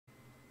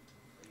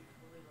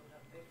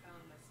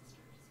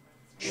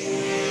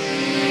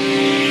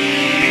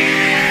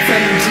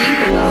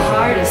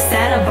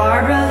Santa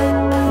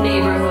Barbara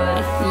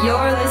neighborhood.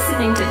 You're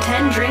listening to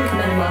 10 Drink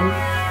Minimum,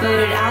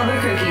 voted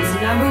Albuquerque's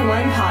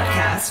 #1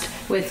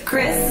 podcast with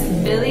Chris,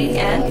 Billy,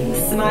 and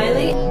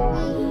Smiley.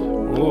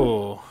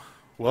 Ooh,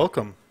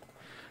 welcome.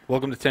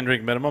 Welcome to 10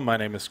 Drink Minimum. My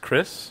name is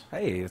Chris.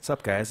 Hey, what's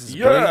up, guys? This is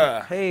Yeah.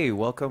 Billy. Hey,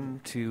 welcome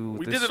to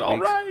We this did it all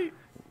week's- right.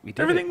 We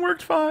did Everything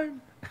worked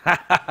fine.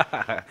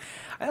 I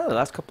know, the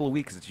last couple of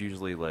weeks, it's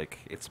usually like,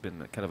 it's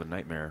been kind of a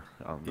nightmare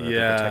on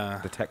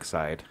the tech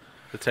side.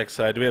 The tech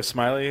side. Do we have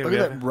Smiley? Look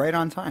at that, right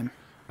on time.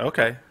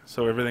 Okay,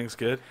 so everything's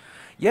good.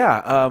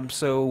 Yeah,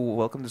 so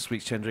welcome to this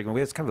week's 10 Drink.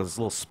 It's kind of this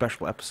little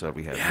special episode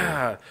we have here.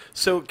 Yeah.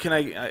 So can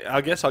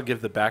I guess I'll give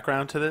the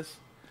background to this.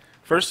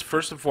 First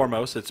and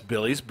foremost, it's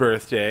Billy's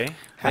birthday.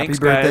 Happy Thanks,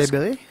 birthday, guys.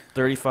 Billy.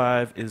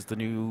 35 is the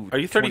new Are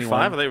you 35?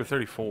 21. I thought you were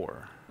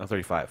 34. No,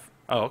 35.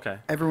 Oh, okay.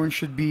 Everyone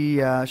should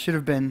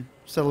have been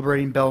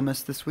celebrating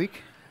Belmas this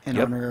week in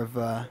Yep. honor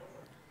of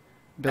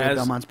Billy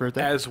Belmont's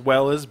birthday. As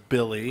well as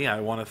Billy,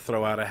 I want to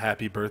throw out a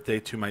happy birthday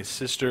to my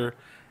sister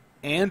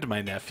and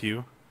my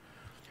nephew.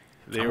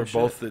 They Oh, were shit.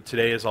 both.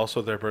 Today is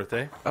also their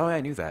birthday. Oh, I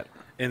knew that.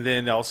 And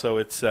then also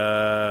it's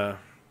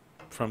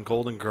from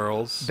Golden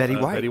Girls, Betty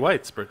White. Betty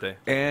White's birthday.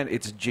 And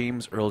it's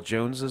James Earl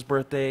Jones's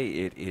birthday.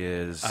 It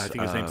is... I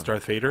think his name's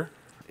Darth Vader.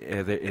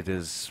 It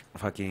is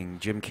fucking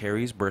Jim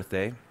Carrey's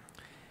birthday.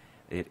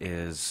 It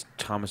is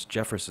Thomas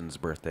Jefferson's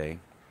birthday.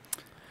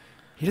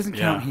 He doesn't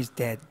Yeah. count. He's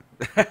dead.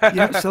 You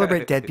don't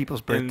celebrate dead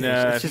people's birthdays.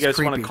 And It's if you just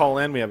guys want to creepy. call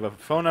in, we have a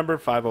phone number,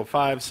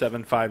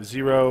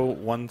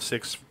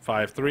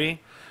 505-750-1653.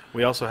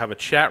 We also have a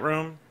chat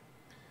room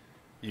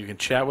you can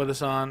chat with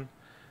us on.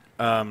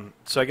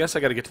 So I guess I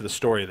got to get to the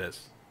story of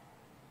this.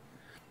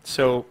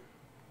 So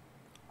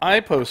I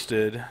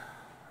posted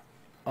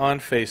on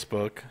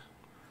Facebook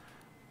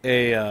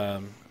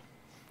a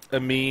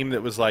meme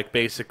that was like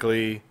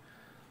basically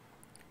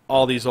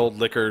all these old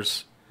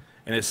liquors,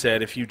 and it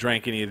said if you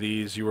drank any of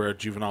these, you were a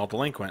juvenile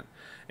delinquent.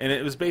 And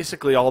it was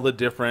basically all the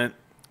different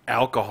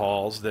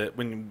alcohols that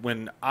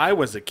when I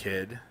was a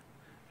kid,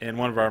 and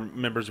one of our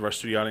members of our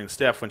studio audience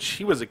staff, when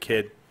she was a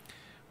kid,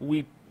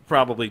 we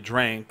probably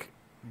drank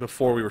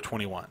before we were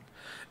 21.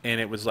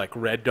 And it was like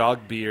Red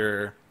Dog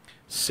beer,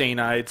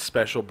 Sainide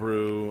Special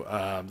Brew,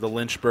 the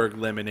Lynchburg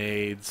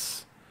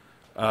lemonades.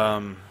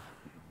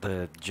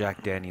 The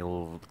Jack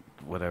Daniel,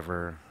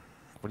 whatever.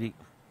 What do you...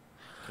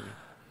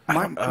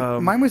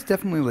 Mine was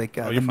definitely like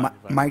you're the fine, you're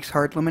fine. Mike's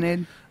Hard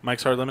Lemonade.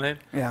 Mike's Hard Lemonade?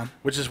 Yeah.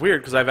 Which is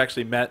weird because I've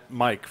actually met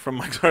Mike from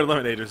Mike's Hard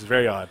Lemonade. It's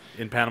very odd.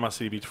 In Panama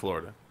City Beach,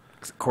 Florida.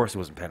 Of course it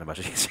wasn't Panama.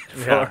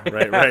 Yeah,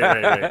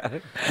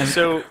 right.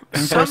 So And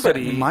of course,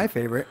 somebody, my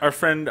favorite, our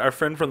friend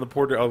from the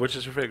Porter. Oh, which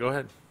is your favorite? Go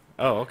ahead.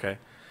 Oh, okay.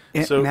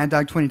 so, Mad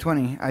Dog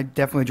 2020. I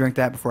definitely drank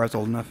that before I was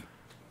old enough.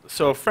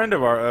 So a friend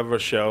of our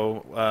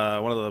show,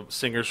 one of the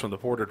singers from the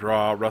Porter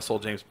Draw, Russell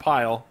James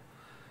Pyle.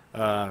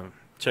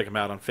 Check him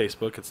out on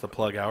Facebook. It's the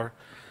Plug Hour.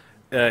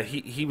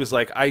 He was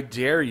like, I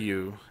dare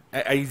you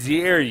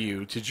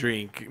to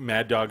drink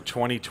Mad Dog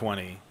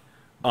 2020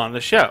 on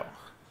the show.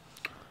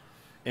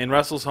 And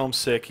Russell's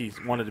homesick. He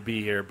wanted to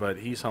be here, but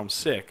he's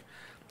homesick.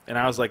 And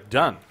I was like,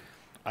 done.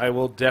 I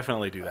will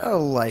definitely do that. A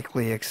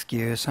likely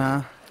excuse,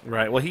 huh?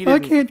 Right. Well, he I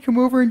didn't. can't come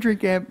over and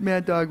drink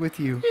Mad Dog with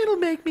you. It'll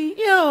make me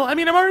ill. I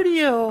mean, I'm already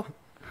ill.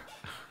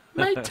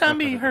 My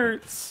tummy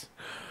hurts.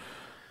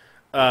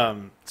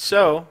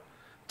 So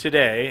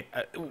today,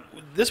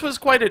 this was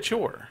quite a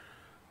chore.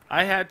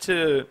 I had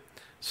to.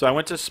 So I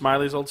went to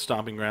Smiley's old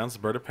stomping grounds, the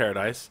Bird of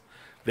Paradise.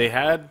 They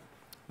had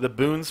the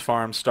Boones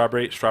Farm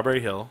Strawberry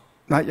Hill.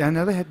 I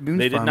know they had Boones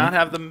They did Farm. not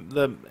have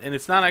the, and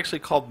it's not actually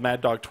called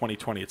Mad Dog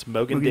 2020. It's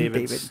Mogan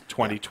David's David.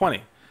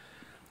 2020.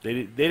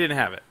 They didn't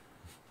have it.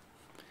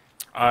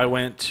 I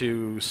went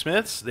to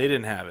Smith's. They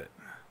didn't have it.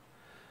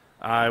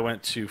 I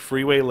went to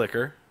Freeway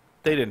Liquor.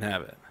 They didn't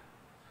have it.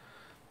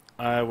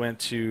 I went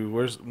to,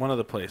 where's one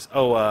other place?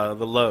 Oh,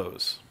 the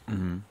Lowe's.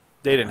 Mm-hmm.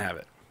 They didn't have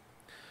it.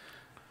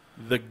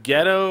 The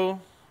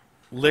Ghetto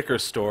Liquor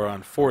Store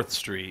on 4th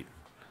Street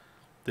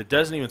that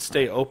doesn't even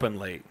stay open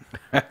late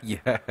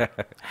Yeah.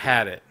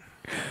 had it.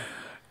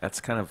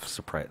 That's kind of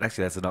surprising.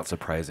 Actually, that's not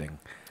surprising.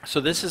 So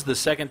this is the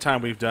second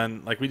time we've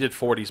done, like we did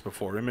 40s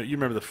before. You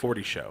remember the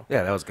 40 show.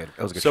 Yeah, that was good.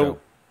 That was a good So show.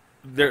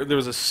 there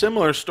was a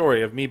similar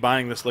story of me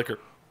buying this liquor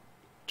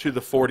to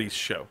the 40s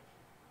show.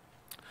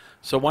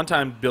 So one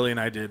time Billy and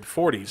I did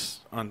 40s.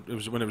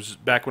 It was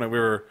back when we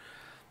were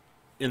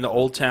in the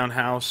Old Town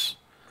House.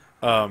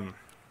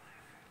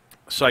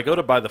 So I go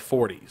to buy the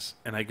 40s,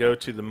 and I go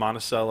to the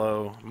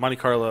Monte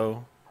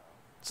Carlo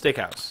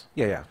Steakhouse.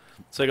 Yeah.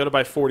 So I go to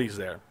buy 40s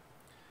there.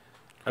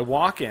 I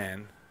walk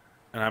in,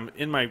 and I'm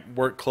in my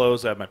work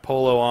clothes. I have my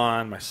polo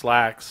on, my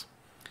slacks,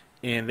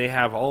 and they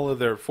have all of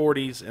their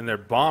 40s and their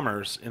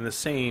bombers in the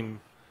same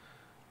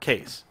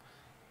case.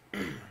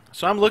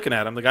 So I'm looking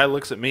at him. The guy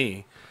looks at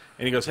me,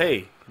 and he goes,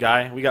 "Hey,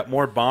 guy, we got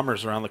more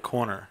bombers around the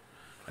corner."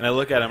 And I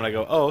look at him, and I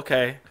go, "Oh,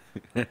 okay."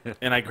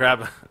 And I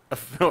grab a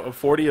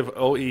 40 of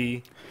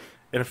OE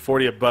and a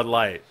 40 of Bud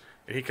Light.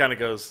 And he kind of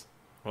goes,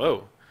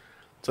 "Whoa."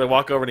 So I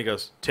walk over, and he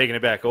goes, "Taking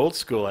it back old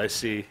school, I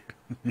see."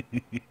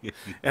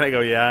 And I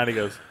go, "Yeah." And he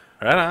goes,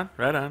 Right on,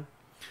 right on.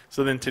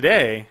 So then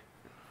today,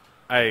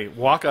 I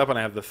walk up and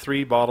I have the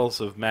 3 bottles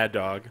of Mad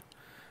Dog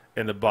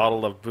and the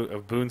bottle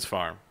of Boones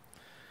Farm.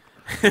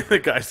 The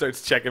guy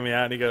starts checking me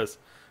out and he goes,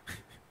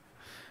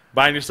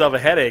 "Buying yourself a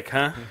headache,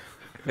 huh?"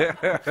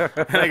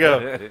 And I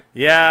go,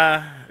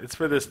 "Yeah, it's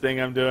for this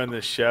thing I'm doing,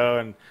 this show."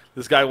 And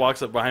this guy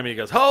walks up behind me and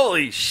he goes,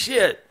 "Holy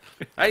shit,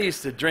 I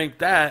used to drink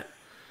that.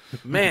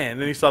 Man."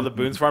 And then he saw the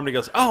Boones Farm and he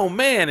goes, "Oh,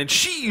 man, and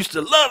she used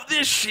to love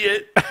this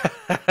shit."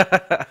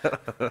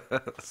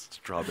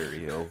 Strawberry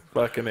Hill.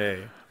 Fucking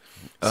A.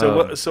 So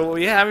what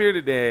we have here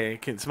today,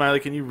 Smiley,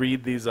 can you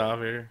read these off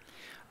here?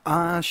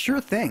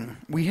 Sure thing.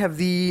 We have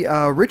the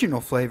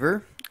original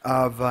flavor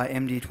of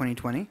MD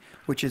 2020,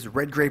 which is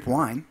red grape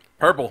wine.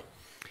 Purple.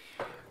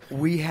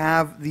 We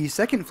have the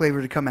second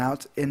flavor to come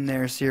out in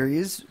their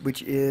series,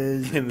 which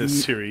is In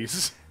this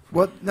series.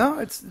 Well, no,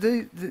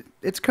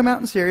 it's come out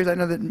in series. I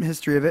know the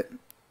history of it,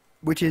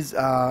 which is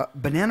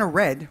banana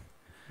red.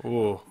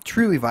 Ooh.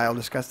 Truly vile,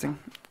 disgusting.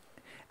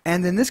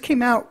 And then this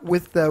came out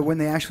with when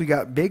they actually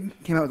got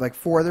big. Came out with like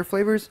 4 other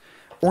flavors.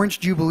 Orange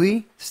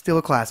Jubilee, still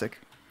a classic.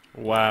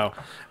 Wow.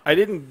 I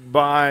didn't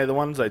buy the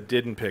ones I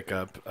didn't pick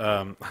up.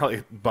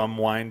 Like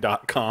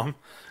bumwine.com.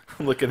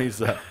 I'm looking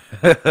these up.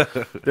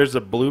 There's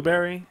a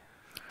blueberry.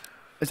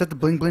 Is that the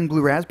Bling Bling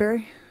Blue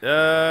Raspberry?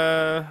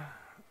 I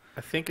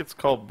think it's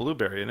called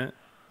blueberry, isn't it?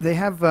 They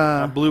have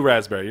Blue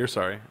raspberry. You're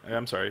sorry.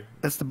 I'm sorry.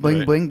 That's the Bling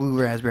Right. Bling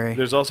Blue Raspberry.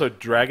 There's also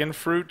dragon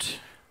fruit.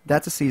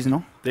 That's a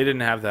seasonal. They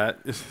didn't have that.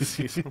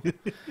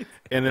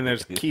 And then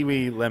there's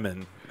kiwi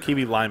lemon.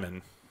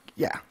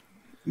 Yeah,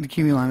 the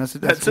kiwi lime. That's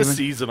That's a given.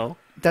 seasonal.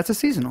 That's a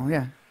seasonal.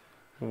 Yeah.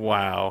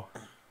 Wow.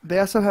 They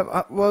also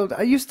have. Well,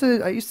 this used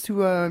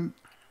to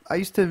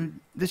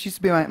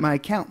be my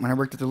account when I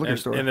worked at the liquor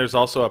store. And there's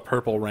also a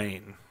purple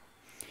rain.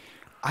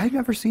 I've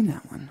never seen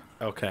that one.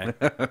 Okay.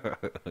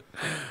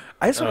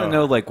 I just want to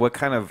know, like, what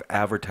kind of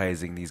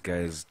advertising these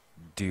guys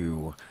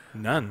do.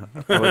 None.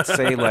 I would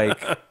say,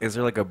 like, is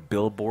there like a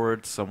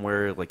billboard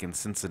somewhere, like in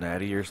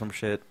Cincinnati or some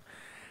shit,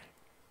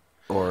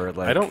 or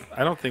like I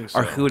don't think so.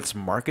 or who it's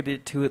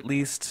marketed to at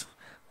least,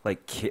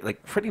 like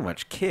pretty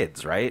much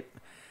kids, right?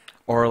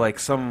 Or like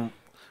some.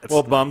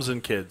 Well, bums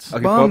and kids.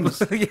 Okay,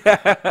 Bums.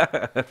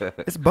 yeah.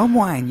 It's bum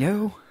wine,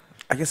 yo.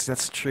 I guess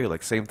that's true.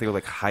 Like same thing with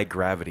like High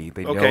Gravity.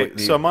 They Okay, know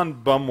so I'm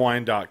on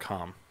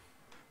bumwine.com,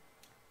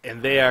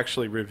 and they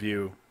actually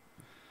review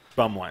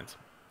bum wines.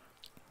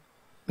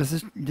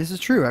 This is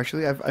true.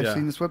 Actually, I've Yeah.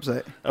 seen this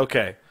website.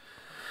 Okay,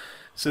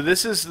 so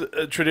this is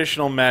a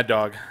traditional Mad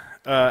Dog,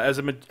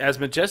 as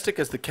majestic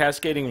as the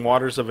cascading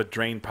waters of a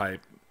drain pipe.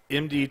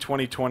 MD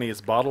 2020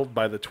 is bottled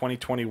by the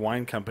 2020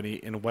 Wine Company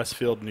in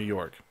Westfield, New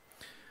York.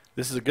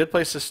 This is a good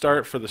place to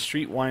start for the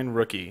street wine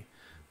rookie,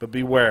 but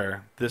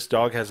beware, this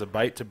dog has a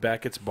bite to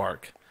back its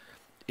bark.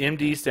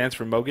 MD stands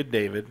for Mogan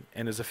David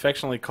and is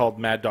affectionately called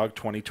Mad Dog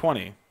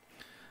 2020.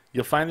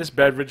 You'll find this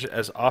beverage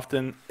as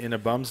often in a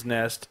bum's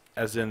nest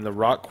as in the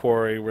rock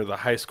quarry where the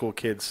high school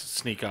kids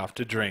sneak off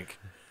to drink.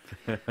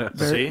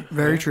 See?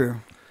 Very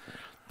true.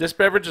 This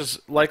beverage is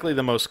likely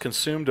the most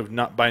consumed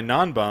by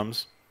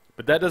non-bums,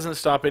 but that doesn't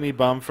stop any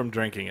bum from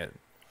drinking it.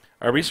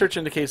 Our research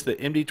indicates that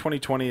MD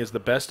 2020 is the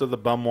best of the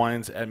bum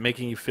wines at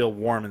making you feel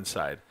warm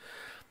inside.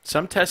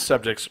 Some test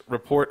subjects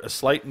report a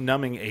slight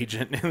numbing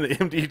agent in the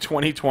MD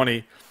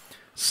 2020,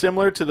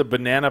 similar to the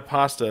banana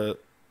paste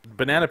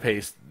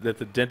that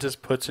the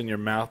dentist puts in your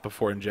mouth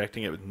before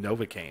injecting it with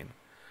Novocaine.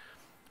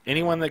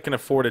 Anyone that can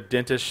afford a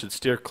dentist should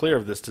steer clear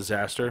of this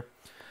disaster.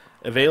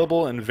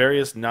 Available in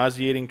various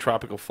nauseating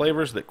tropical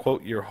flavors that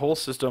coat your whole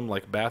system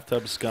like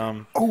bathtub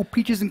scum. Oh,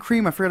 peaches and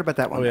cream. I forgot about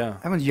that one. Oh, yeah.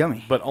 That one's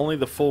yummy. But only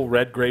the full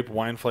red grape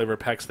wine flavor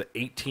packs the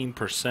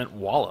 18%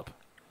 wallop.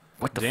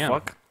 What the Damn.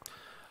 fuck?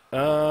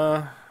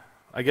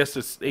 I guess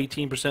it's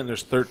 18% and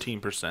there's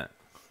 13%.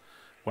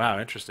 Wow,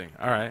 interesting.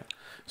 All right.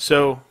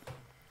 So,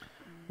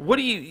 what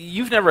do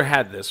you've never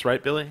had this,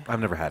 right, Billy? I've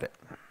never had it.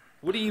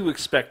 What do you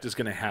expect is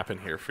going to happen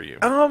here for you?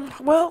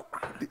 Well,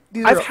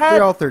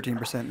 They're all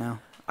 13% now.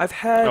 I've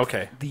had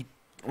Okay. the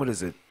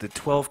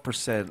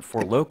 12%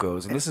 for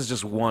Locos, and this is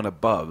just one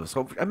above.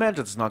 So I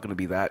imagine it's not going to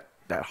be that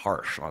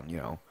harsh on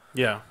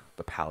Yeah.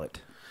 the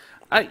palate.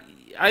 I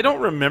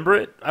don't remember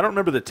it. I don't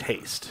remember the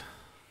taste.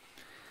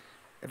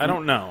 I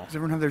don't know. Does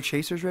everyone have their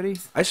chasers ready?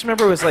 I just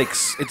remember it was like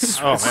it's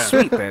Oh, man.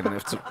 sweet.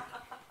 Then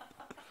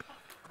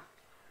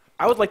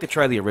I would like to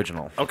try the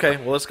original. Okay,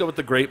 well, let's go with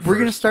the grape We're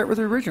going to first. start with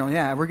the original.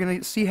 Yeah, we're going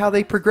to see how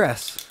they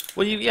progress.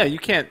 Well, you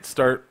can't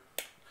start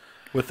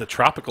with the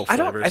tropical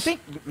flavors. I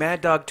think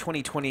Mad Dog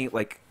 2020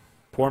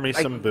 Pour me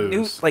some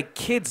booze.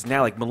 kids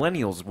now, like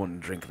millennials, wouldn't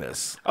drink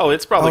this. Oh,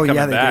 it's probably coming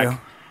yeah, they back. do.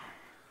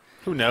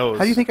 Who knows?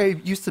 How do you think I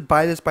used to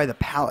buy this by the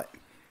pallet?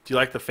 Do you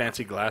like the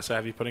fancy glass I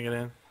have you putting it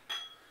in?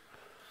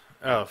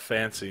 Oh,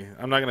 fancy.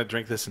 I'm not going to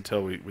drink this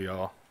until we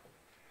all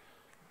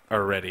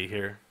are ready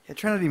here. Yeah,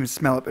 try not to even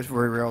smell it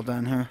before we're all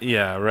done here.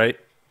 Yeah, right?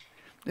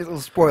 It'll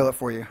spoil it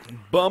for you.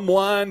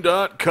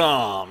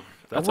 Bumwine.com.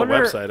 That's a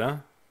wonder- website, huh?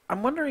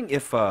 I'm wondering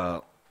if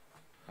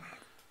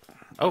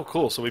Oh,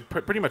 cool. So we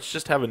pretty much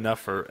just have enough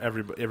for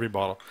every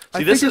bottle. See,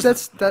 I this figured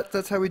is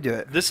that's how we do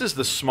it. this is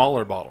the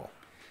smaller bottle.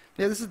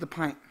 Yeah, this is the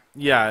pint.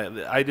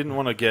 Yeah, I didn't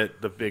want to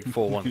get the big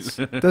full ones.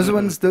 Those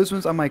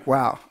ones, I'm like,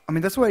 wow. I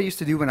mean, that's what I used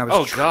to do when I was.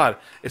 Oh God,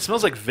 it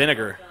smells like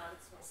vinegar.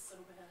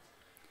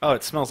 Oh,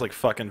 it smells like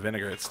fucking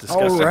vinegar. It's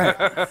disgusting. Oh,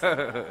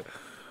 right.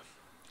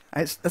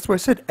 That's why I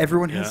said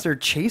everyone has their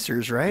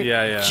chasers, right?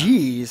 Yeah, yeah.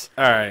 Jeez.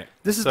 All right.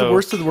 This is the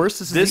worst of the worst.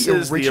 This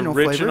is the original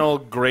flavor?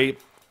 grape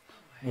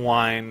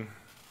wine,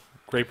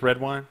 grape red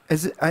wine.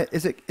 Is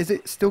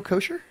it still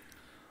kosher?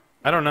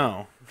 I don't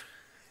know.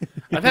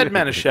 I've had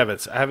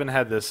Manischewitz. I haven't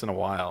had this in a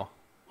while.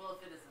 Well,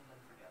 if it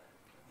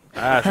isn't, then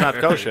forget it. It's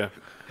not kosher.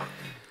 All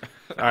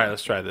right,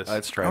 let's try this.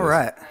 Let's try All this.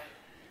 right.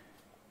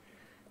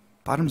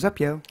 Bottoms up,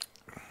 yo.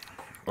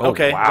 Oh,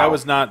 Okay, wow. that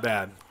was not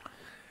bad.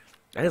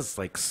 That is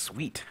like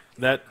sweet.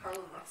 That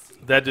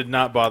did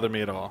not bother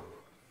me at all.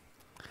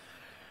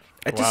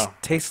 It just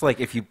tastes like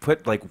if you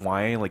put like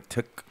wine, like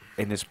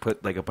and just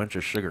put like a bunch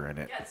of sugar in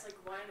it. Yeah, it's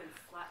like wine and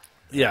flat.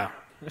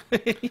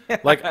 Yeah.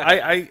 Like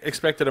I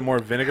expected a more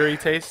vinegary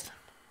taste.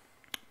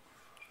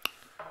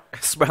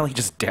 Smiley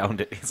just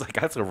downed it. He's like,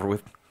 that's over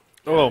with.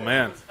 Oh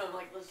man. So I'm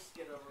like, let's just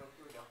get over it.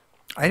 Here we go.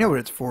 I know what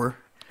it's for.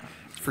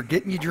 It's for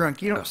getting you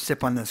drunk. You don't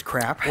sip on this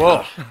crap.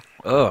 Whoa.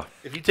 Ugh.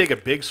 If you take a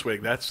big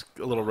swig, that's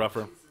a little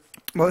rougher.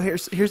 Well,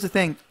 here's the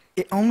thing.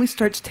 It only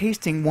starts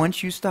tasting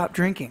once you stop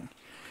drinking.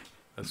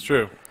 That's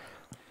true.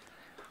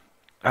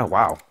 Oh,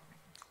 wow.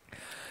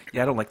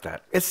 Yeah, I don't like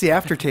that. It's the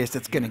aftertaste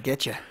that's going to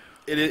get you.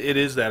 It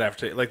is that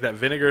aftertaste. Like that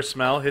vinegar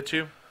smell hits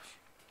you.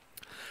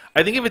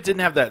 I think if it didn't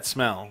have that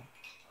smell,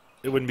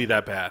 it wouldn't be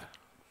that bad.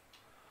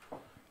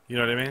 You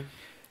know what I mean?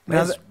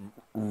 Now That's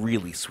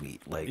really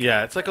sweet. Like,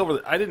 Yeah, it's like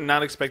I did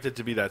not expect it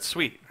to be that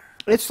sweet.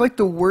 It's like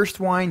the worst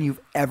wine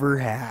you've ever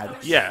had.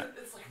 Yeah.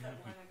 It's like that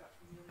wine I got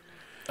from the other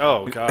day.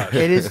 Oh gosh.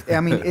 It is.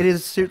 I mean, it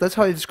is. That's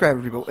how I describe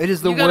it to people. It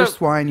is the You gotta- worst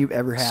wine you've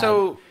ever had.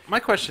 So my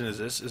question is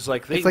this: is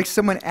like it's like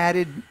someone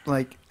added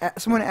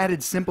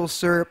simple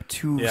syrup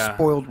to Yeah.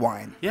 spoiled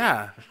wine.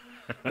 yeah,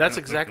 that's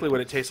exactly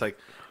what it tastes like,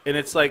 and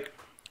it's like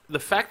the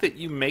fact that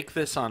you make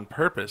this on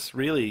purpose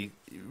really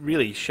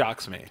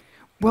shocks me.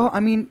 Well,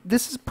 I mean,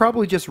 this is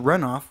probably just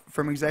runoff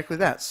from exactly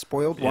that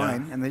spoiled Yeah.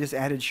 wine, and they just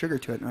added sugar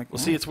to it. And like, Well,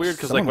 see, it's weird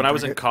because someone like when would I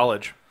was in drink it.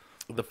 college,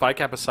 the Phi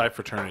Kappa Psi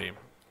fraternity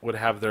would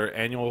have their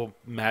annual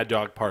Mad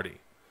Dog party,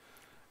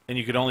 and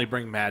you could only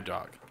bring Mad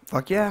Dog,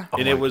 Fuck yeah!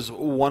 and it was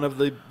one of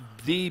the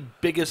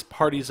biggest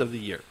parties of the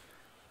year.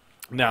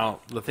 Now,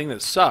 the thing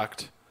that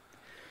sucked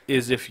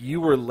is if you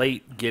were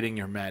late getting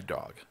your Mad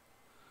Dog,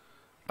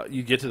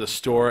 you get to the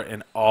store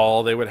and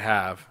all they would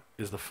have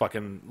is the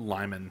fucking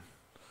Lyman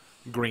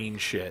green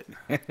shit.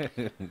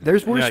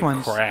 There's You're worse like,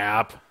 ones.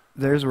 crap.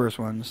 There's worse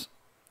ones.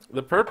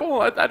 The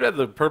purple, I'd rather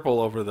the purple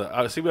over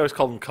the. See, we always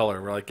call them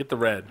color. We're like, get the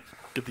red,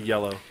 get the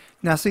yellow.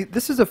 Now, see,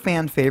 this is a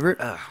fan favorite.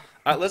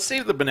 Let's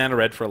save the banana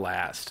red for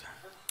last.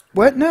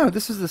 What? No,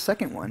 this is the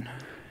second one.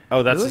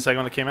 Oh, that's Really? the second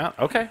one that came out.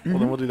 Okay, well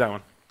then we'll do that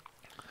one.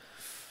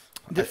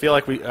 I feel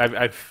like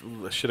I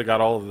should have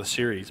got all of the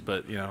series,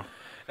 but you know,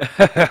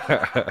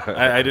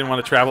 I didn't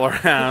want to travel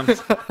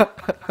around.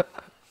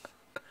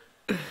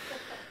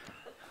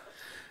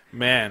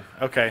 Man,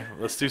 okay,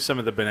 let's do some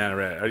of the banana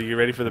red. Are you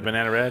ready for the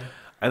banana red?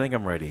 I think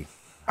I'm ready.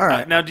 All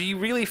right. Now, do you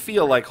really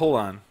feel like? Hold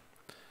on.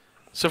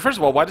 So first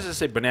of all, why does it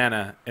say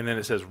banana and then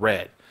it says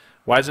red?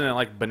 Why isn't it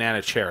like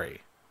banana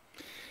cherry?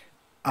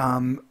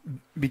 I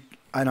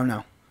don't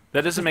know.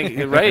 That doesn't make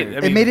it right. I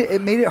mean,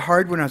 It made it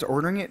hard when I was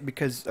ordering it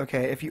because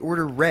if you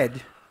order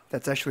red,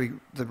 that's actually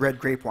the red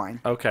grape wine.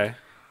 okay.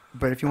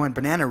 But if you want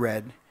banana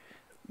red,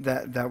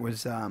 that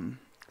was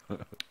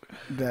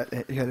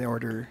that you had to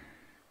order.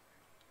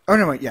 Oh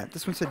no, wait, yeah.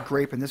 This one said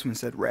grape and this one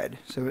said red.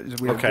 So it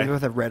was weird. Okay. They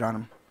both have red on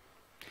them.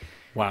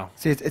 Wow.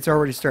 See, it's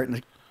already starting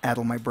to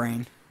addle my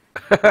brain.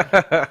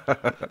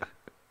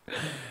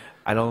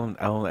 I don't.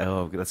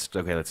 Oh, let's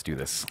okay. Let's do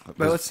this.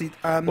 But let's see.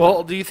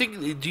 Well, do you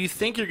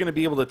think you're going to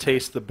be able to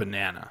taste the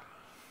banana?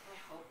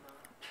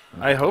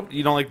 I hope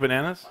you don't like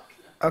bananas.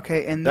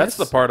 okay, and That's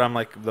this, the part I'm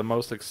like the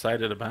most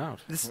excited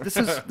about. This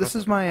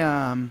is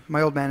my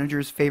my old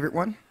manager's favorite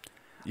one.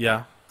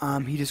 Yeah.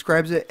 He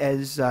describes it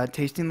as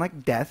tasting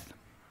like death,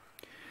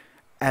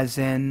 as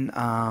in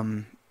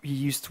he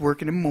used to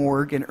work in a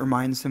morgue and it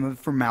reminds him of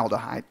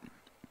formaldehyde.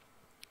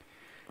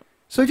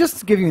 So just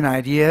to give you an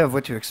idea of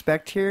what to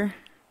expect here.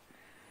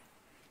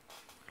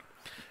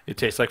 It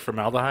tastes like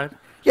formaldehyde.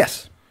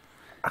 Yes.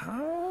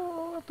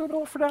 Oh, I don't know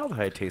what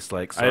formaldehyde tastes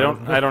like. So I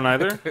don't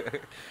either.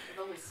 It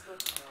only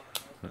smells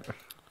now.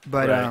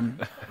 But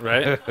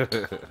Right.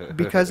 Right.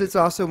 because it's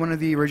also one of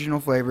the original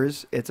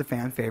flavors, it's a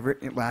fan favorite.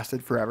 It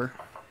lasted forever.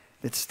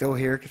 It's still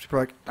here because people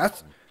are like,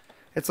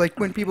 it's like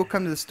when people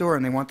come to the store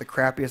and they want the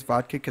crappiest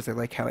vodka because they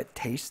like how it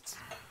tastes.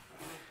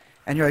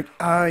 And you're like,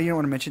 you don't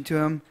want to mention to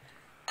them.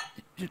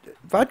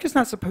 Vodka's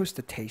not supposed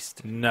to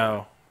taste.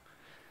 No.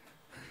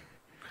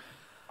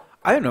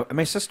 I don't know.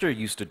 My sister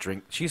used to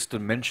drink. She used to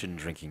mention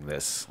drinking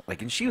this,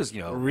 like, and she was,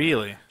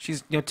 Really.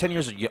 she's 10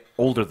 years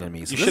older than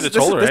me. So You this- shoulda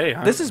told her, this, hey,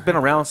 huh? This has been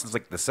around since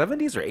like the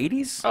 70s or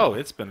 80s. Oh,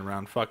 it's been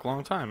around fuck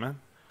long time, man.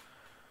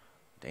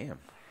 Damn.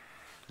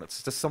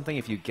 That's just something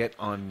if you get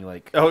on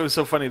like. Oh, it was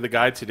so funny. The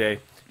guy today,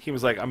 he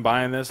was like, "I'm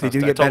buying this." They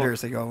do get better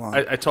as they go along.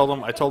 I told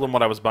him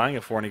what I was buying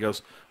it for, and he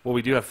goes, "Well,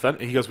 we do have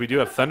we do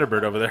have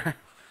Thunderbird over there."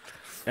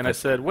 And I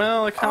said,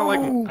 "Well, I kind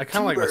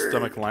of like my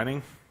stomach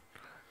lining."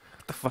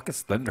 What the fuck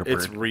is Thunderbird?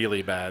 It's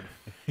really bad.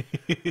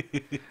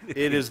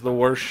 It is the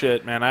worst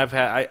shit, man.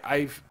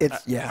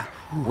 Yeah.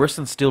 worse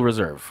than Steel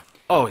Reserve.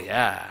 Oh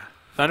yeah,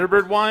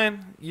 Thunderbird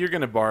wine. You're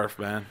gonna barf,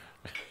 man.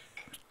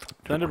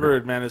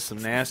 Thunderbird, man, is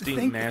some nasty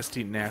Think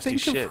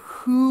shit. of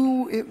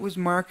who it was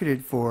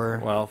marketed for.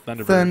 Well,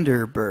 Thunderbird.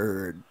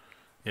 Thunderbird.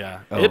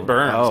 Yeah, Oh. it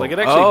burns. Oh. Like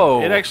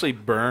Oh. it actually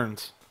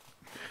burns.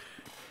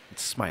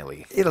 It's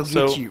Smiley. It'll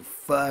So- get you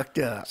fucked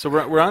up. So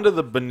we're on to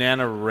the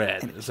banana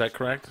red. Is that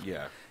correct?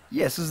 Yeah.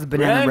 Yes, this is the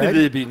We're banana on red.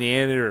 to the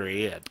banana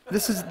red.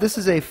 This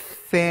is a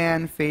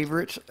fan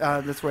favorite.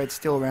 That's why it's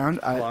still around.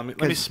 Well, let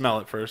me smell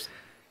it first.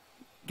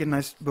 Get a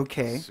nice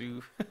bouquet.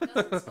 It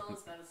doesn't smell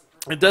as bad as the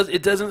purple.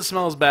 It doesn't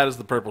smell as bad as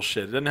the purple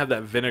shit. It doesn't have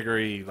that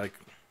vinegary like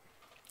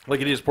it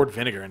just poured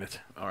vinegar in it.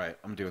 All right,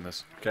 I'm doing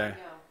this. Okay.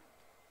 Yeah.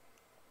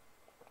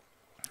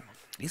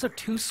 These are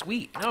too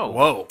sweet. No.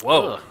 Whoa.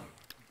 Ugh.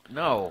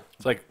 No.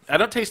 It's like I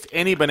don't taste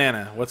any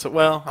banana. What's it?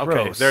 Well, okay,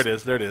 Gross. there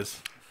it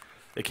is.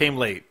 It came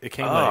late.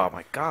 Oh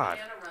my god.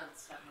 Banana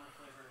runs have no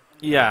flavor.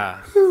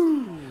 Yeah.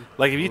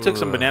 Like if you took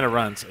some banana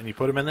runs and you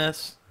put them in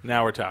this,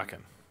 now we're talking.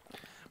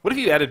 What if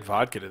you added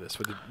vodka to this?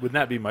 Wouldn't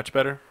that be much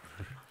better?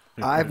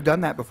 I've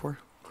done that before.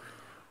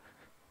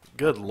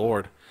 Good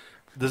lord.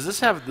 Does this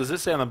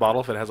say on the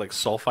bottle if it has like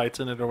sulfites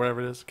in it or whatever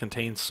it is?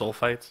 Contains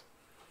sulfites?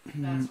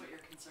 That's what you're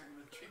concerned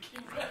with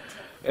drinking red.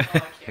 Oh, I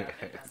can't.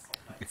 It has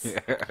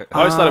sulfites. I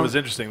always thought it was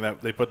interesting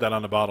that they put that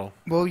on the bottle.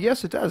 Well,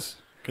 yes, it does.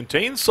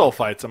 Contains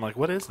sulfites. I'm like,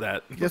 what is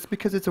that? That's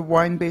because it's a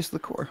wine-based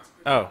liqueur.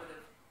 Oh,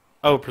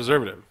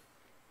 preservative.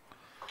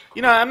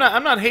 You know, I'm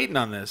not hating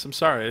on this. I'm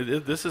sorry.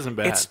 This isn't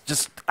bad. It's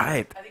just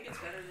I think it's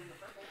better than the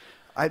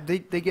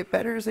purple. They get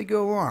better as they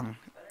go along.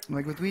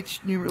 Like with each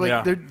new, like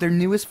Yeah. their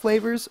newest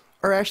flavors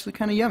are actually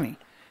kind of yummy.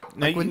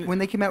 Now Like you- when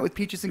they came out with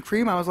peaches and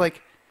cream, I was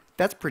like,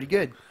 that's pretty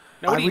good.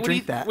 Now, I would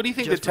drink that. What do you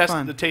think just for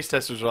fun. the taste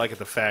testers are like at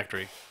the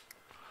factory?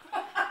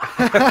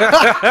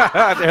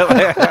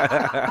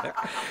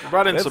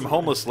 Brought in some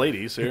homeless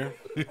ladies here.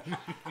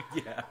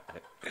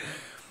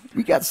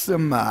 We got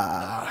some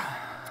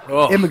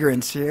Oh,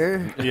 immigrants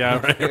here. yeah,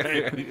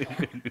 right.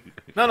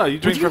 No, you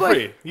drink you for like-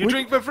 free. You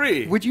drink for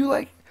free. Would you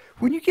like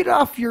when you get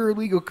off your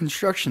illegal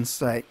construction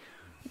site?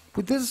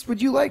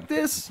 Would you like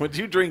this? Would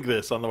you drink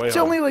this on the way It's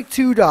home? only like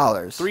 $2.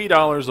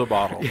 $3 a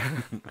bottle.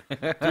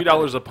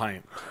 $3 a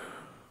pint.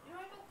 You know,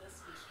 I bet this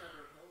from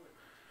Strawberry Hill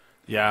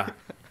would Yeah.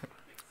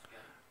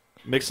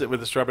 Mix it with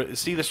the strawberry.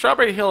 See, the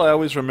Strawberry Hill I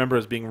always remember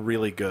as being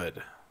really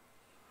good.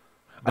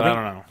 But I think-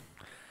 don't know.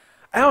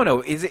 I don't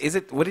know. Is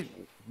it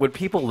would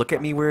people look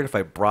at me weird if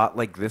I brought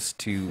like this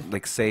to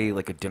like say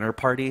like a dinner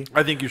party?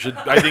 I think you should.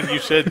 I think you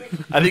should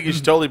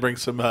totally bring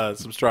some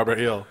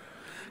Strawberry Hill.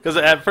 Because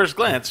at first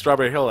glance,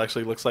 Strawberry Hill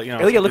actually looks like, you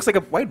know. Yeah, it looks like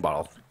a wine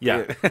bottle.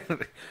 Yeah.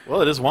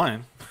 Well, it is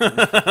wine.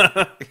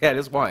 Yeah, it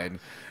is wine.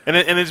 And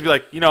then just be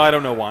like, you know, I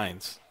don't know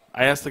wines.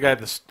 I asked the guy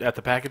at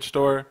the package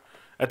store,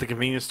 at the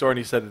convenience store, and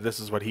he said that this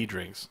is what he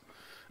drinks.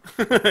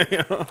 You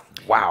know?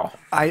 Wow.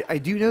 I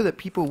do know that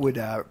people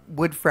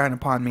would frown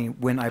upon me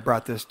when I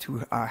brought this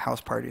to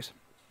house parties.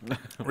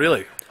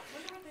 Really? I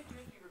wonder what they do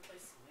if you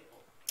replace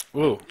the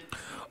label. Ooh.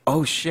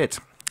 Oh shit.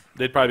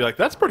 They'd probably be like,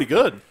 that's pretty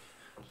good.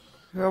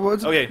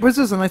 Okay. What's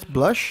this, a nice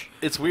blush?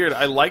 It's weird.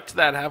 I liked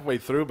that halfway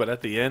through, but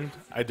at the end,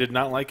 I did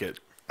not like it.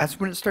 That's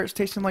when it starts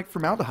tasting like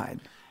formaldehyde.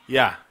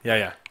 Yeah.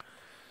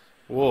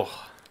 Whoa.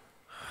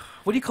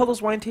 What do you call those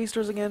wine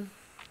tasters again?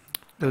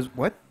 Those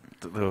what?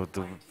 The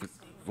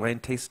wine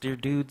taster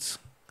dudes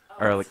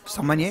are like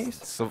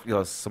Sommeliers?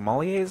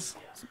 sommeliers.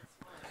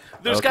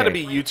 There's got to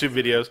Okay. be YouTube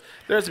videos.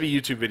 There has to be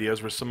YouTube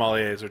videos where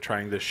sommeliers are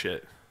trying this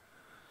shit.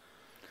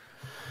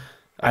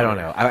 I don't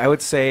know. I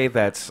would say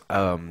that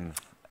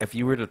if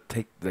you were to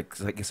take,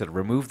 like I said,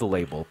 remove the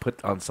label,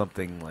 put on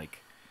something like,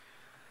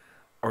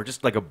 or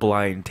just like a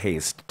blind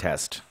taste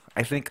test,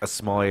 I think a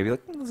sommelier would be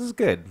like, "Mm, this is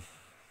good.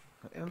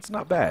 It's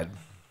not bad."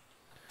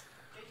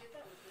 They did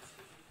that with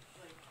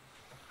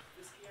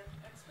whiskey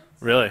experts.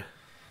 Really?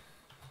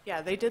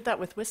 Yeah, they did that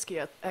with whiskey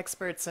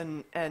experts,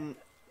 and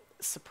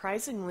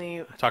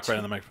surprisingly, Talk right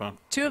on the microphone.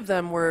 two of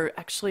them were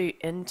actually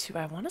into,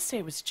 I want to say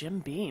it was Jim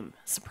Beam.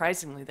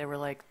 Surprisingly, they were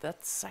like,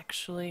 that's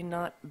actually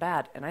not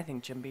bad. And I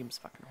think Jim Beam's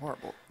fucking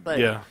horrible. But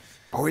Yeah.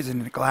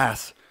 Poison in a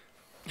glass.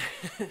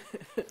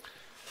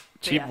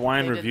 Cheap yeah,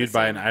 wine they did the reviewed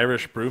by an same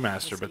Irish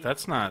brewmaster, but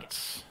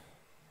whiskey.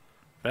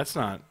 that's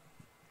not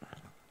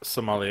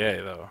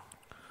sommelier though.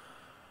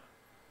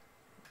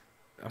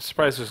 I'm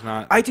surprised there's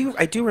not. I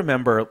do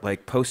remember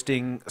like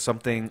posting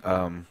something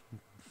on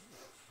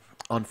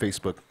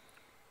Facebook.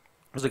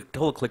 It was a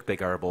total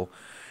clickbait article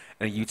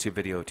and a YouTube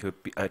video to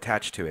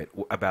attached to it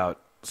about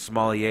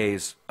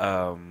sommeliers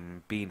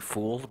being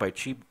fooled by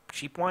cheap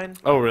wine.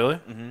 Oh, really?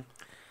 And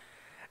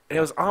it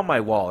was on my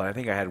wall, and I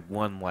think I had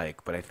one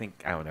like, but I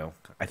don't know.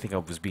 I think I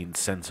was being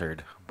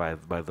censored by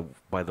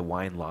the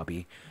wine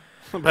lobby.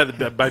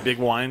 by Big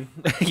Wine.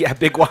 Yeah,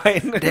 big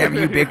wine. Damn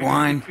you, big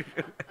wine.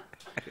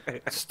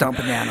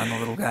 Stomping down on the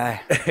little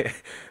guy.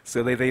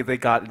 So they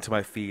got into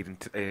my feed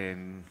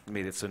and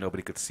made it so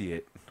nobody could see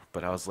it.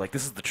 But I was like,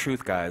 this is the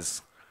truth,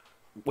 guys.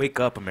 Wake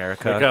up,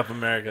 America. Wake up,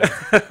 America.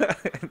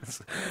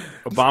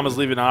 Obama's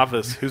leaving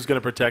office. Who's going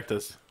to protect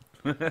us?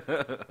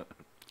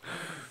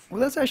 Well,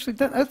 that's actually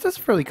that's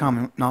fairly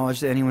common knowledge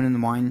to anyone in the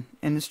wine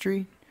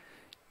industry.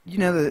 You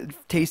know, the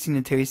tasting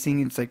and tasting,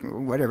 it's like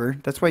whatever.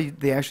 That's why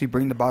they actually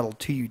bring the bottle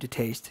to you to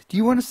taste. Do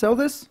you want to sell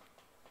this?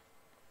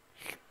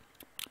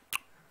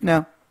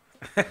 No.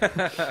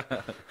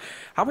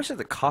 How much does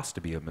it cost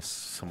to be a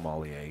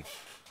sommelier?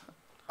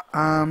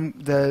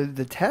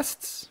 The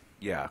tests,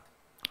 Yeah.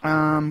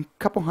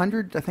 couple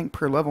hundred, I think,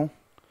 per level.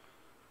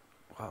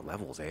 Wow,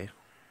 levels, eh?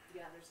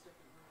 Yeah, there's different.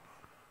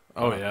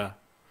 Oh, yeah.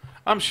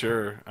 I'm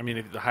sure. I mean,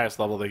 at the highest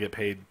level, they get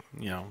paid,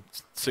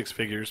 6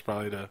 figures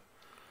probably to...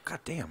 God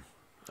damn.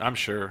 I'm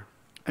sure.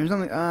 There's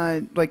only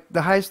like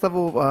the highest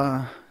level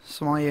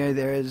sommelier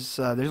there's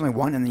only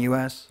one in the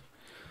U.S.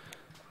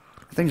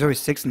 I think there's always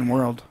 6 in the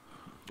world.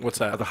 What's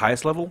At that? the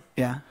highest level?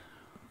 Yeah,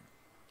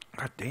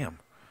 God damn.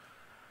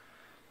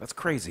 That's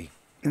crazy.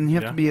 and you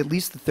have Yeah. to be at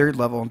least the 3rd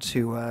level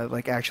to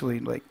like actually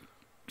like.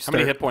 How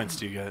many start- hit points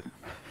do you get?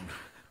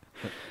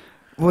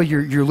 Well,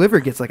 your liver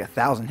gets like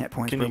 1,000 hit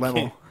points per you,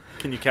 level.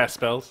 can you cast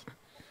spells?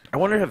 I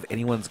wonder if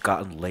anyone's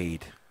gotten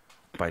laid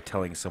by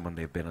telling someone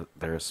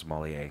they're a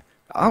sommelier.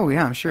 Oh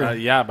yeah, I'm sure.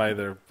 Yeah, by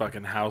their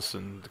fucking house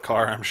and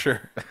car, I'm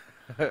sure.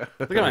 Look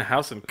at my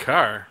house and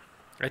car.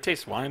 I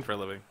taste wine for a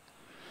living.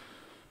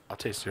 I'll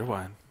taste your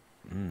wine.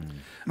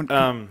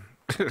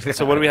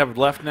 So what do we have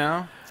left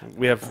now?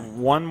 We have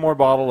one more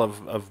bottle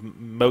of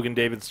Mogan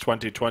David's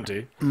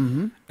 2020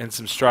 and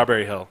some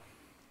Strawberry Hill.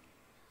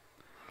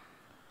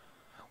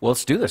 Well,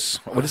 let's do this.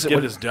 What is it?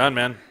 Get this done,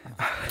 man.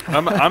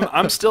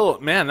 I'm still,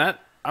 man.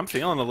 I'm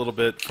feeling a little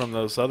bit from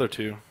those other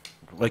two.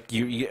 Like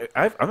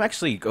I'm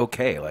actually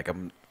okay. Like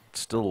I'm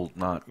still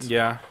not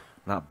Yeah.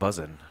 not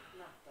buzzing.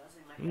 Not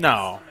buzzing. My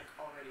No.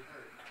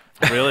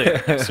 stomach already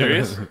hurt. Really?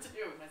 Serious? What to do?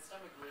 My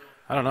stomach blew.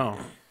 I don't know.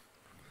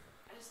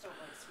 I just don't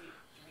like sweet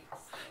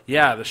drinks.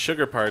 Yeah, the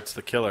sugar part's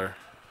the killer.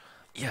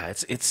 Yeah,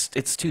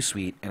 it's too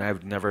sweet, and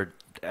I've never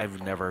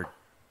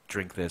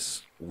drink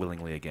this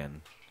willingly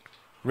again.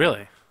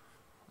 Really?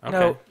 Okay.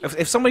 No,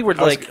 if somebody were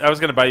I was, like, I was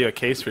gonna buy you a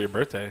case for your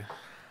birthday.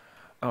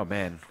 oh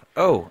man,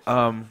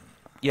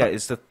 yeah,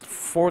 it's the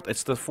fourth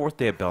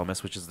day of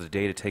Belmas, which is the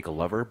day to take a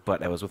lover.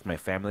 But I was with my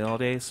family all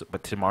day.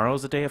 But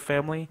tomorrow's the day of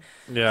family,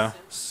 Yeah.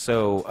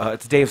 so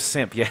it's a day of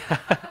simp. Yeah.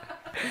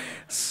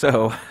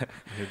 So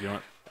Here, do you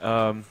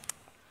want?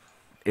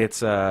 it's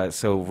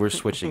so we're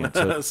switching it.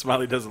 So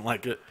Smiley doesn't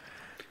like it.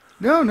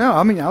 no,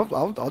 I mean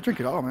I'll drink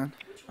it all, man.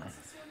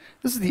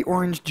 This is the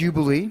Orange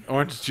Jubilee.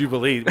 Orange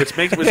Jubilee, which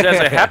has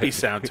a happy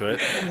sound to it.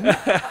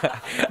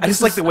 I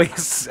just like the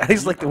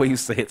way you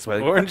say it.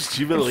 Smiley. Orange And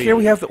Jubilee. here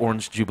we have the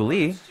Orange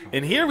Jubilee.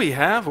 And here we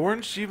have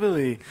Orange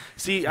Jubilee.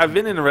 See, I've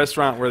been in a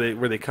restaurant where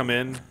they come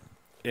in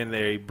and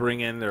they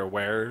bring in their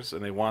wares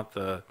and they want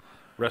the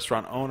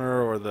restaurant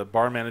owner or the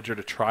bar manager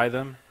to try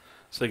them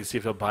so they can see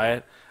if he'll buy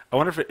it. I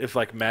wonder if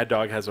like Mad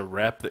Dog has a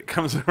rep that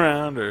comes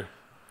around, or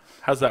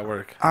how's that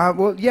work?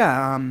 Well,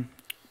 yeah.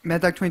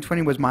 Mad Dog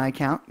 2020 was my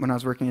account when I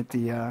was working at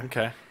the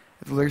Okay.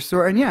 at the liquor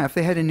store, and yeah, if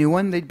they had a new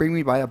one, they'd bring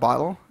me by a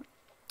bottle,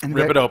 and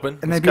Rip it open.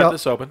 and Let's they'd be cut all,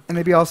 this open. and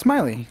they'd be all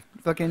smiley.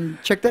 Fucking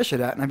check that shit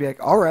out, and I'd be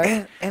like, all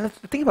right, And the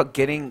thing about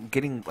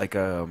getting like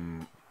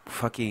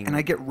fucking and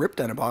I get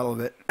ripped on a bottle of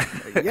it.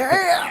 Like,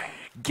 yeah.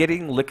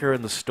 getting liquor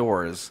in the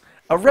stores,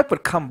 a rep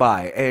would come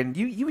by and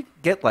you would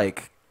get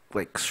like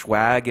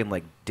swag and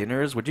like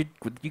dinners. Would you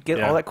get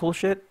Yeah. all that cool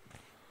shit?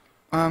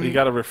 You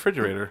got a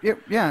refrigerator. Yep.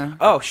 Yeah.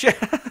 Oh shit!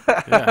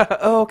 Yeah.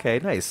 Oh, okay,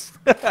 nice.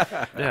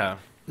 Yeah.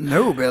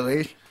 No,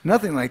 Billy.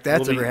 Nothing like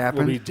that's we'll ever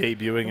happened. We'll be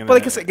debuting in But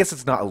a- I guess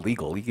it's not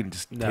illegal. You can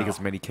just No. take as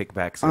many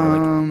kickbacks. Or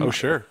like, Oh,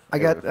 sure. I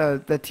got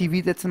the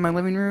TV that's in my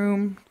living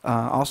room.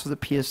 Also the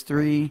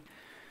PS3.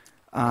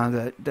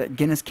 The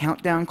Guinness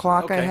countdown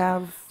clock I Okay.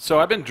 have. So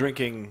I've been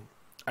drinking.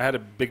 I had a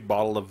big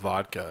bottle of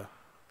vodka,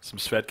 some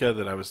Svedka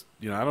that I was,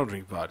 I don't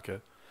drink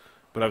vodka,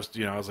 but I was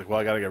like, well,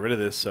 I got to get rid of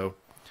this. So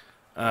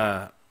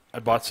I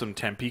bought some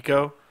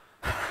Tampico,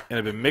 and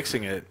I've been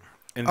mixing it,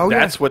 and Oh, yeah.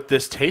 that's what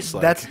this tastes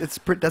like.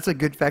 That's a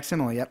good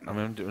facsimile. Yep.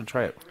 I'm gonna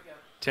try it.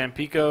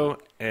 Tampico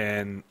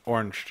and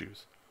orange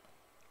juice,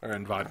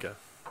 and vodka.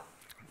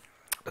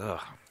 Ugh.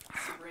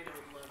 Sabrina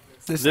would love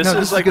this. This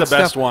is like good the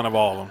best stuff. one of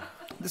all of them.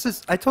 This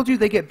is. I told you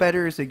they get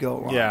better as they go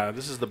along. Yeah,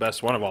 this is the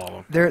best one of all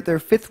of them. Their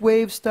fifth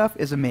wave stuff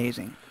is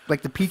amazing.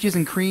 Like the peaches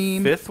and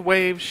cream. Fifth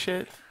wave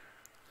shit.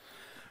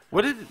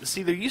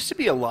 There used to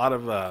be a lot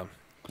of.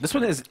 This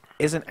one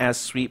isn't as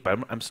sweet, but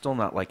I'm still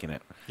not liking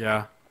it.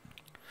 Yeah.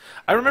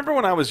 I remember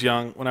when I was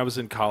young, when I was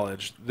in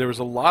college, there was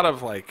a lot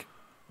of like,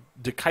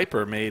 De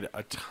Kuyper made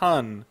a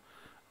ton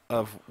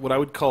of what I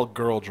would call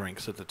girl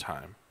drinks at the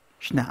time.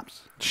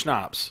 Schnapps.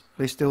 Schnapps.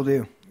 They still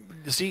do.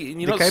 See, and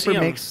you The don't see Kuyper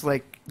 'em. makes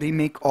they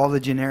make all the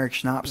generic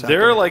schnapps. out They're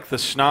there. like the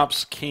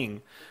schnapps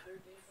king.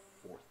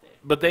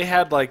 But they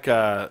had like,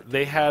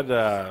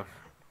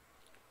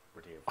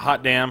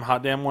 Hot Damn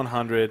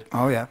 100.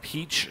 Oh yeah,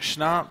 Peach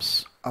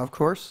Schnapps. of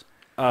course.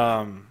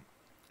 And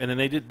then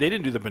they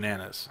didn't do the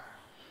bananas.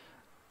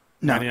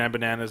 No, 99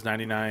 bananas,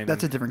 99.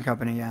 that's a different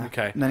company. Yeah.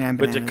 Okay. 99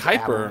 But De Bananas,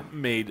 Kuyper Apple.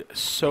 made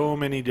so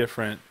many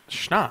different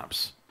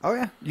schnapps. Oh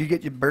yeah, you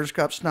get your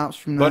butterscotch schnapps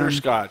from them.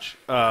 Butterscotch.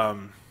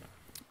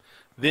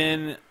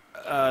 Then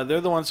they're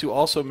the ones who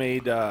also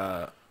made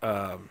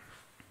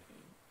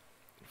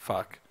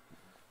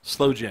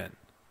Slow Gin.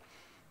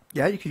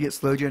 Yeah, you could get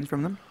slow gin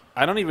from them.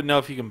 I don't even know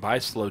if you can buy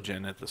Slow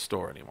Gin at the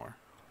store anymore.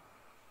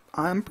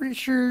 I'm pretty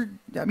sure.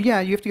 Yeah,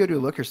 you have to go to a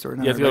liquor store.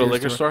 Not You have to go to a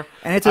liquor store?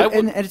 And it's I a would-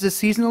 and it's a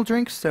seasonal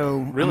drink. So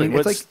Really? I mean,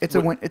 What's- it's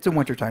a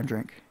wintertime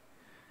drink.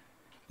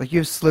 Like you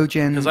have slow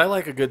gin. Because I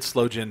like a good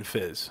Slow Gin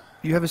fizz.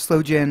 You have a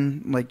slow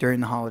gin like during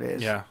the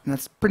holidays. Yeah. And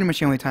that's pretty much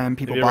the only time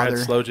people Have you ever bother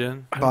had Slow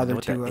Gin? I don't know bother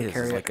what to that is.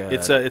 carry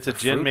It's it. like It's a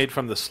gin fruit? made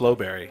from the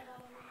slowberry,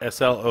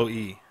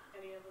 SLOE,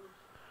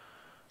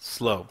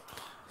 slow,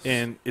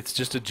 and it's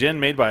just a gin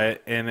made by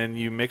it, and then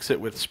you mix it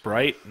with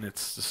Sprite, and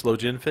it's the Slow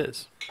Gin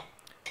fizz.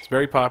 It's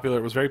very popular.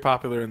 It was very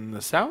popular in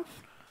the South.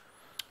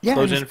 Yeah,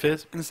 Slow in Gin the,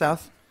 fizz. in the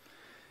South.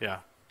 Yeah.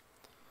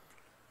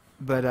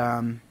 But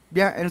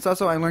yeah, and it's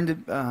also I learned it.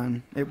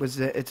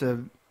 It's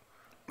a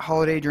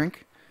holiday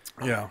drink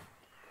Yeah.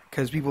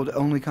 because people would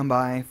only come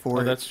by for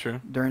Oh, it that's true.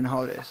 during the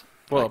holidays.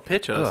 Well,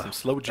 pitch us Ugh. some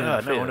Slow Gin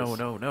fizz.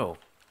 No.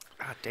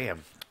 God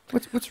damn.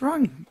 What's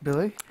wrong,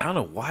 Billy? I don't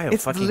know why I'm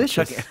It's fucking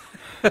delicious.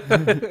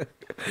 chugging.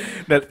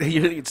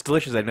 It's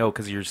delicious, I know,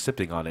 because you're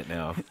sipping on it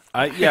now.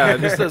 Yeah,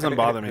 this doesn't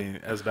bother me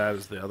as bad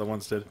as the other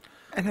ones did.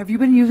 And have you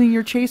been using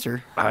your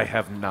chaser? I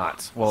have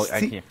not. Well, I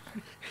See- can't.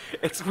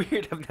 It's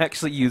weird. I'm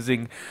actually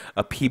using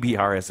a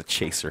PBR as a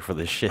chaser for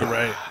this shit.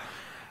 Right.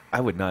 I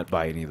would not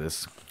buy any of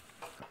this.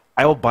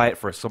 I will buy it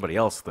for somebody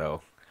else,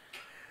 though.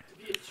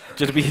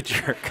 Just to be a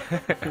jerk.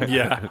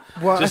 Yeah.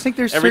 Well, Just I think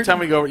there's every certain- time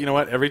we go. You know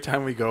what? Every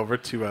time we go over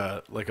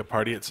to like a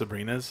party at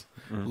Sabrina's,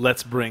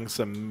 let's bring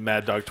some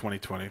Mad Dog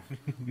 2020.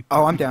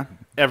 Oh, I'm down.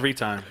 Every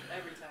time.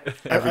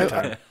 Every time. Every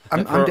time.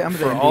 I'm For, down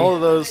with for that. all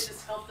of They those.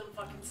 just help them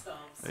fucking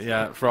selves.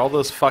 Yeah, for all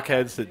those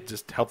fuckheads that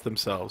just help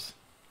themselves.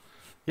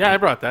 Yeah, I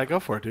brought that. Go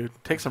for it, dude.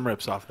 Take some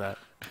rips off that.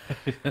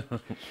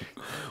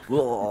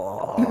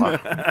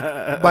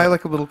 Buy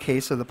like a little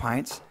case of the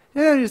pints.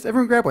 Yeah, just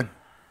everyone grab one.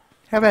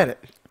 Have at it.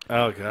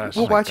 Oh gosh.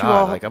 We'll My watch you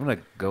God, all. like I'm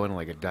gonna go into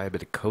like a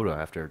diabetic coda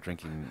after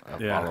drinking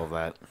a Yeah. bottle of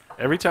that.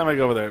 Every time I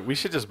go over there, we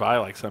should just buy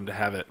like some to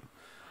have it.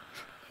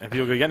 And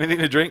people go, "You got anything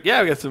to drink?"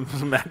 Yeah, we got some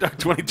Mad Dog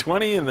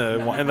 2020 in the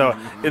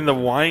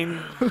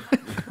wine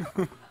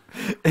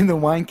In the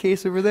wine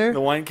case over there.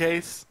 the wine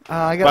case.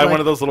 I got Buy like, one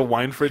of those little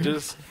wine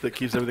fridges that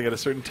keeps everything at a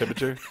certain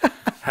temperature.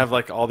 Have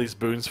like all these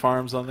Boones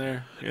Farms on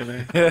there. You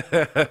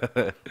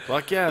know?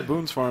 Fuck yeah,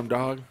 Boones Farm,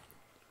 dog.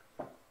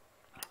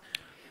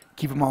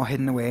 keep them all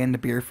hidden away in the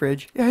beer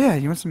fridge. Yeah.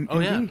 You want some? Oh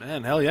yeah, MD?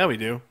 man, hell yeah, we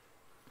do.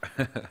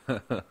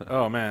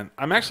 Oh man,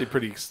 I'm actually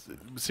pretty.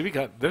 See,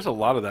 there's a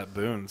lot of that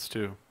Boones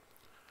too.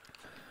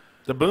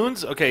 The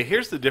Boones, okay.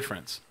 Here's the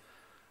difference.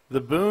 The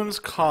Boones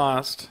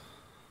cost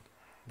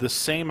the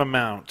same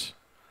amount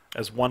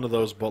as one of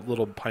those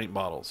little pint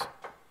bottles.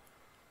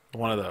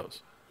 One of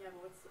those. Yeah,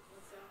 but what's the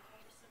alcohol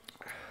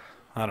percentage?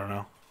 I don't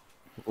know.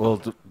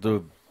 Well,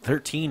 the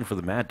 13 for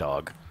the Mad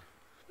Dog.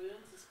 Boone's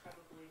is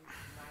probably 9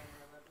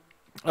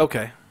 or 11.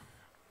 Okay.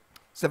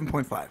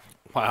 7.5.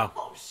 Wow.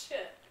 Oh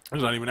shit.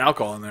 There's not even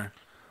alcohol in there.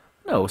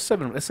 No,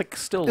 7. It's like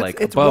still It's,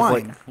 like it's above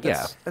wine. like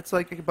yeah. That's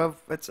like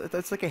above.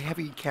 That's like a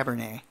heavy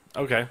Cabernet.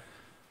 Okay.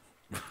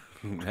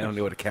 I don't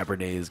know what a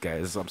Cabernet is,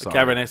 guys. I'm sorry.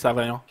 Cabernet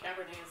Sauvignon.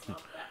 Cabernet is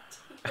not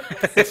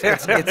that. It's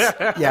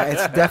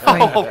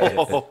definitely.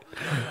 Oh,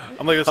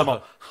 I'm like this. I'm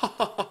all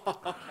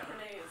Cabernet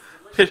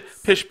is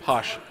delicious. pish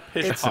posh.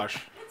 Pish posh.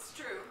 It's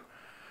true.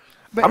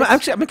 But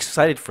I'm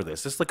excited for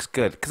this. This looks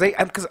good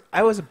because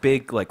I was a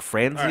big like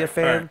Franzia All right,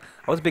 fan. all right.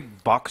 I was a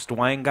big boxed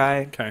wine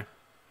guy. Okay.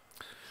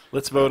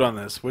 Let's vote on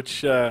this.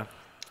 Which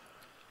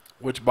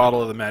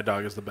bottle of the Mad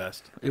Dog is the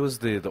best? It was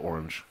the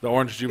orange. The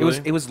Orange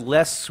Jubilee? It was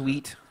less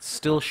sweet,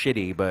 still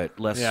shitty, but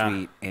less Yeah.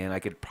 sweet, and I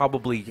could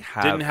probably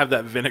have. Didn't have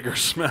that vinegar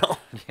smell.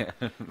 Yeah.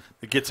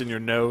 It gets in your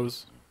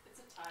nose. It's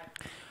a tie.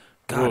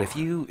 God,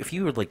 Ooh. if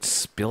you would like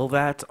spill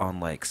that on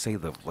like say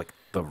the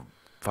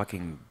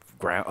fucking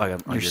ground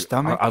on Your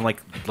stomach? on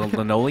like the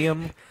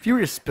linoleum, if you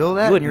were to spill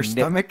that you in your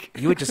stomach,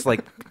 you would just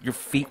like your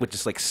feet would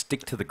just like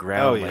stick to the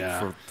ground Oh, like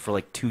yeah. for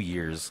like 2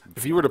 years.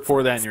 If you were to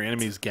pour that in your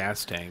enemy's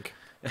gas tank.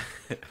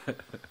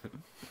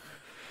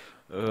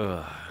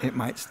 it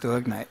might still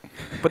ignite.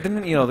 But then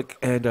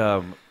and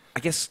I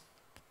guess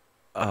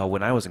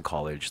when I was in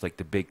college, like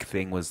the big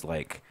thing was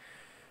like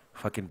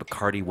fucking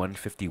Bacardi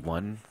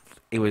 151.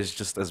 It was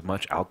just as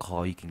much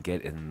alcohol you can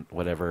get in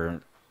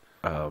whatever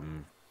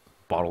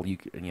bottle you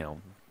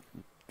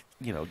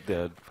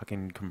the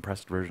fucking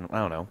compressed version. I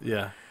don't know.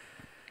 Yeah.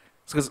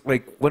 Because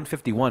like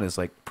 151 is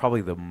like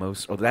probably the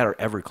most. Oh, that or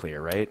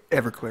Everclear, right?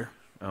 Everclear.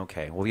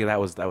 Okay. Well, yeah, that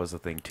was the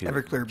thing too.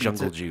 Everclear beats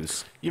Jungle it.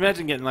 Juice. You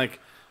imagine getting like,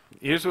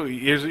 here's what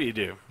you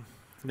do.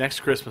 Next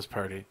Christmas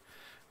party,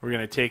 we're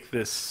going to take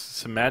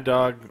some Mad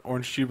Dog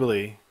Orange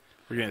Jubilee.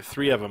 We're going to get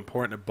 3 of them,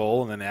 pour it in a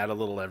bowl, and then add a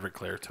little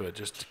Everclear to it.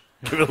 Just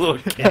give it a little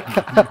kick.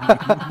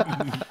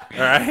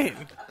 All right?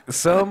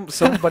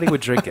 Somebody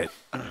would drink it.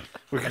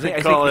 We're going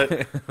to call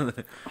it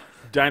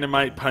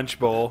Dynamite Punch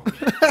Bowl.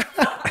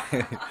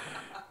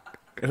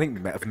 I think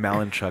if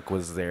Malinchuk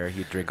was there,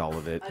 he'd drink all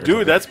of it.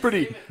 Dude, that's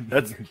pretty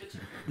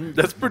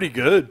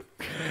good.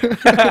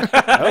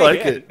 I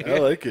like it. I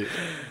like it.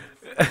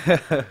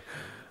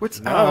 What's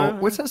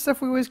that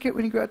stuff we always get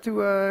when you go out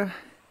to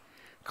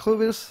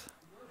Clovis?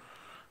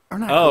 Or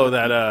not Clovis.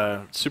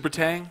 That Super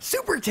Tang?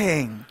 Super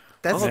Tang.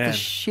 That's the man.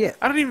 shit.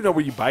 I don't even know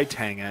where you buy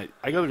Tang at.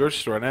 I go to the grocery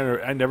store and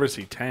I never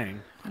see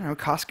Tang. I don't know,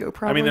 Costco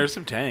probably. I mean, there's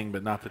some Tang,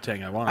 but not the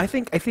Tang I want. I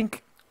think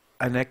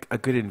a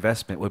good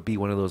investment would be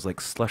one of those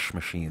like slush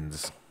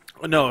machines.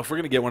 No, if we're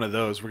gonna get one of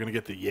those, we're gonna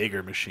get the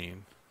Jaeger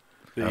machine.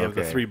 You have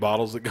the 3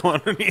 bottles that go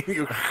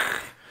underneath.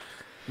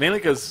 Mainly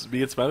because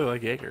me and Smiley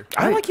like Jaeger.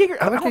 I like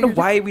Jaeger. I don't know Jaeger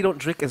why we don't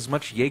drink as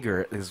much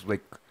Jaeger as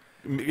like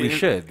we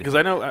should. Because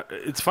I know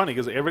it's funny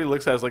because everybody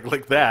looks at us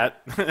like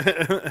that.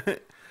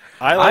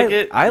 I like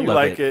it. I you love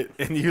like it,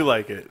 and you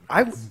like it.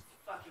 Fucking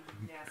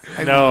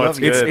nasty. No, it's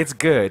good. It's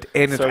good,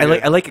 and So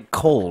I like it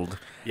cold.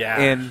 Yeah.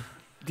 And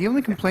the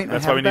only complaint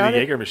That's I have why we need about a it,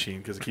 Jaeger machine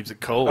because it keeps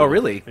it cold. Oh,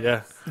 really?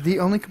 Yeah. the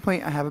only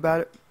complaint I have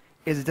about it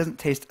is it doesn't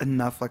taste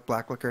enough like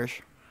black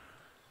licorice.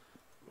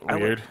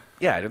 Weird.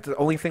 yeah, it's the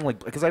only thing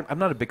like because I'm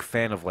not a big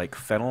fan of like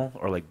fennel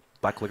or like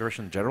black licorice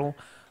in general,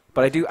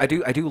 but I do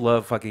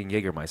love fucking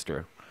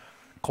Jägermeister,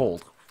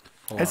 cold.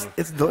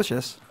 It's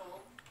delicious.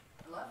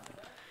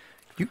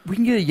 We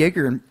can get a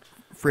Jaeger in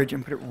fridge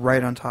and put it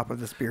right on top of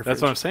this beer fridge.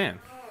 That's what I'm saying.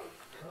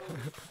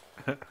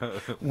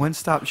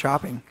 One-stop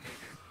shopping.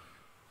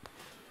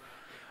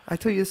 I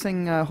tell you, this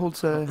thing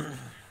holds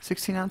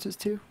 16 ounces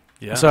too.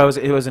 Yeah. So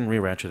it was in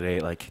Rio Rancho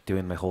today, like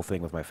doing my whole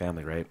thing with my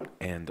family, right?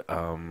 And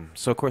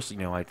so of course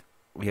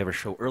we have a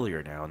show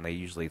earlier now, and they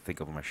usually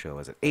think of my show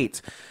as at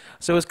 8.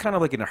 So it was kind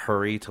of like in a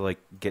hurry to like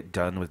get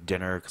done with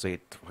dinner because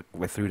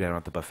we threw down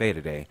at the buffet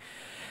today.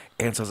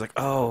 And so I was like,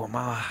 oh,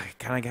 ma,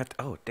 can I get...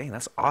 Oh, dang,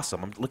 that's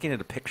awesome. I'm looking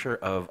at a picture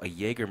of a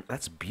Jaeger.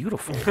 That's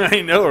beautiful.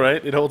 I know,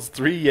 right? It holds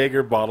 3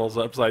 Jaeger bottles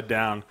upside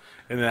down,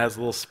 and it has a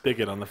little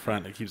spigot on the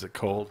front that keeps it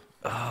cold.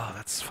 Oh,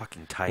 that's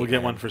fucking tight. We'll get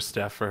man. one for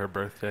Steph for her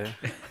birthday.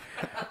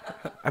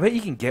 I bet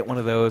you can get one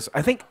of those.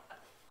 I think...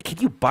 Can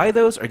you buy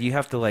those, or do you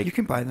have to, like... You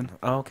can buy them.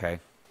 Oh, okay.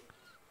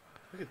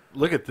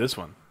 Look at this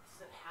one.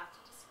 Does it have to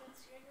dispense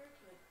Jaeger?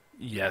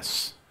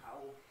 Yes. How?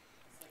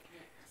 It's like,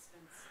 can't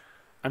dispense.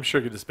 I'm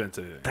sure you could dispense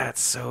it. That's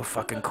so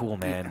fucking cool,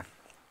 man.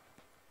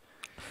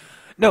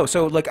 No,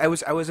 so like I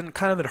was in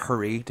kind of a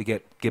hurry to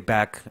get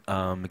back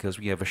because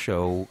we have a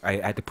show. I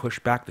had to push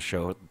back the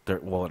show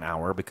an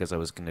hour because I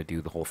was going to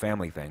do the whole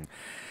family thing,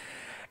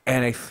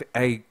 and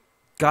I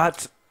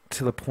got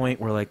to the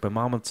point where like my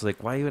mom was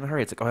like, "Why are you in a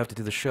hurry?" It's like, "Oh, I have to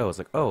do the show." It's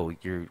like, "Oh,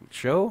 your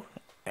show,"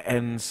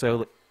 and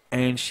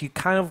she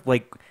kind of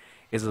like,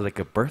 "Is it like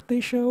a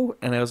birthday show?"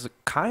 And I was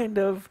kind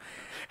of.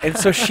 And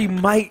so she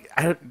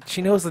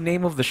she knows the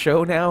name of the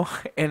show now,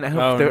 and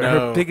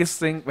her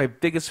my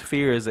biggest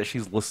fear is that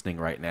she's listening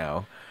right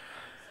now.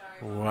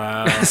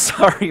 Wow.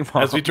 Sorry,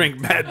 Mom. As we drink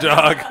Mad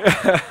Dog.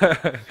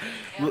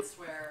 And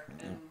swear and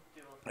do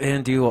all that.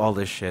 And do all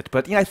this shit.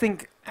 But yeah, I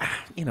think,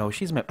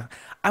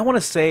 I want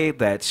to say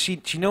that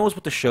she knows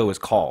what the show is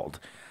called.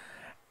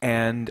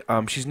 And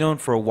she's known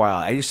for a while.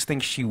 I just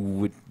think she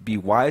would be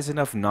wise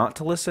enough not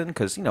to listen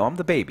because, I'm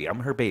the baby.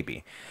 I'm her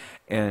baby.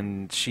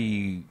 And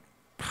she...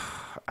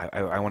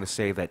 I want to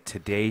say that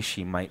today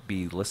she might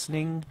be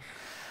listening,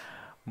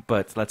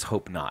 but let's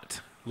hope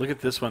not. Look at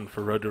this one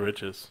for Road to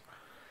Riches.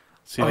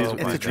 See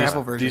It's a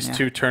travel version. These yeah.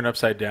 2 turn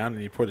upside down,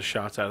 and you pour the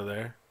shots out of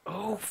there.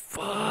 Oh,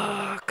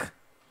 fuck.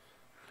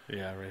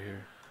 Yeah, right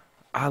here.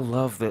 I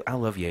love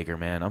Jaeger,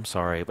 man. I'm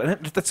sorry.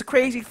 But that's a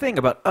crazy thing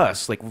about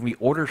us. Like, when we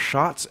order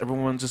shots,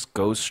 everyone just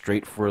goes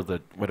straight for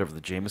the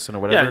Jameson or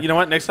whatever. Yeah, you know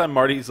what? Next time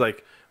Marty's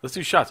like, let's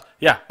do shots.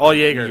 Yeah, all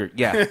Jaeger.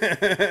 Yeah.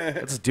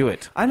 Let's do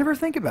it. I never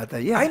think about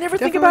that. Yeah, I never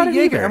think definitely about it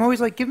Jaeger. either. I'm always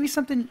like, give me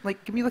something,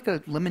 like, give me like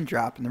a lemon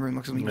drop, and the room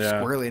looks at me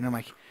Yeah. squirrely, and I'm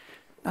like,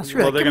 no,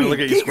 screw Well, that. they're Give going to me look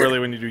a at you Jaeger. squarely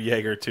when you do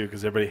Jaeger, too,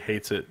 because everybody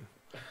hates it.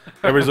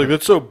 Everybody's like,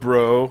 that's so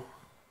bro.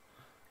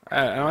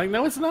 I'm like,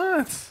 no, it's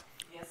not.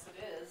 Yes,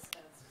 it is,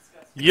 and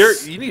it's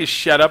disgusting. You need to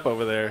shut up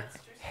over there.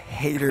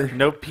 Hater.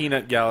 No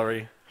peanut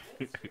gallery.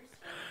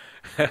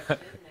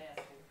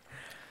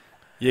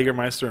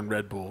 Jägermeister and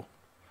Red Bull.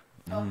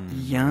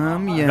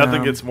 Yum yum.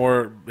 Nothing gets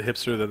more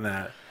hipster than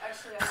that.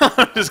 Actually,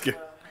 I'm just kidding.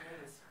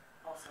 Henry is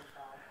also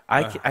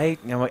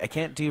foul. I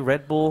can't do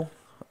Red Bull.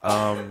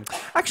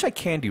 Actually, I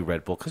can do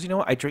Red Bull because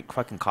I drink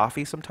fucking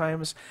coffee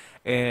sometimes,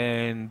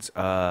 and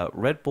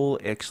Red Bull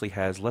actually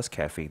has less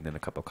caffeine than a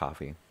cup of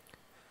coffee.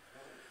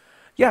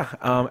 Yeah,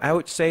 I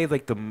would say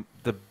like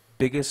the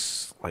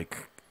biggest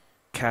like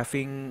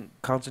caffeine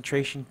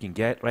concentration you can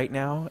get right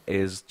now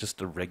is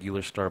just a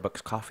regular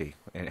Starbucks coffee,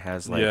 and it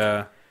has like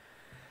Yeah.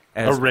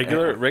 as- A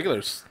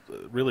regular's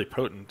really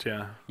potent,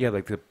 yeah. yeah,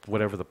 like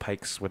the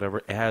Pikes, whatever.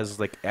 It has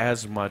like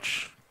as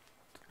much,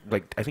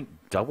 like I think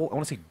double. I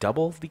want to say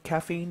double the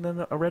caffeine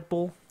than a Red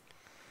Bull.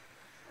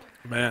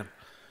 Man.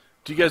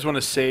 Do you guys want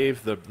to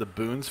save the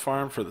Boones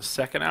Farm for the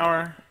second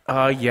hour?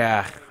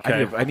 Yeah.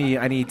 Okay.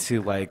 I need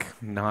to like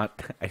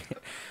not.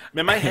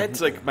 Man, my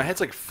head's like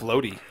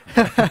floaty.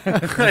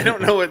 I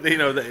don't know what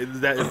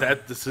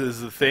that this is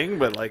the thing,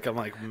 but like I'm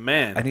like,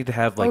 man. I need to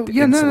have like the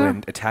yeah,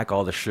 insulin attack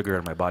all the sugar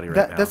in my body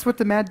right now. That's what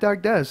the Mad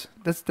Dog does.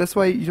 That's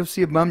why you'll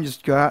see a bum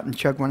just go out and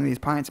chug one of these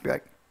pints and be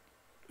like,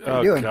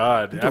 Oh doing?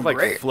 God, You're I have doing like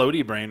great.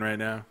 floaty brain right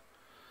now.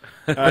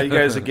 You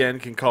guys again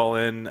can call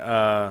in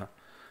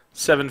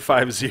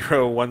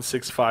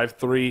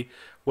 750-1653.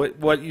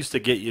 What used to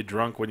get you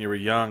drunk when you were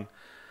young?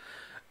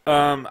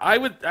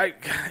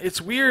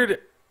 It's weird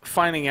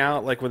finding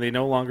out like when they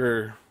no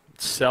longer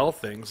sell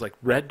things like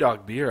Red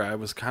Dog beer. I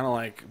was kind of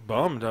like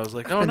bummed. I was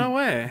like, oh, no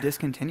way.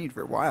 discontinued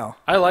for a while.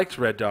 I liked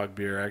Red Dog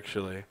beer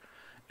actually,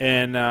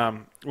 and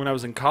when I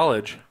was in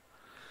college,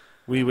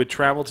 we would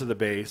travel to the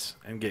base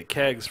and get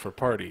kegs for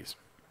parties.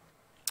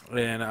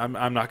 And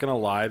I'm not gonna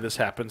lie, this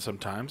happens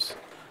sometimes.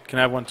 Can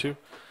I have one too?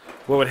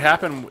 What would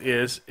happen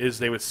is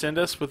they would send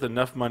us with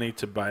enough money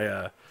to buy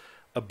a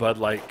Bud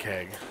Light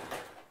keg,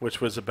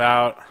 which was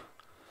about,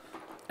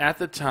 at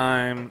the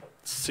time,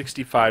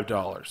 $65.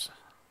 $65,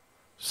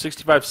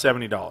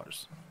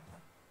 $70.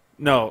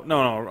 No,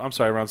 I'm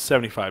sorry, around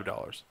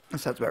 $75 That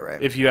sounds about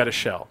right. if you had a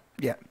shell.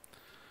 Yeah.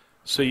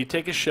 So you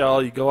take a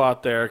shell, you go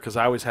out there, because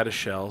I always had a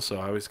shell, so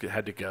I always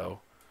had to go.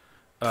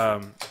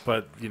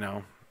 But,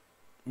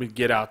 we'd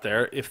get out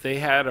there. If they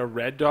had a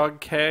Red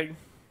Dog keg,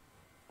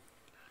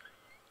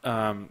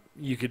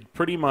 you could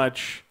pretty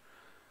much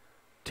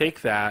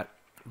take that,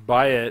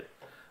 buy it.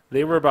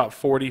 They were about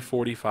 $40,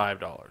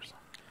 $45.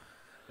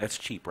 That's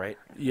cheap, right?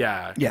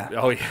 Yeah. Yeah.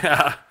 Oh,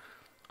 yeah.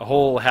 A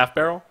whole half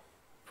barrel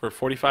for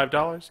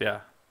 $45?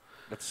 Yeah.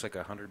 That's like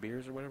 100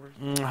 beers or whatever.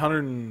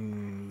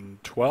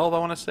 112, I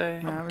want to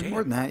say. No, it was damn.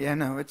 more than that. Yeah,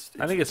 no, it's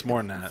I think it's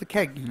more than it's that. a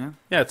keg, you know.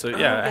 Yeah, it's a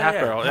half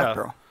barrel. Half Yeah.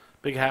 barrel.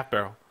 Big half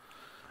barrel.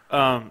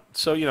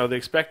 So they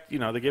expect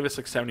they gave us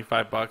like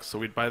 $75, so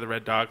we'd buy the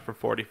Red Dog for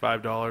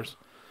 $45,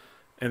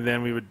 and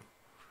then we would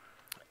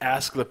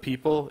ask the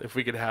people if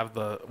we could have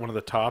one of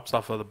the tops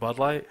off of the Bud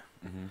Light,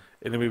 and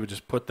then we would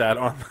just put that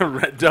on the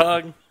Red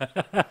Dog,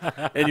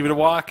 and you would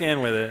walk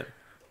in with it,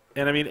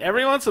 and I mean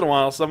every once in a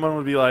while someone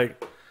would be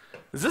like,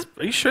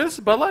 are you sure this is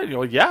Bud Light? And you're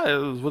like, yeah, it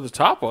was what the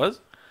top was,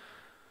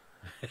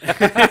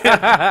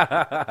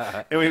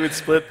 and we would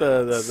split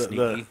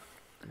the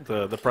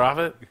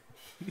profit.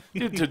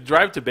 Dude, to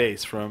drive to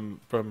base from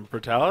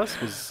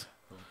Portales was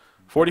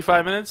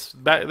 45 minutes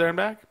back there and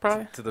back,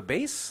 probably. To the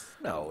base?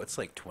 No, it's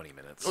like 20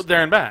 minutes. Oh,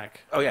 there and back.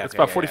 Oh, yeah, it's okay,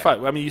 about yeah,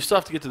 45. I mean, you still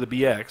have to get to the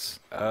BX,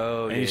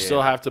 Oh, and yeah. you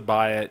still have to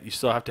buy it. You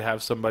still have to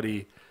have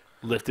somebody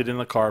lift it in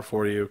the car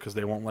for you because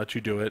they won't let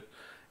you do it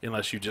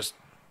unless you just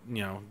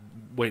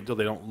wait until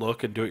they don't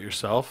look and do it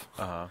yourself,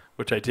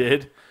 which I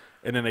did.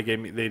 And then they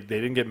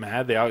didn't get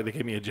mad. They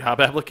gave me a job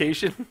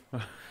application.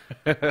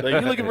 Like, you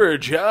looking for a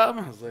job?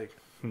 I was like,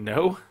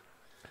 no.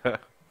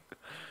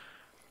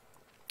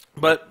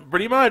 But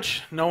pretty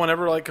much, no one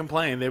ever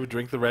complained. They would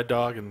drink the Red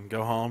Dog and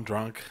go home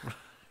drunk.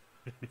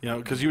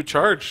 Because you would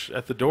charge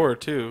at the door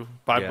too,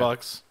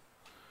 $5.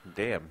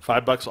 Damn.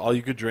 $5 all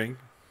you could drink.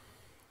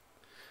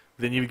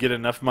 Then you would get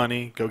enough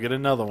money, go get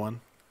another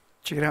one.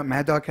 Check it out.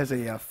 Mad Dog has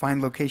a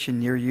fine location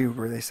near you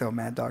where they sell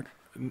Mad Dog.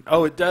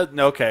 Oh, it does.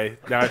 No, okay,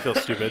 now I feel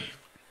stupid.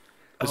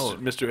 Oh.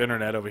 Mr.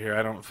 Internet over here.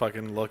 I don't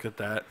fucking look at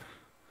that.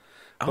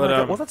 Oh, But, my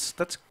God. Well, that's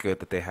good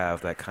that they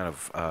have that kind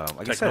of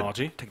like I said,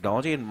 Technology.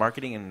 technology and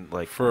marketing and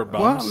For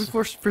Well, bums.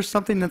 for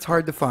something that's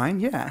hard to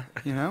find, yeah,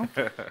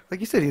 like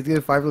you said, you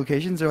get 5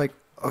 locations. They're like,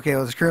 okay,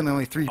 well, there's currently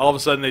only 3. All of a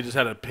sudden, they just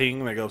had a ping.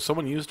 And they go,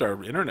 someone used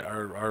our internet,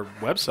 our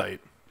website.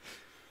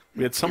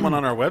 We had someone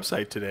on our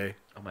website today.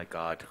 oh my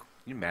God. Can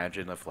you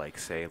imagine if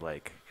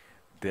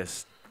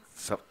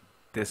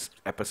this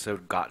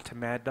episode got to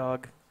Mad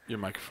Dog? Your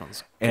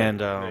microphone's. And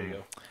there you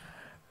go.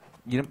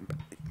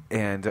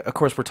 And of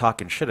course we're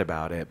talking shit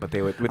about it, but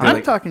they would.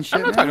 I'm talking shit.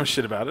 I'm not man. talking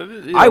shit about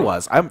it. I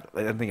was.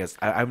 The thing is,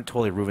 I'm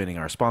totally ruining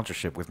our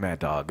sponsorship with Mad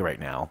Dog right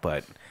now.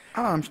 But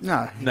Oh,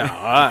 nah. No,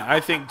 I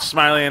think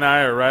Smiley and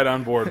I are right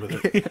on board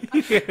with it.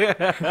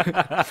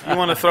 You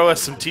want to throw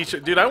us some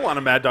t-shirt? Dude, I want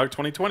a Mad Dog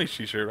 2020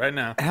 t-shirt right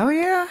now. Hell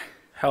yeah.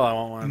 Hell, I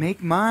want one.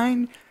 Make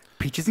mine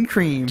peaches and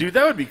cream. Dude,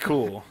 that would be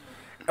cool.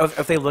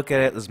 if they look at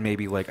it as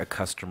maybe like a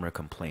customer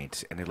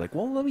complaint, and they're like,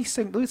 "Well, let's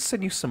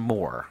send you some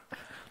more.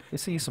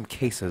 Let's send you some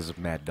cases of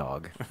Mad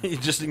Dog."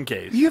 Just in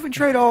case. You haven't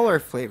tried all our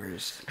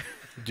flavors.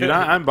 Dude,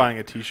 I'm buying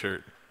a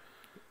t-shirt.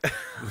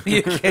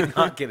 You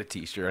cannot get a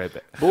T-shirt. I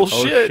bet.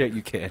 Bullshit. Oh shit,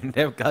 you can.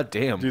 God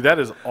damn. Dude, that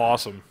is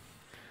awesome.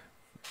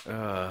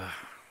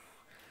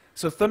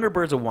 So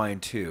Thunderbird's a wine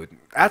too.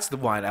 That's the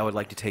wine I would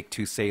like to take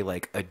to say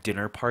like a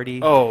dinner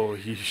party. Oh,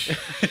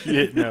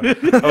 shit, no.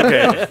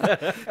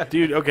 Okay.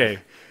 Dude, okay.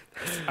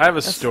 I have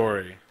a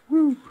story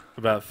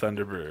about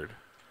Thunderbird.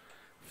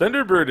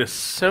 Thunderbird is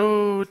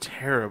so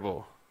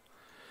terrible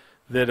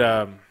that,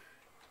 let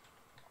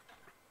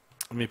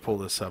me pull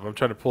this up. I'm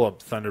trying to pull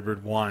up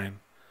Thunderbird wine.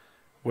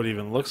 What it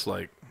even looks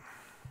like.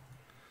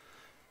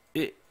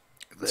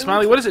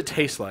 Smiley, what does it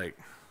taste like?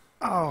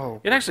 Oh,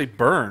 It actually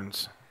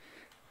burns.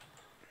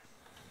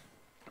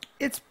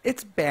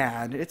 It's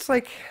bad. It's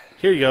like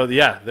Here you go.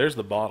 Yeah, there's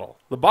the bottle.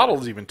 The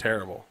bottle's even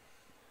terrible.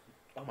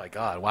 Oh my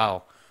god!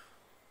 Wow.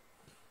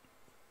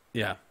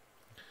 Yeah.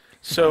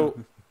 So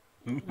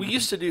we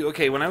used to do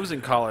when I was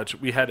in college,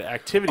 we had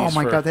activities. oh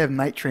my for, god, they have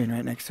Night Train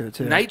right next to it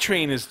too. Night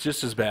Train is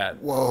just as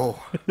bad. Whoa.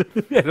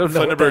 I don't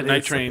know what Thunderbird that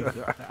Night is. Train,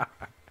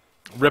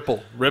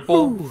 Ripple,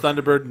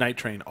 Thunderbird Night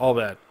Train, all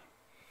that.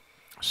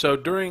 So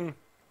during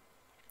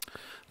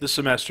the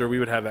semester, we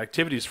would have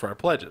activities for our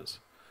pledges,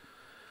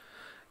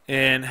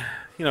 and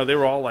they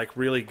were all like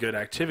really good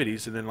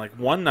activities. And then like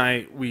one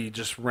night, we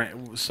just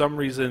ran. Some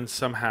reason,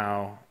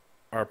 somehow,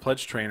 our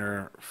pledge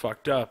trainer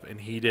fucked up,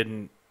 and he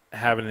didn't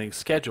have anything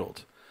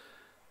scheduled,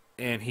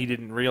 and he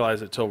didn't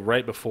realize it till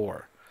right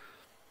before.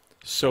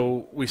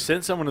 So we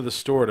sent someone to the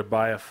store to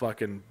buy a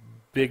fucking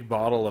big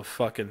bottle of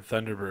fucking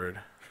Thunderbird.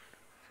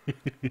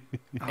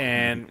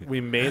 And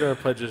we made our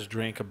pledges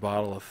drink a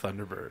bottle of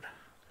Thunderbird.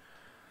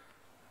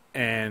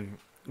 And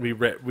we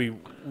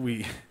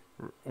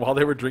while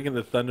they were drinking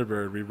the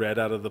Thunderbird, we read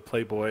out of the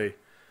Playboy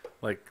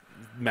like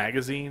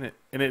magazine,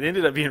 and it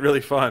ended up being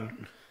really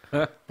fun.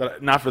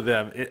 But not for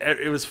them.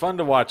 It was fun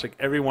to watch. Like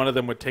every one of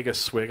them would take a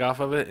swig off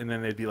of it, and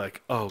then they'd be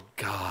like, "Oh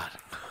God,"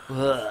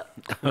 I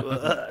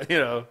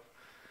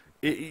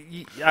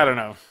don't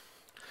know.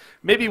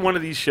 Maybe one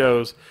of these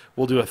shows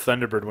will do a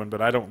Thunderbird one,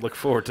 but I don't look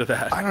forward to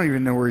that. I don't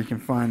even know where you can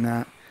find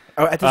that.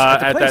 Oh, at, At the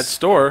that place.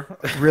 store,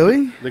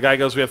 Really? the guy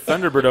goes, "We have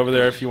Thunderbird over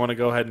there. If you want to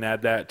go ahead and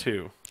add that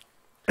too."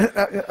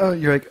 Oh,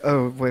 you're like,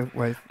 oh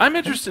wait. I'm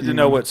interested to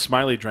know what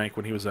Smiley drank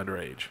when he was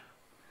underage.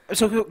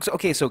 So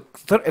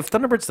if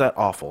Thunderbird's that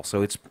awful,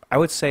 so I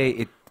would say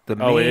it. The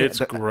main, Oh, it's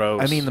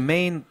gross. I mean, the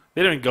main.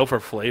 They don't even go for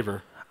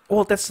flavor.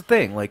 Well, that's the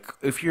thing. Like,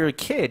 if you're a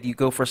kid, you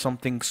go for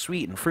something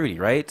sweet and fruity,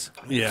 right?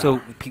 Yeah. So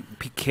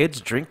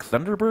kids drink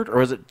Thunderbird,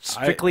 or is it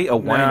strictly a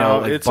wino? No,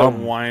 like it's bum, a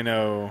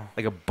wino.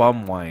 like a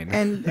bum wine.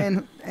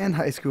 And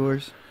high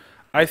schoolers.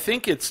 I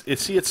think it's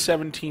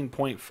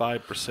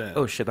 17.5%.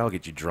 Oh shit, that'll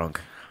get you drunk.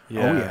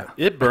 Yeah. Oh, yeah.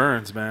 It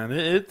burns, man.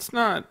 It's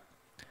not.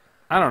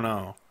 I don't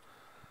know.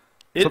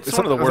 It's So-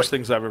 one of the I was worst like-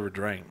 things I've ever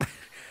drank.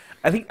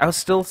 I think I was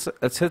still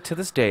to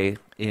this day,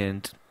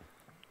 and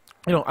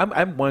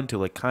I'm one to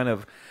like kind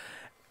of.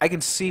 I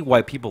can see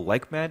why people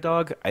like Mad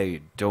Dog.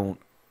 I don't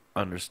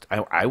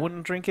understand. I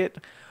wouldn't drink it,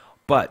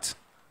 but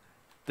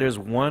there's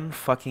one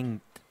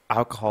fucking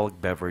alcoholic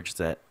beverage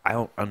that I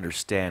don't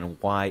understand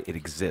why it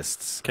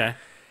exists, Okay.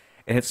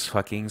 and it's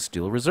fucking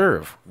Steel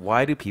Reserve.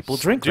 Why do people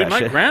drink Dude, that my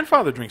shit?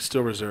 grandfather drinks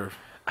Steel Reserve.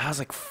 I was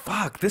like,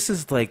 fuck, this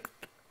is like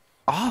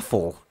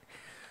awful.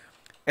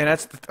 And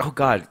that's oh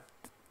god,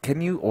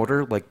 can you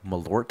order like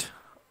Malort?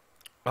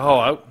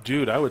 Oh,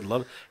 dude, I would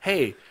love.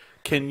 Hey,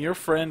 can your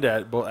friend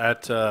at Bird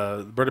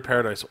of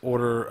Paradise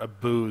order a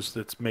booze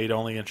that's made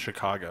only in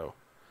Chicago?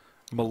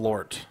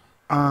 Malort.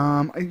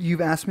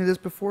 You've asked me this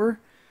before,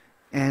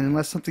 and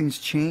unless something's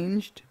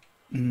changed,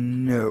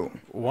 no.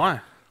 Why?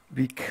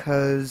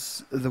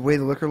 Because the way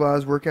the liquor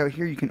laws work out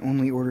here, you can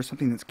only order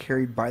something that's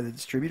carried by the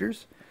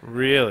distributors,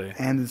 Really?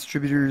 and the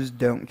distributors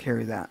don't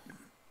carry that.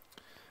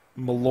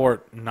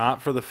 Malort,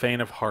 not for the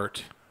faint of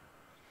heart.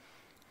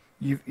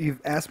 You've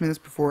asked me this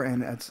before,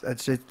 and that's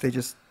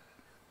just,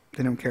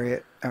 they don't carry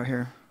it out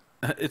here.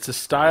 It's a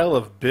style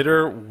of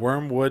bitter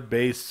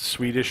wormwood-based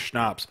Swedish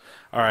schnapps.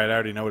 All right, I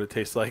already know what it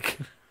tastes like.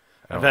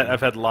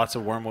 I've had lots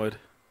of wormwood.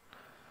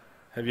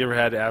 Have you ever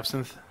had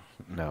absinthe?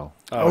 No.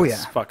 Oh,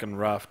 It's yeah. fucking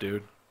rough,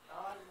 dude.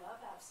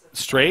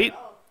 Straight?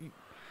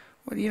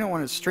 Well, you don't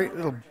want it straight.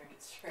 It'll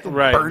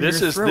Right. burn This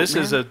your is throat, this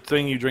is man. a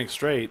thing you drink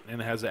straight, and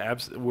it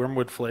has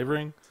wormwood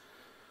flavoring.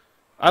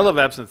 I love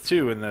absinthe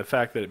too, and the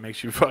fact that it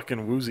makes you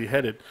fucking woozy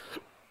headed.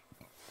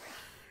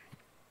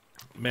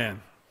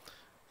 Man.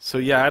 So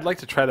yeah, I'd like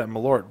to try that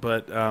Malort,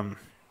 but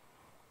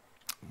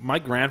my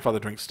grandfather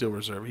drinks Steel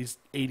Reserve. He's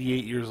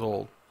 88 years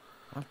old.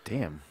 Oh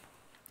damn.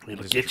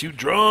 It'll get you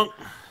drunk.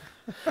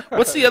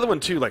 What's the other one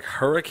too? Like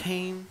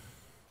Hurricane?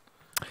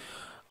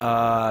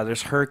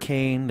 There's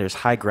Hurricane. There's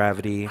High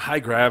Gravity, High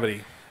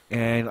Gravity.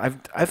 and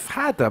I've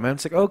had them, and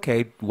it's like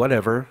okay,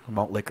 whatever,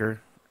 malt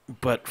liquor,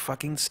 but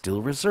fucking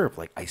Steel Reserve.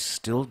 Like I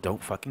still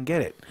don't fucking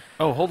get it.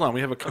 Oh, hold on.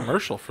 We have a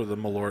commercial for the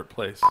Malort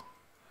place.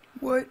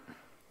 What?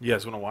 You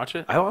guys want to watch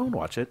it? I won't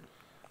watch it,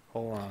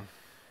 Hold on.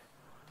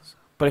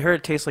 but I heard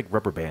it tastes like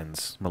rubber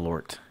bands.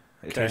 Malort.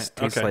 It Okay, tastes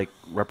okay. like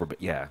rubber.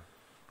 Yeah.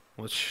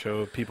 Let's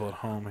show people at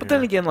home. But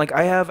then again, like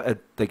I have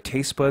like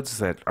taste buds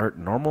that aren't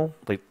normal.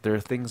 Like there are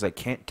things I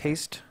can't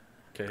taste.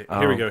 Okay,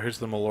 here we Um, go. Here's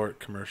the Malort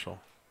commercial.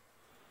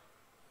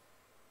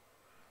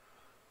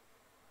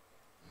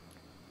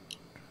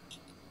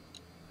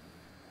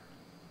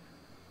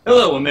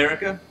 Hello,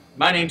 America.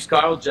 My name's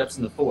Carl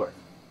Jepson IV. When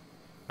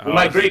Oh,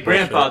 my this is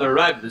great-grandfather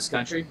arrived in this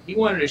country, he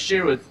wanted to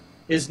share with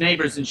his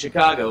neighbors in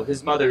Chicago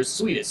his mother's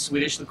sweetest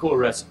Swedish liqueur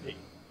recipe,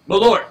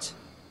 Malort.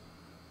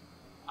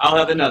 I'll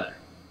have another.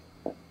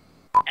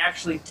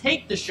 Actually,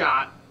 take the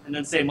shot and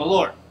then say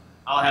Malort.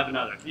 I'll have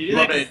another. Can you do You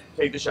that? want me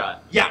Take the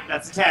shot. Yeah,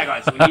 that's the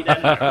tagline, so we need that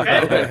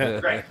in there. Okay?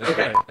 Great.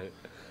 Okay.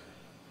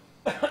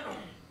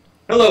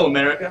 Hello,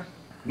 America.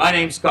 My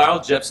name's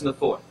Carl Jepson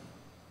IV.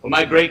 When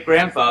my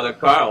great-grandfather,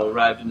 Carl,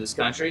 arrived in this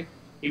country,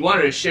 he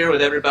wanted to share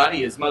with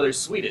everybody his mother's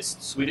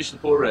sweetest Swedish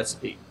liqueur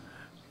recipe.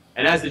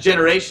 And as the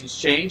generations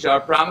change, our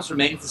promise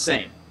remains the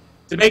same.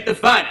 To make the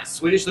finest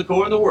Swedish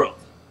liqueur in the world.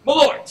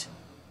 Malort!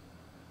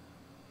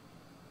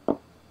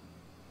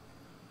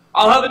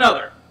 I'll have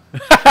another.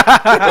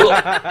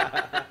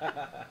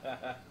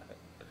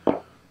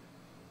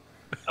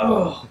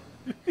 Oh.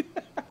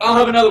 I'll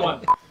have another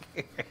one.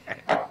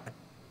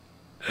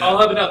 I'll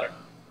have another.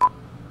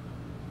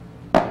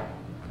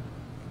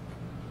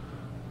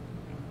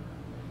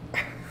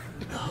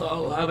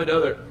 I'll have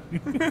another.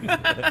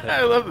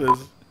 I love this.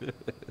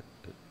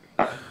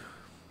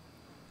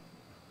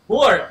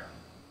 Malort!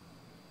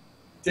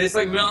 Tastes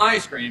like vanilla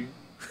ice cream.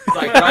 It's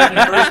like driving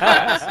in first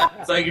class.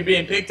 It's like you're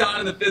being picked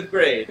on in the 5th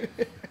grade.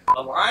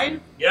 The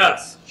line?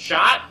 Yes.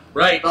 Shot?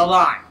 Right. The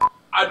line.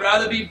 I'd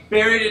rather be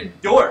buried in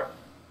dirt.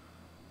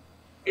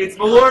 It's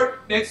Malort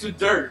mixed with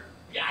dirt.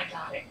 Yeah, I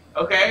got it.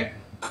 Okay?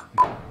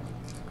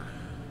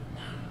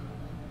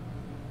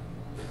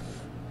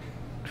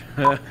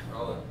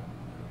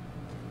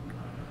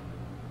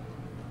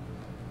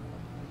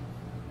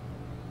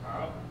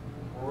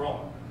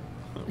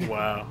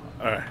 Wow.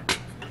 All right.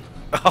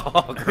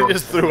 He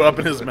just threw up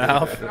in his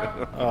mouth.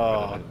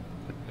 Oh.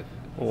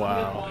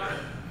 Wow.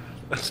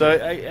 So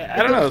I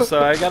don't know.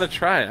 So I got to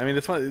try it. I mean,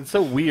 it's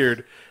so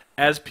weird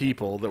as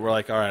people that we're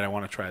like, all right, I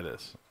want to try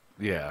this.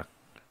 Yeah.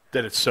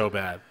 That it's so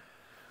bad.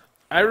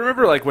 I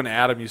remember like when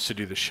Adam used to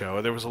do the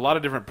show, there was a lot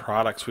of different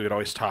products we would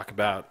always talk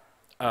about.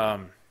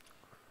 And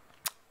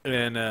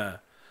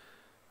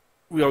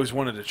we always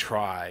wanted to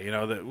try, you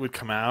know, that would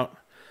come out.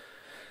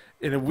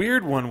 And a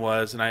weird one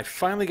was, and I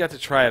finally got to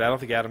try it, I don't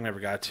think Adam ever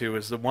got to,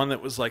 is the one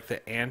that was like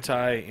the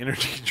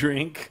anti-energy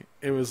drink.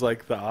 It was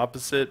like the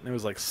opposite, and it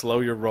was like slow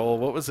your roll.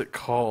 What was it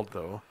called,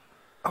 though?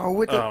 Oh,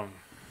 what the?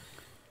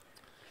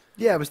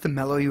 Yeah, it was to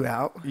mellow you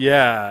out.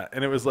 Yeah,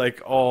 and it was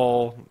like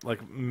all, like,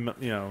 you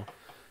know,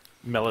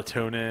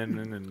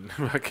 melatonin and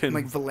fucking...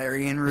 Like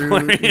valerian root.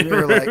 Valerian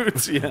You're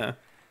roots, like, yeah.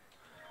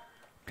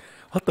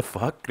 What the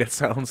fuck? That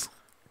sounds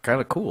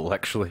kind of cool,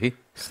 actually.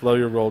 Slow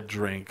your roll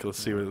drink. Let's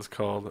see what it's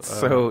called.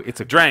 So it's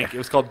a Drank. It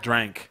was called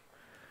Drank.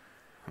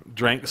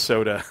 Drank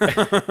soda.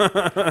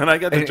 And I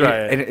got to try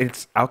it. And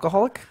it's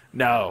alcoholic?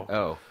 No.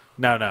 Oh.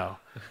 No.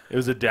 It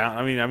was a down.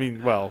 I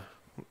mean, well,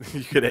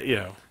 you could, you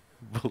know.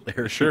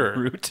 Valerian Sure.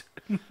 root.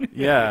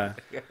 Yeah.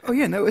 oh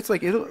yeah, no, it's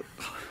like it'll.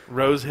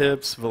 Rose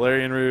hips,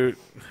 valerian root,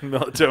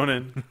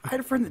 melatonin. I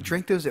had a friend that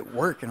drank those at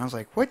work, and I was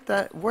like, "What?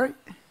 What?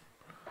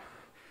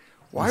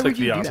 Why It's would like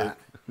the you do opposite. that?"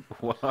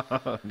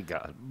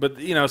 God. But,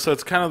 you know, so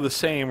it's kind of the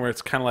same where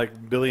it's kind of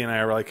like Billy and I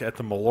are like at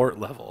the Malort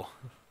level.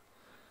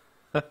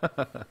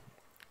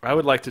 I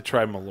would like to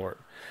try Malort.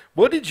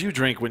 What did you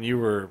drink when you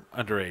were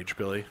underage,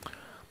 Billy?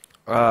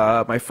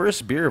 My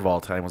first beer of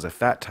all time was a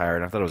Fat Tire,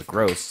 and I thought it was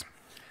gross.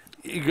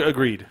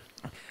 Agreed.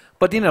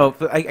 But, you know,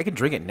 I can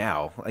drink it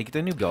now. Like,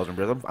 the new Belgian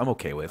beers, I'm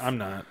okay with. I'm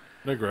not.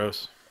 They're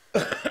gross.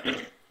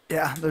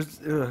 Yeah, there's.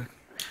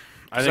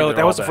 I think So they're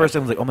that all was the bad. first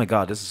time I was like, oh my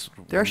God, this is...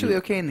 They're actually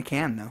okay in the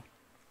can, though.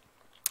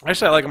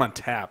 Actually, I like them on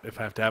tap if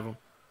I have to have them.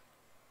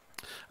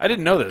 I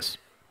didn't know this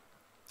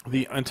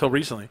until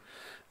recently.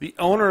 The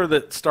owner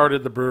that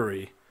started the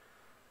brewery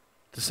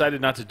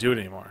decided not to do it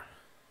anymore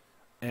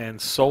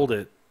and sold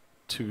it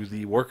to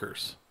the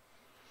workers.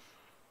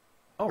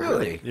 Oh,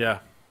 really? Yeah.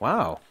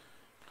 Wow.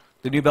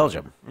 The New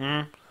Belgium.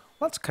 Mm. Well,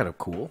 that's kind of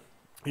cool.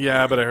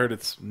 Yeah, but I heard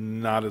it's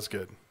not as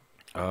good.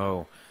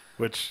 Oh.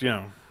 Which, you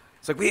know,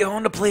 It's like, we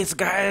own the place,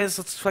 guys.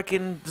 Let's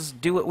fucking just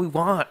do what we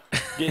want.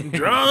 getting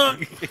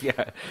drunk.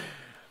 Yeah.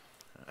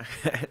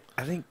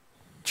 I think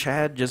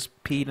Chad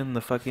just peed in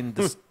the fucking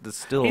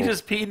distill. He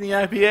just peed in the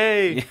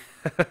IPA.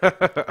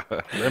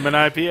 Lemon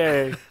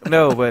IPA.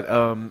 No, but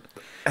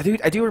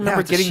I do remember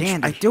it's a getting.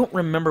 shandy. I don't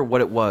remember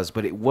what it was,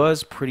 but it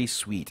was pretty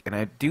sweet. And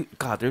I do.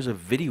 God, there's a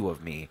video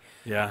of me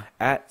Yeah.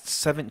 at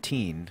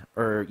 17,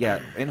 or yeah,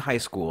 in high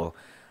school,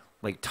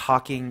 like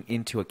talking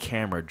into a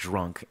camera,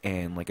 drunk.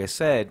 And like I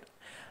said,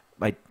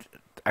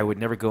 I would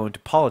never go into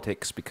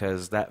politics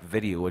because that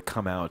video would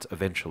come out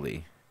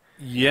eventually.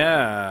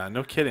 Yeah,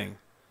 no kidding.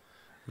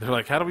 They're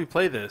like, how do we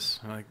play this?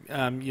 I'm like,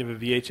 you have a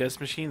VHS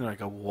machine? They're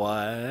like, a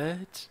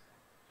what?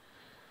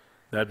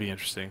 That'd be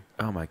interesting.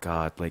 Oh my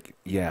God! Like,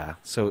 yeah.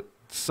 So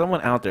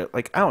someone out there,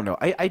 like, I don't know.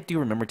 I do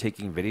remember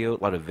taking a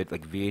lot of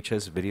like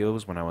VHS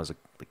videos when I was a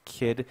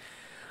kid.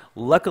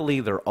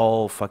 Luckily, they're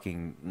all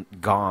fucking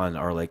gone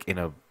or like in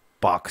a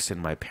box in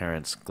my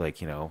parents'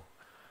 like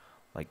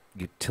like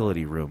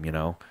utility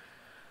room,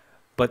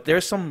 But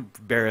there's some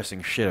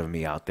embarrassing shit of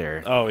me out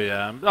there. Oh,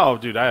 yeah. Oh,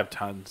 dude, I have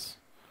tons.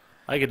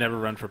 I could never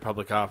run for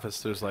public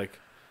office. There's like,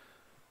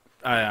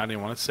 I don't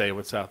even want to say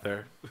what's out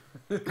there.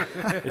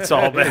 It's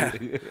all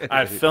bad.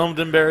 I've filmed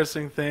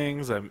embarrassing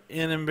things. I'm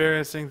in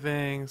embarrassing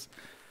things.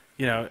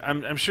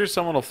 I'm sure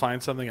someone will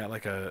find something at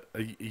like a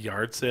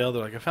yard sale.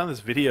 They're like, I found this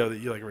video that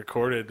you like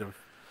recorded of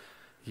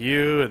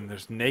you and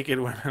there's naked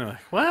women. I'm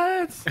like,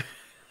 what?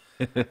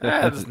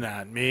 That's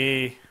not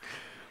me.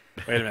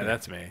 Wait a minute,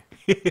 that's me.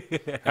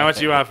 How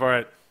much you want for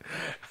it?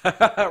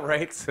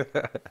 Right?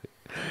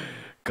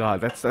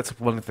 God, that's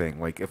one thing.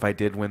 Like, if I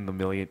did win the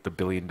 $1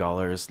 billion,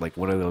 like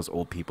one of those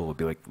old people would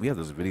be like, "We have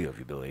this video of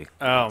you, Billy."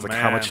 Oh, It's like,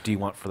 man. how much do you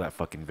want for that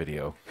fucking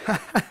video?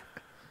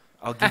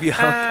 I'll give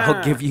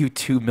you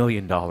 $2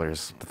 million to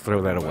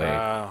throw that away.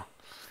 Wow.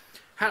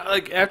 How,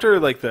 like after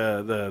like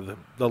the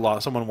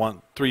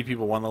lot, three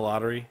people won the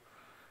lottery.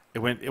 It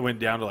went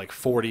down to like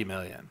 40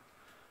 million,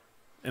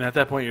 and at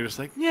that point you're just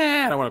like,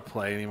 yeah, I don't want to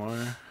play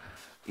anymore.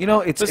 You know,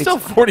 it's still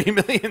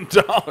 $40 million,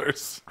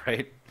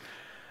 right.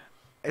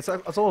 It's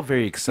all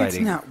very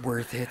exciting. It's not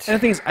worth it. And the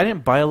thing is, I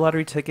didn't buy a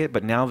lottery ticket,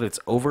 but now that it's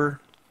over,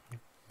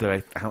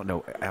 that I don't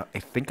know. I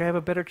think I have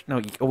a better. No,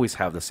 you always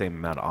have the same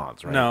amount of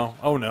odds, right? No,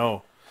 oh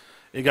no,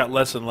 it got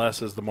less and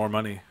less as the more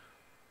money.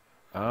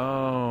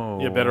 Oh.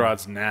 You have better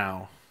odds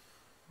now.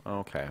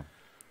 Okay.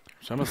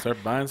 So I'm gonna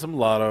start buying some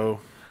lotto.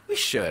 We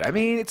should. I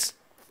mean, it's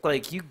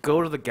like you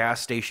go to the gas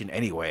station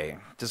anyway.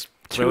 Just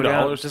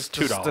 $2? Just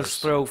 $2.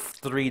 Just throw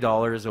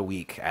 $3 a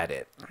week at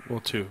it. Well,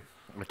 2.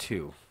 Or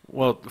 2.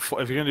 Well, if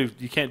you're gonna do,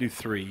 you can't do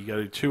 3. You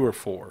gotta do 2 or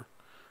 4,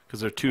 because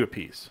they're 2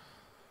 apiece.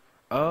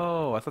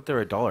 Oh, I thought they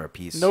were $1 a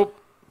piece. Nope.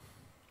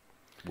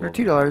 For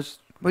 $2,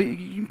 well,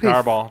 you can pay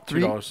Powerball,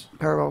 three- $2.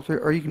 Powerball,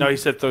 or you can. No, he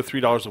said throw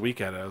 $3 a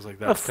week at it. I was like,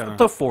 that's kind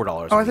Throw of.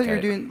 $4. Oh, I thought you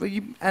were doing. Well,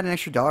 you add an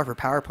extra $1 for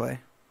power play.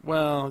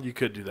 Well, you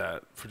could do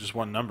that for just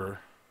one number.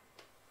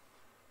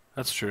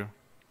 That's true.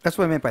 That's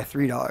what I meant by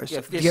 $3.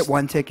 Yeah, You get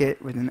one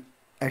ticket with an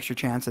extra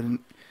chance, and.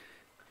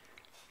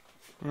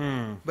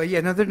 But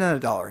yeah, no, they're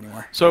not $1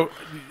 anymore. So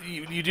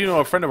you do know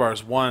a friend of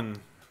ours won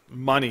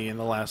money in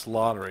the last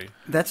lottery.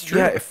 That's true.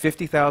 Yeah, if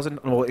 50,000.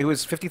 Well, it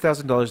was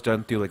 $50,000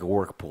 done through like a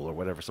work pool or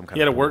whatever, some kind. He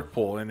had a of work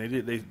pool, and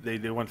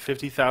they won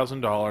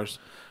 $50,000.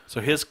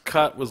 So his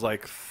cut was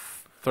like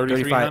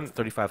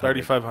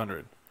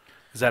 $3,500.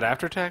 Is that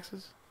after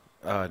taxes?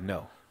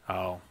 No.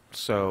 Oh,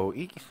 So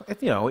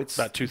it's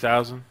about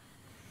 $2,000.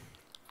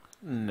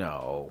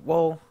 No.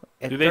 Well,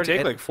 Do they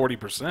take like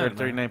 40%?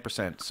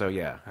 39%. So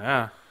yeah,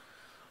 Yeah.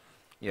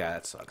 yeah,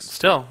 that sucks.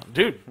 Still,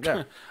 dude.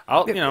 Yeah.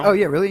 I'll Oh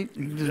yeah, really?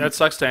 that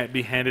sucks to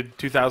be handed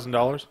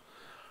 $2,000.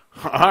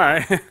 All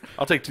right,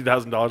 I'll take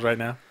 $2,000 right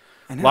now.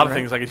 I A know, lot of right?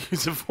 things I could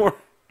use it for.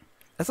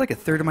 That's like a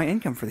third of my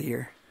income for the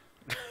year.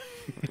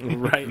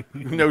 Right?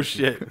 No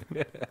shit.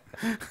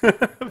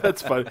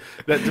 That's funny.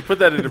 To put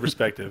that into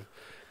perspective,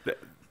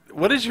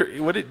 what is your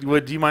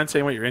do you mind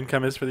saying what your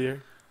income is for the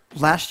year?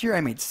 Last year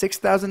I made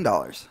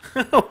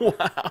 $6,000.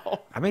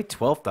 Wow. I made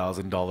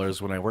 $12,000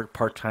 when I worked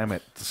part time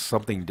at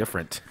something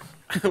different.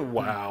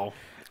 Wow.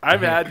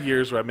 I've had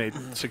years where I made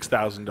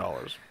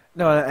 $6,000.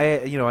 No,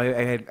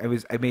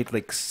 I made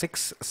like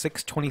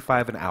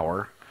 $6.25 an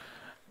hour,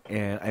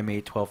 and I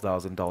made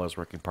 $12,000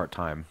 working part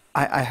time.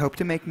 I hope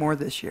to make more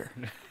this year.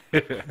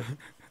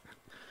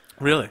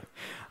 Really?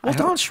 Well,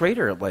 Don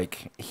Schrader,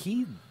 like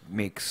he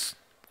makes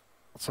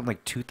something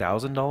like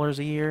 $2,000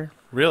 a year.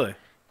 Really?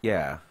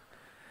 Yeah,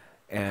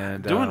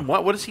 and Doing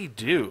what? What does he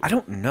do? I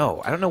don't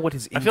know. I don't know what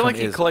his I income feel like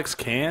he is. collects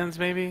cans,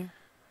 maybe.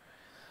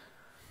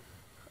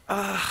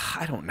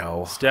 I don't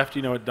know. Steph, do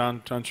you know what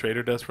Don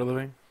Schrader does for a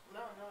living?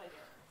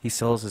 He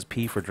sells his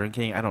pee for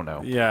drinking. I don't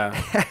know. Yeah.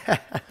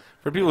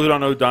 For people who don't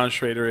know who Don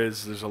Schrader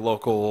is, there's a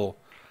local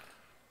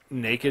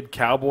naked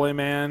cowboy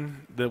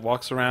man that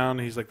walks around.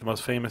 He's like the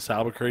most famous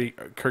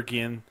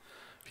Albuquerquean.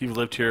 If you've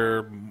lived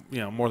here,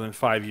 more than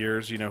 5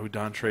 years, you know who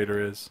Don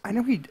Schrader is. I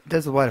know he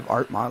does a lot of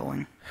art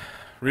modeling.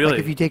 Really?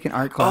 Like if you take an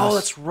art class. Oh,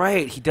 that's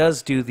right. He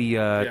does do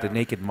the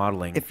naked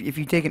modeling. If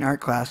you take an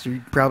art class,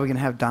 you're probably gonna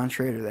have Don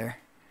Schrader there.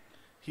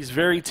 He's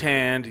very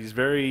tanned. He's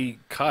very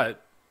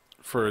cut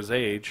for his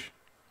age.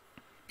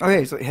 Oh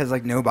yeah, he has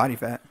like no body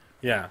fat.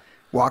 Yeah.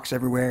 Walks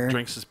everywhere.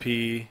 Drinks his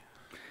pee.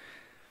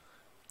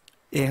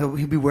 Yeah,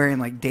 he'll be wearing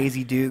like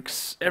Daisy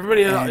Dukes.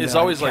 Everybody and, is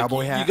always like,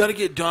 cowboy you hat. got to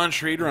get Don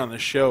Schrader on the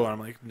show. And I'm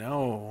like,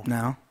 no.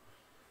 No.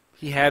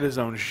 He had his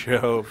own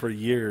show for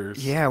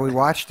years. Yeah, we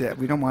watched it.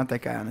 We don't want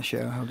that guy on the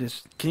show. He'll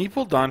just. Can you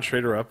pull Don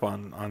Schrader up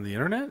on the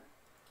internet?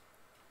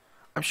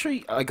 I'm sure,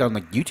 like on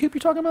like YouTube,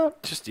 you're talking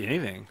about. Just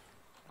anything.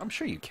 I'm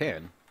sure you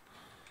can.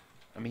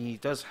 I mean, he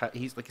does.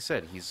 He's like you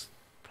said. He's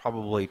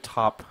probably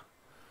top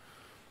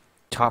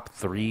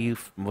 3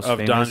 most Of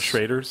famous. Don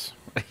Schrader's.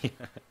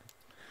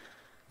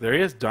 There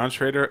he is, Don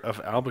Schrader of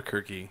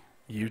Albuquerque,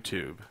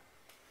 YouTube.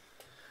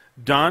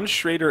 Don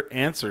Schrader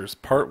Answers,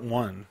 Part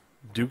 1,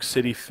 Duke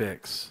City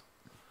Fix.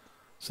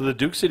 So the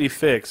Duke City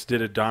Fix did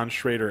a Don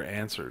Schrader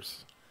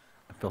Answers.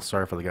 I feel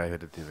sorry for the guy who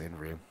had to do the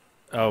interview.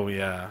 Oh,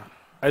 yeah.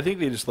 I think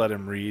they just let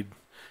him read.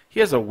 He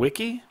has a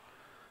wiki?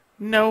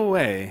 No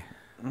way.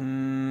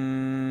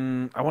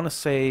 I want to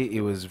say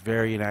it was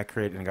very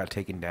inaccurate and got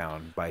taken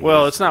down by.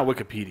 Well, it's not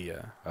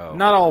Wikipedia. Oh.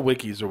 Not all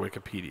wikis are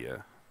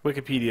Wikipedia.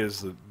 Wikipedia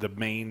is the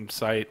main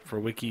site for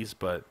wikis,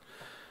 but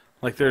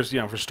like there's,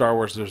 for Star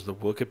Wars, there's the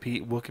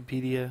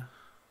Wikipedia,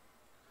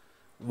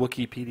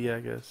 I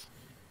guess.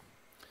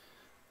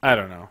 I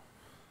don't know.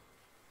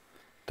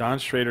 Don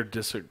Schrader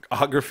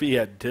discography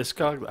at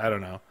Discog? I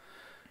don't know.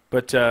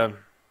 But,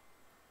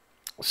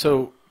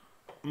 so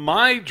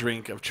my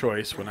drink of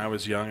choice when I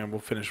was young, and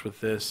we'll finish with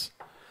this,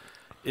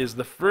 is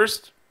the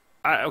first,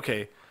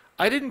 I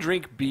I didn't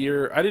drink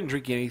beer. I didn't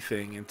drink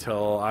anything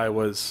until I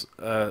was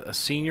a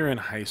senior in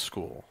high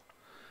school.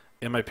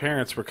 And my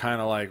parents were kind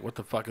of like, what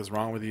the fuck is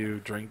wrong with you?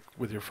 Drink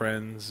with your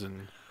friends.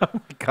 And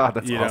God,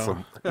 that's you know.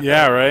 awesome.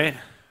 Yeah, right?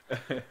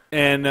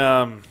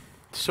 And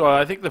so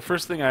I think the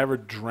first thing I ever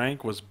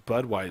drank was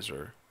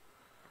Budweiser,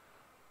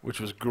 which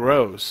was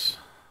gross.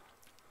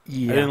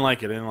 Yeah. I didn't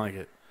like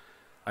it.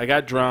 I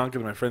got drunk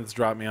and my friends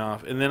dropped me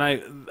off. And then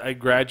I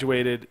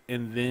graduated,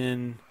 and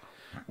then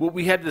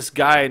we had this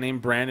guy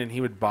named Brandon.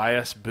 He would buy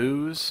us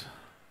booze.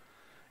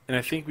 And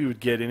I think we would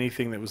get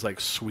anything that was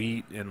like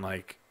sweet and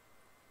like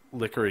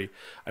liquory.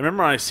 I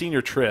remember on a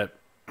senior trip,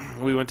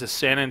 we went to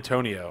San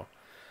Antonio,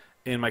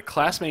 and my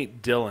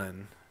classmate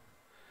Dylan,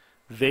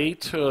 they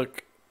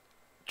took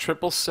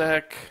triple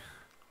sec,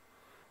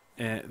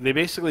 and they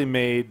basically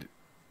made,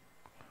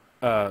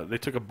 they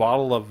took a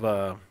bottle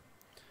of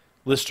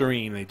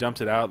Listerine, they dumped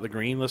it out, the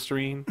green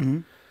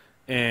Listerine,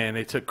 and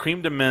they took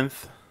cream de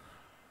menthe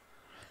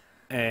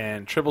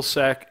and triple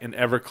sec and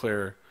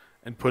Everclear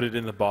and put it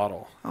in the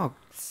bottle. Oh,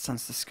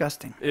 sounds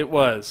disgusting. It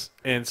was.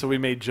 And so we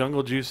made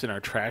jungle juice in our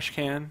trash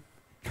can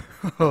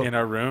in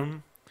our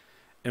room.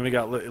 And we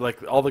got,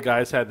 like, all the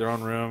guys had their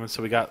own room. And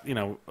so we got, you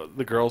know,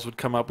 the girls would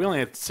come up. We only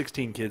had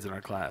 16 kids in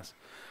our class.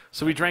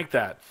 So we drank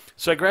that.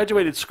 So I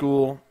graduated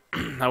school.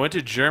 I went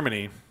to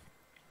Germany.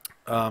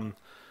 We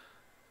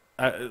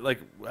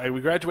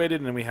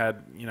graduated, and then we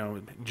had, you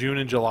know, June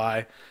and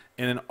July.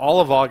 And in all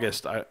of all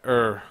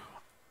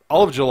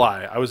of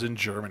July, I was in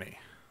Germany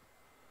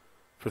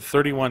for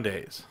 31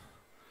 days.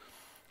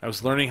 I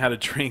was learning how to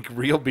drink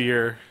real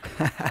beer,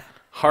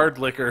 hard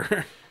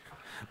liquor.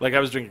 Like, I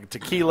was drinking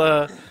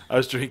tequila. I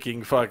was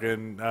drinking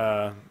fucking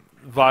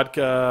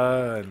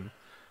vodka and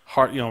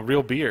hard, you know,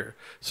 real beer.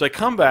 So I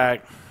come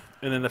back,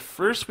 and then the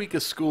first week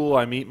of school,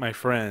 I meet my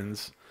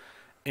friends,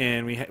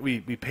 and we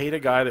paid a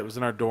guy that was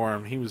in our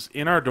dorm. He was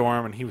in our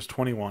dorm, and he was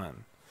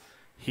 21.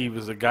 He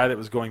was a guy that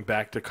was going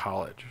back to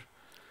college.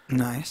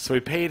 Nice. So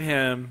we paid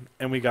him,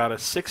 and we got a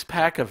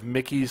 6-pack of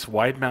Mickey's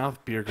Wide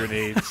Mouth beer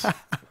grenades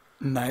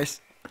Nice.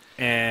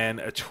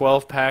 and a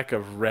 12-pack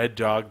of Red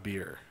Dog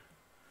beer.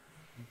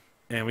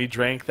 And we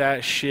drank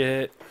that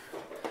shit.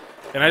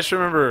 And I just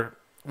remember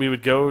we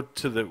would go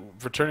to the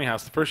fraternity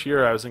house. The first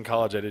year I was in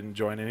college, I didn't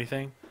join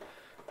anything.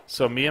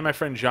 So me and my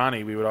friend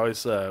Johnny, we would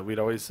always buy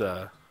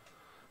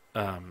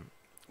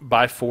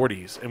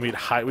 40s, and we'd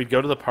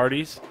go to the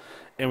parties,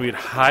 and we'd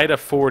hide a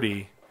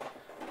 40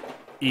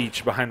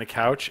 each behind the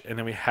couch, and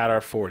then we had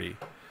our 40.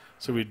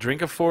 So we'd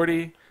drink a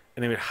 40,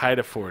 and then we'd hide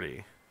a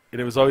 40.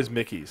 And it was always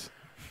Mickey's.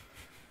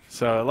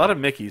 So a lot of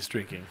Mickey's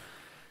drinking.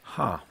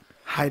 Huh.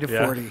 Hide of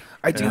Yeah. 40.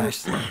 I do.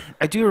 Nice.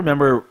 I do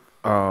remember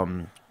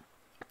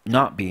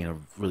not being a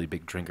really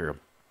big drinker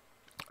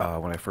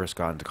when I first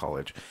got into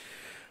college,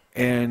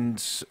 and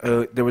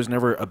there was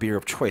never a beer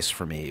of choice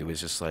for me. It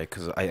was just like,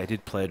 because I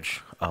did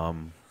pledge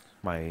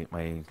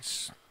my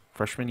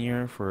freshman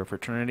year for a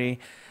fraternity,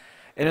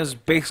 and it was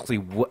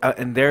basically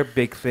and their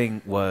big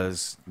thing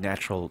was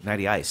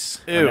natty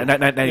ice, Ew.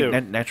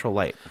 natural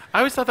light. I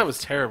always thought that was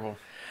terrible.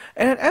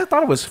 And I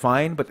thought it was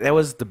fine, but that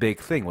was the big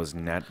thing, was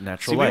natural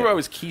See, light. we were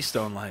always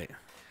Keystone Light.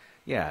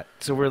 Yeah,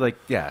 so we're like,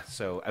 yeah.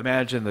 So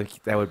imagine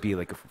that would be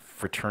like a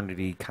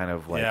fraternity kind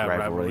of like Yeah, rivalry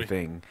rivalry.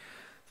 thing.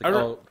 It's I,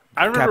 like, re-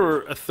 I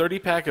remember a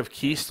 30-pack of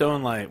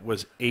Keystone Light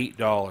was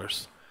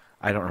 $8.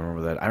 I don't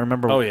remember that. I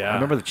remember. Oh, yeah. I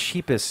remember the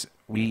cheapest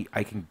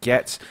I can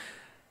get.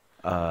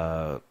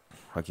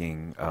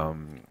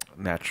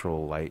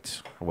 Natural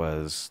light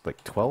was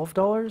like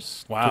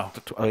 $12. Wow.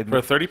 For a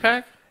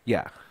 30-pack?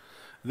 Yeah.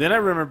 Then I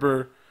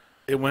remember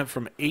it went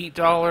from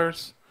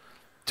 $8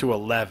 to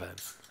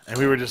 $11. And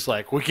we were just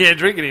like, we can't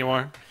drink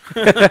anymore.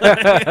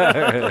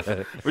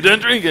 We're done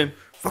drinking.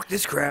 Fuck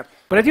this crap.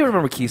 But I do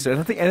remember Keystone.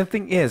 And the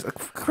thing is, a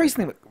crazy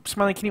thing.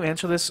 Smiley, can you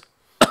answer this?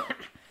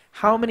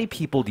 How many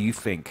people do you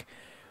think?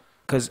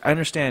 Because I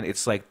understand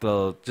it's like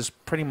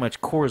just pretty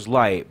much Coors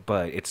Light,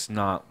 but it's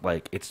not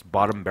like it's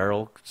bottom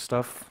barrel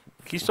stuff.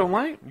 Keystone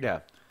Light?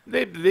 Yeah.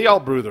 They all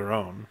brew their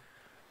own.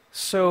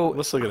 So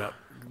Let's look it up.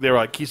 They were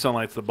like, Keystone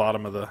Light's the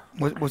bottom of the...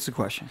 What's the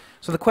question?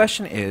 So the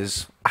question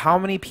is, how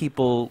many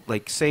people,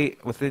 like, say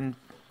within,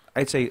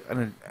 I'd say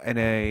in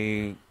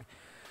a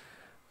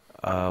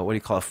what do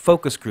you call a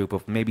focus group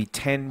of maybe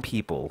 10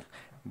 people,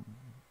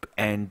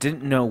 and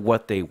didn't know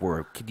what they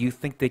were? Could you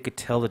think they could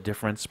tell the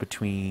difference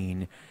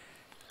between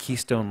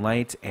Keystone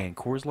Light and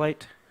Coors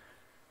Light?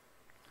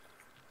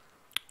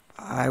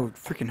 I would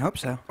freaking hope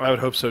so. I would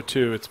hope so,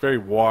 too. It's very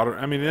water...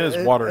 I mean, it is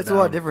watered It's down.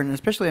 a lot different, and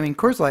especially, I mean,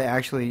 Coors Light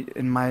actually,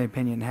 in my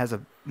opinion, has a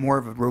more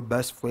of a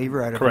robust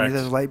flavor out of any of Correct.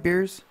 those light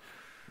beers.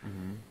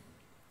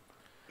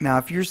 Now,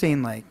 if you're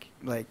saying like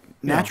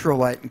Natural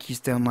Light and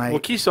Keystone Light, Well,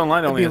 Keystone Light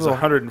It'd only be a has little-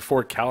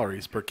 104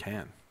 calories per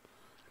can.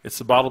 It's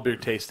the bottled beer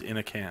taste in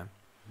a can.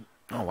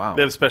 Oh, wow.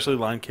 They have specially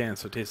lined cans,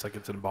 so it tastes like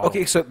it's in a bottle.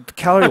 Okay, so I'm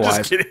calorie-wise,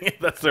 just kidding.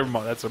 That's their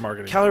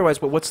marketing. calorie-wise,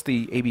 but what's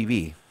the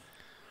ABV?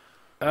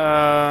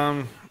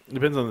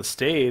 Depends on the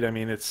state. I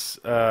mean, it's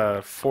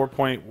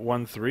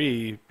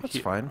 4.13. That's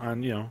fine.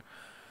 On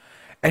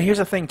And here's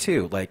the thing,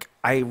 too. Like,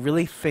 I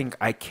really think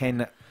I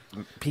can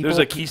people. There's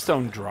a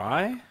Keystone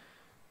Dry.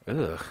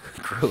 Ugh,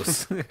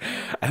 gross.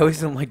 I always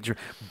didn't like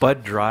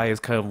Bud Dry is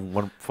kind of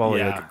one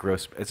following like Yeah. a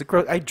gross. It's a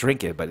gross. I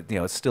drink it, but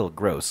it's still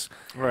gross.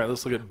 All right,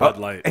 let's look at Bud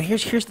Light. And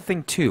here's the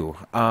thing too.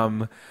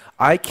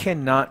 I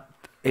cannot.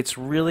 It's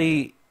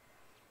really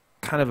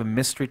kind of a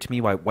mystery to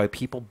me why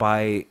people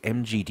buy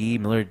MGD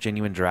Miller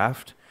Genuine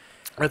Draft.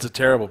 That's a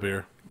terrible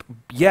beer.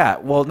 Yeah,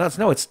 well,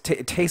 it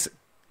tastes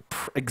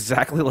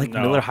exactly like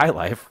No. Miller High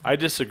Life. I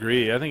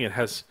disagree. I think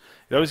it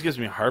always gives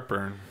me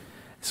heartburn.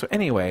 So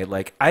anyway,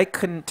 like I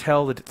couldn't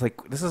tell that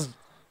like this is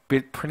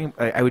pretty.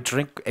 I would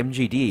drink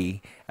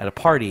MGD at a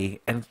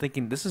party and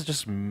thinking this is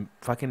just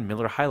fucking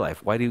Miller High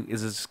Life.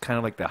 Is this kind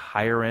of like the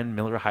higher end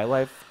Miller High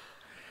Life?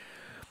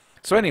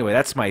 So anyway,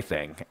 that's my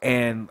thing.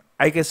 And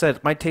like I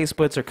said, my taste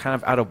buds are kind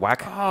of out of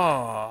whack.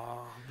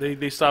 Oh,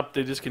 they stopped.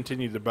 They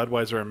discontinued the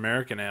Budweiser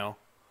American Ale.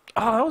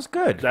 Oh, that was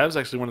good. That was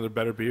actually one of their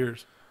better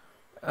beers.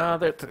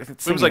 It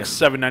It was like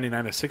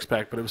 $7.99 a six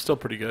pack, but it was still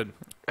pretty good.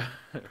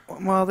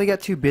 Well, they got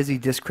too busy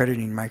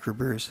discrediting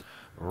microbrews.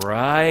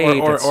 right.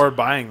 Or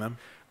buying them.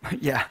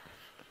 Yeah.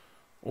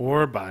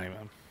 Or buying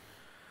them.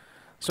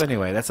 So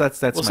anyway, that's Well,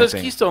 my it says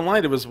thing. Keystone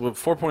Light. It was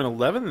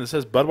 4.11, and it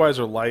says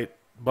Budweiser Light.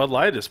 Bud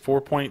Light is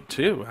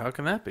 4.2. How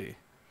can that be?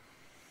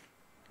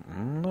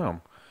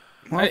 No,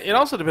 It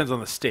also depends on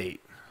the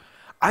state.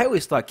 I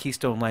always thought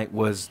Keystone Light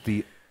was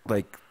the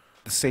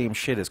same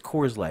shit as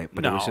Coors Light,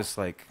 but it was No. just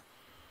like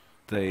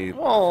they.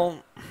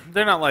 Well,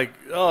 they're not like,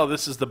 oh,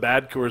 this is the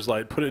bad Coors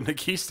Light. Put it in a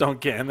Keystone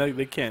can.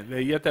 They can't.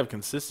 You have to have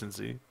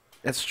consistency.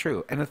 That's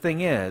true. And the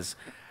thing is,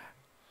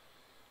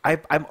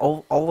 I'm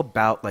all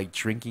about like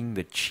drinking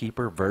the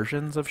cheaper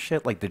versions of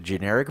shit, like the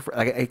generic.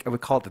 I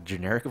would call it the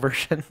generic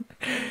version.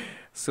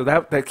 So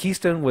that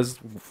Keystone was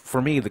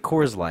for me the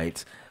Coors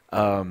Light.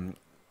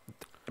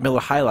 Miller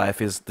High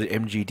Life is the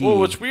MGD. Well,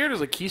 what's weird is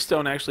that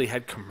Keystone actually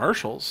had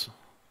commercials.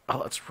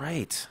 Oh, that's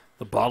right.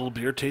 The bottled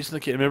beer tasting the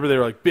can. Remember they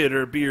were like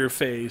bitter beer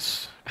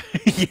face.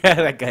 Yeah,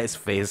 that guy's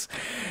face.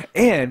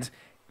 And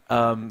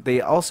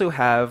they also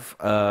have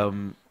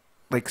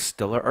like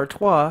Stella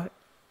Artois.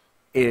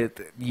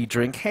 You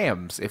drink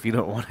hams if you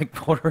don't want to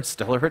order a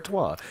Stella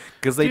Artois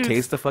because they Dude,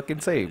 taste the fucking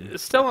same.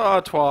 Stella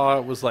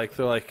Artois was like,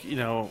 they're like,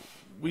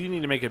 we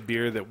need to make a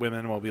beer that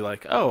women will be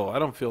like, oh, I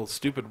don't feel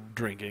stupid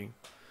drinking.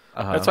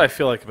 That's what I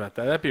feel like about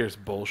that. That beer is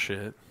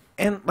bullshit.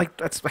 And like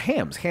that's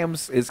hams.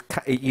 Hams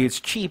it's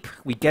cheap.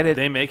 We get it.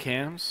 They make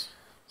hams?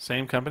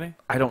 Same company?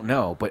 I don't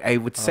know, but I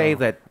would say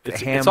that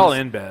It's hams. all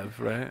InBev,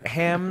 right?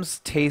 Hams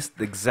taste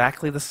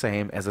exactly the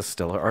same as a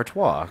Stella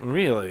Artois.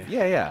 Really?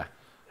 Yeah.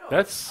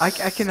 That's I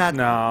cannot.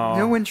 No.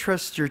 No one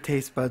trusts your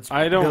taste buds.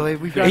 I don't- Billy.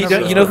 We've You done You this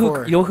know, you know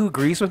before. who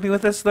agrees with me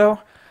with this though?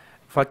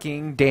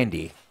 Fucking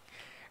Dandy.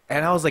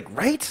 And I was like,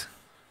 right?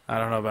 I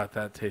don't know about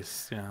that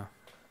taste,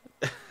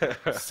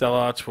 Stella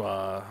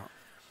Artois.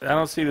 I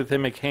don't see that they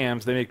make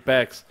hams. They make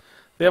Becks.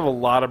 They have a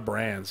lot of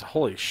brands.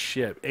 Holy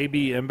shit.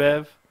 AB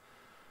InBev?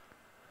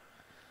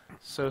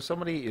 So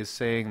somebody is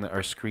saying that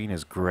our screen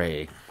is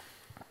gray.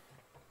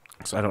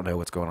 So I don't know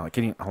what's going on.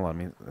 Can you hold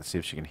on? Let's see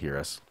if she can hear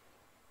us.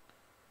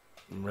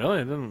 Really?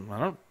 I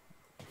don't.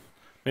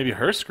 Maybe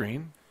her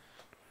screen.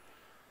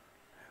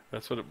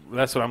 That's what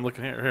I'm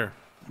looking at here.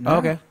 Oh,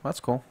 okay, that's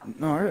cool.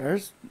 No,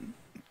 ours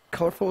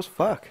colorful as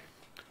fuck.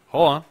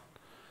 Hold on.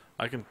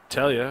 I can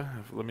tell you.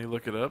 Let me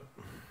look it up.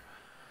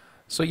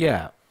 So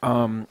yeah,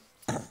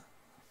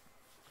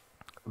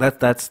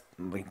 that's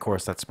of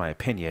course that's my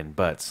opinion,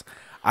 but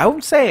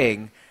I'm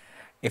saying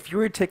if you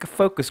were to take a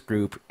focus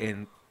group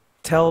and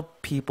tell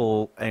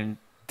people, and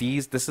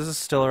this is a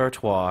Stella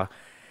Artois,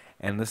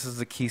 and this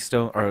is a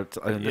Keystone,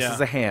 and this Yeah.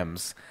 is a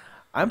Hams,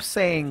 I'm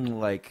saying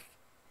like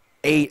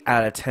 8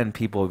 out of 10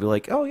 people would be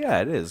like, oh yeah,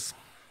 it is.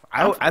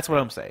 That's what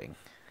I'm saying.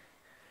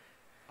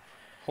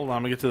 Hold on.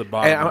 Let me get to the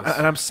bottom. of this.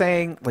 And I'm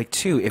saying, like,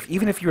 too,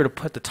 even if you were to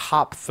put the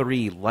top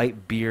 3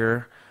 light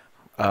beer,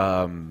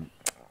 oh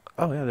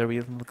yeah, there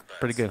we look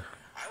pretty good.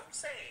 I'm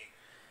saying,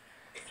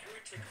 if you were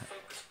to take a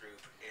focus group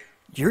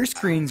and Your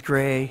screen's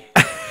gray.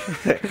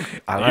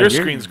 Your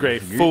screen's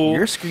great, fool.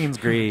 Your screen's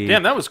great.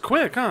 Damn, that was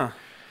quick, huh?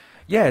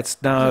 Yeah, it's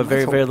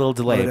very little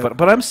delay. load up.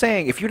 But I'm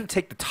saying, if you were to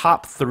take the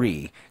top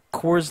 3,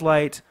 Coors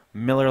Light,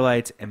 Miller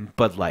Light, and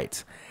Bud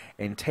Light,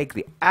 and take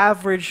the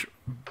average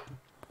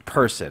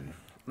person.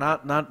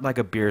 Not like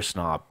a beer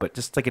snob, but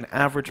just like an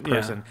average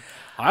person.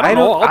 I don't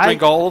know. I'll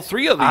drink all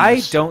 3 of these.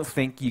 I don't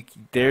think you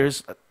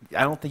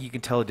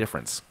can tell a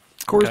difference.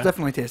 Coors Okay.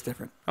 definitely tastes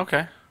different.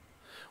 Okay.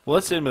 Well,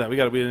 let's end with that. We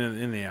got to be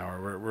in the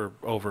hour.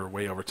 We're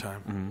way over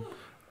time.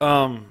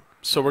 Mm-hmm.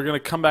 So we're gonna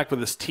come back with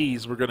this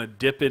tease. We're gonna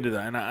dip into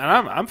that, and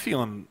I'm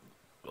feeling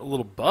a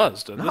little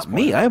buzzed. At this Not point.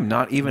 me. I am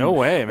not even. No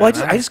way, Well,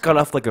 man. I just got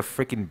off like a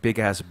freaking big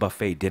ass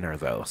buffet dinner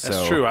though. That's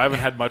So, true. I haven't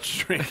had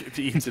much drink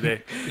to eat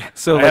today.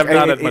 So I like, have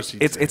not had much to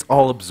eat today. it's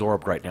all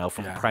absorbed right now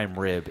from Yeah. prime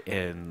rib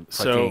and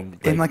So-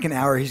 fucking. In like an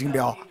hour, he's gonna be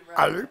all.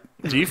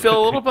 Do you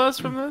feel a little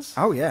buzzed from this?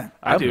 Oh yeah.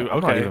 I do. I'm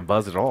okay. not even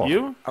buzzed at all.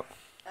 You? I've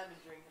been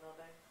drinking all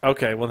day.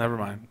 Okay. Well, never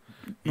mind.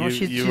 Well,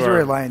 she's you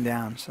already are lying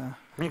down. So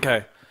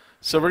okay.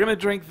 So we're gonna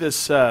drink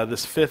this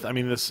this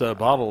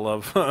bottle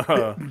of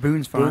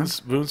Boones Farm.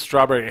 Boones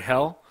Strawberry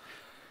Hill.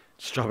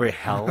 Strawberry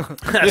Hell.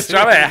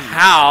 Strawberry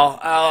Hill.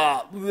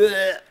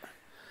 Bleh.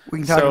 We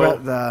can talk So-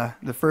 about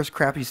the first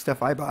crappy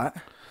stuff I bought.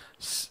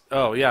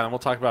 Oh yeah, and we'll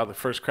talk about the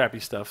first crappy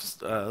stuff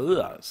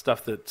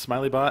stuff that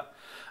Smiley bought.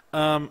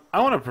 I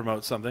want to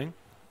promote something.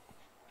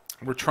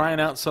 We're trying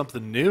out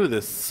something new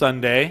this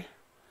Sunday.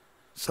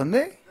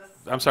 Sunday?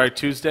 I'm sorry,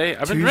 Tuesday.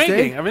 I've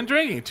been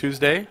drinking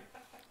Tuesday.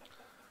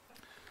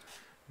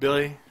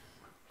 Billy,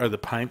 are the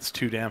pints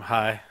too damn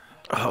high?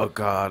 Oh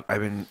God, I've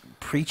been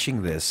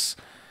preaching this.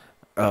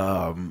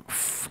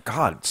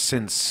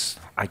 Since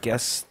I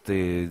guess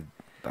the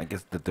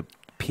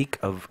peak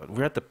of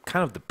we're at the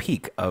kind of the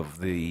peak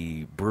of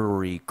the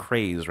brewery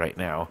craze right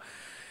now.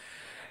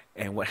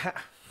 And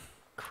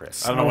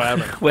Chris, I don't know what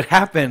happened. What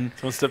happened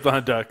Someone stepped on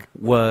a duck.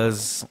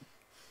 was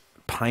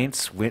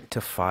pints went to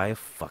 $5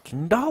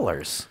 fucking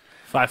dollars.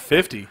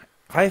 $5.50.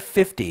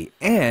 $5.50,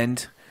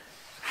 and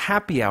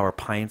happy hour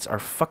pints are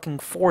fucking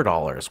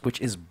 $4, which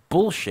is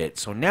bullshit.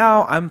 So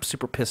now I'm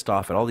super pissed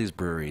off at all these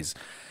breweries.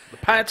 The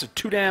pints are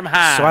too damn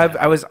high.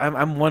 So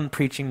I'm one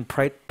preaching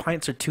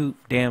pints are too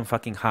damn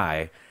fucking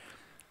high,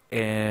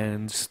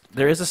 and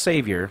there is a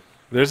savior.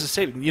 There's a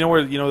save. You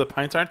know the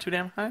pints aren't too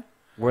damn high?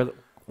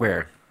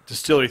 Where?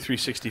 Distillery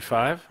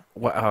 365.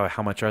 What?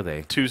 How much are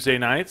they? Tuesday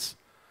nights.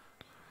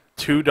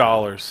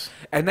 $2.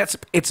 And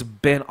it's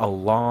been a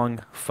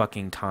long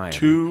fucking time.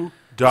 $2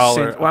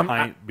 Well,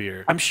 pint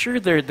beer. I'm sure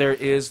there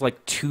is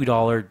like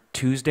 $2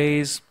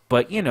 Tuesdays,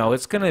 but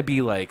it's gonna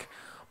be like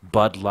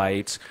Bud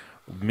Light,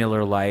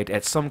 Miller Lite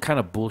at some kind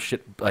of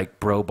bullshit like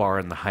Bro Bar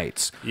in the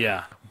Heights.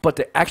 Yeah. But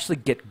to actually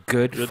get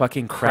good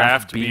fucking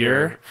craft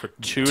beer for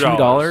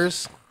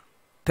 $2.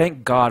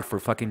 Thank God for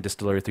fucking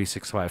Distillery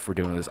 365 for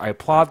doing this. I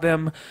applaud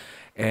them,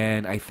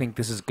 and I think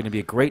this is going to be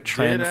a great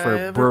trend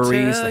for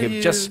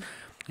breweries.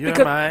 You're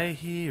my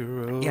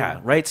hero. Yeah,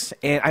 right.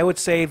 And I would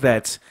say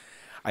that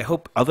I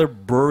hope other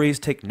breweries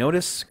take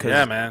notice.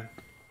 Yeah, man.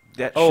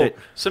 That Oh, shit.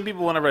 some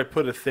people, whenever I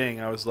put a thing,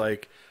 I was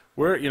like,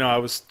 I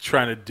was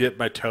trying to dip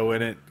my toe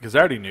in it because I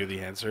already knew the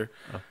answer.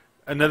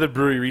 Another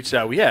brewery reached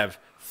out. We have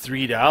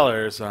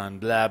 $3 on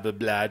blah, blah,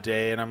 blah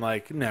day. And I'm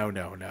like,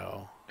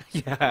 no.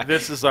 Yeah,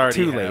 This is already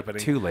too late.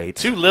 happening. Too late.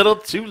 Too little,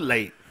 too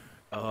late.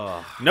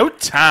 No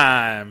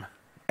time.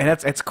 And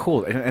that's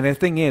cool. And the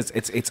thing is,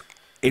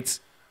 it's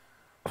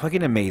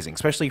fucking amazing,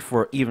 especially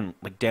for even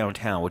like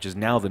downtown, which is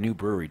now the new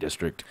brewery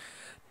district.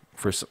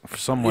 For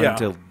someone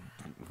to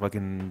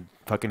fucking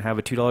have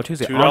a $2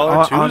 Tuesday $2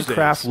 on Tuesdays.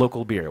 craft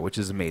local beer, which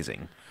is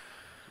amazing.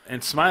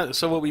 And Smiley.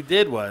 So what we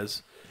did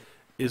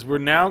is we're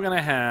now going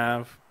to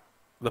have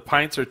the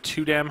pints are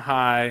too damn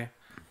high,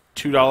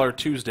 $2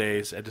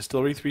 Tuesdays at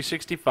Distillery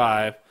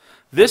 365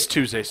 this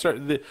Tuesday.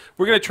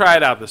 We're going to try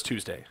it out this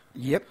Tuesday.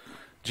 Yep.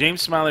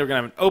 James Smiley, we're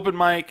going to have an open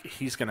mic.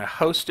 He's going to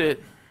host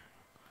it.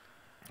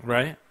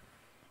 Right?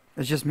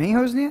 It's just me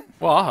hosting it?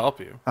 Well, I'll help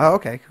you. Oh,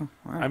 okay, cool.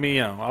 All right. I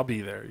mean, I'll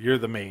be there. You're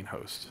the main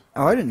host.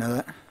 Oh, I didn't know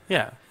that.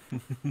 Yeah.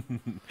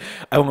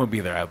 I won't be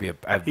there.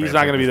 He's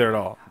not going to be there at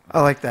all. I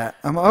like that.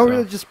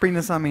 Really just bring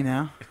this on me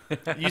now.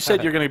 You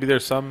said you're going to be there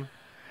this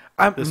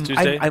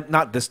Tuesday? I'm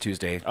not this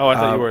Tuesday. Oh, I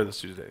thought you were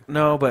this Tuesday.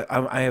 No, but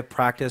I have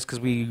practice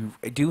because we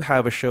do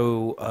have a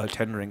show, a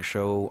tendering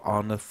show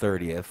on the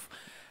 30th.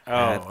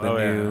 At the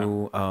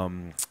new,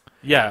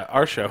 yeah,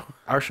 our show.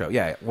 Our show,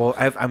 yeah. Well,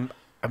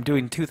 I'm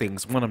doing two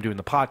things. One, I'm doing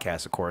the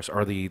podcast, of course,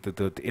 or the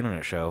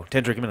internet show,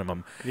 10 Drink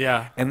Minimum.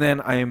 Yeah. And then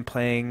I am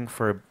playing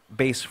for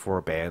bass for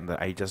a band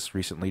that I just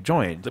recently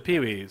joined. The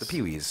Pee-wees. The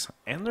Pee-wees.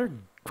 And they're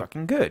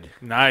fucking good.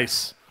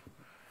 Nice.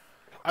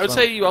 I would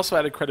say you also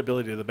added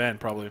credibility to the band,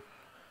 probably.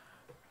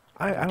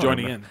 I don't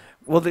Joining remember. in.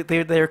 Well,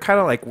 they're kind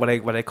of like what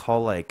I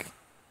call like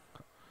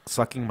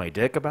sucking my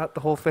dick about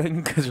the whole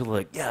thing, because they're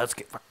like, yeah, let's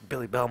get fucking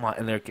Billy Belmont,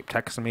 and they keep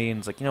texting me, and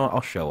it's like, you know what,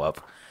 I'll show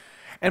up.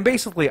 And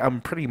basically,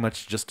 I'm pretty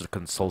much just a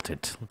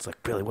consultant. It's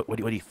like, Billy, what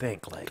do you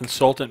think? Like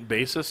Consultant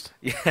bassist?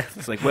 Yeah,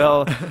 it's like,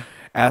 well,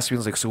 ask me.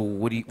 It's like, so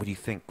what do you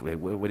think? What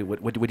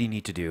do you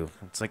need to do?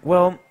 It's like,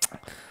 well,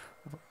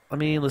 let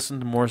me listen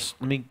to more.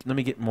 Let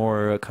me get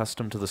more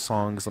accustomed to the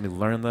songs. Let me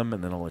learn them,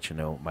 and then I'll let you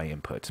know my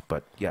input.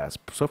 But yeah,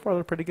 so far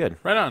they're pretty good.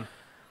 Right on.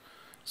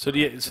 So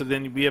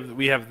then we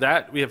have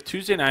that. We have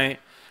Tuesday night.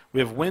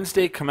 We have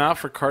Wednesday. Come out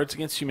for Cards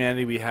Against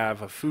Humanity. We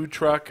have a food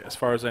truck, as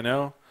far as I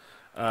know.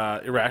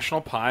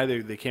 Irrational Pie.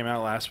 They came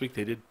out last week.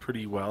 They did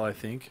pretty well, I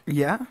think.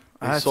 Yeah.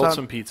 They sold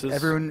some pizzas.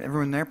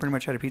 Everyone there pretty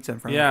much had a pizza in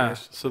front of Yeah. them.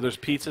 So there's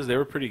pizzas. They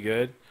were pretty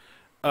good.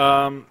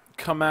 Come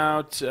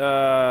out.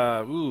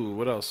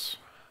 What else?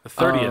 The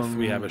 30th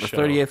we have a show. The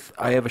 30th,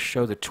 I have a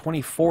show. The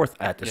 24th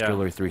at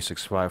Distillery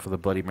 365 for the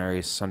Bloody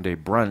Mary's Sunday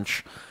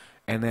brunch,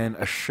 and then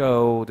a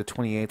show the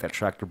 28th at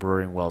Tractor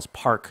Brewery in Wells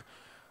Park,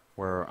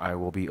 where I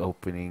will be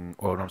opening.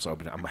 Oh, no, I'm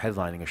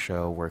headlining a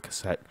show where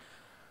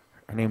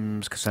her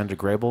name's Cassandra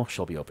Grable.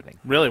 She'll be opening.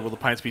 Really? Will the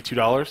pints be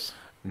 $2?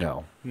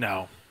 No.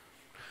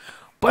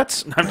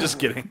 But I'm just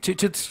kidding.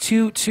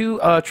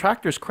 To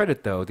Tractor's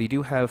credit, though, they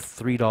do have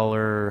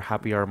 $3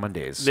 happy hour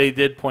Mondays. They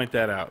did point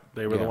that out.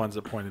 They were the ones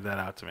that pointed that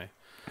out to me.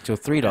 So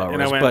 $3,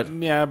 And I went, but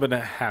yeah, but a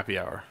happy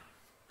hour.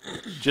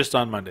 Just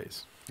on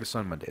Mondays. it's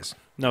on Mondays.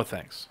 No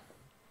thanks.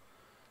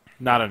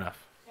 Not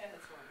enough.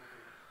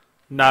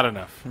 Not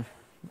enough.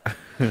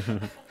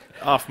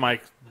 Off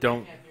mic.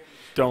 Don't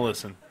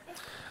listen.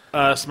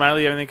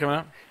 Smiley, anything coming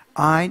up?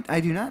 I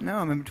do not know.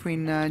 I'm in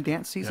between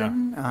dance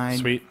season. I'm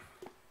Sweet.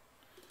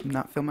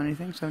 not filming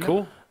anything, so no.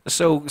 Cool.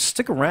 So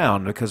stick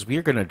around because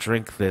we're going to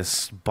drink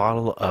this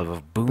bottle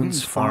of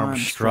Boones Farm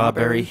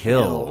Strawberry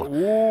Hill.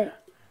 Ooh.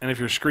 And if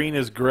your screen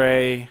is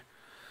gray,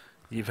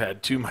 you've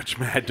had too much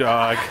Mad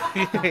Dog.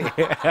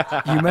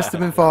 You must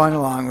have been following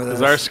along with us.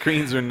 Because our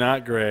screens are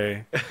not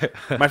gray.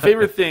 My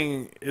favorite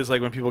thing is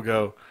like when people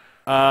go,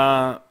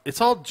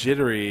 it's all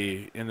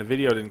jittery and the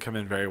video didn't come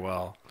in very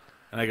well.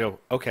 And I go,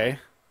 okay.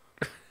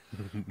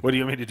 What do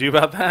you want me to do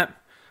about that?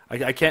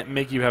 I can't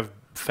make you have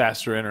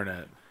faster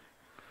internet.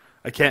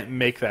 I can't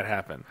make that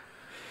happen.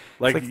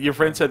 Like your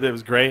friend said that it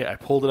was great. I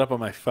pulled it up on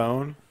my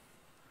phone,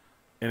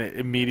 and it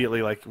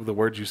immediately, like the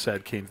words you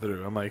said, came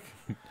through. I'm like,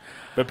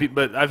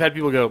 but I've had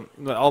people go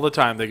all the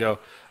time. They go,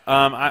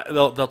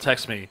 they'll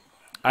text me.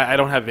 I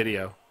don't have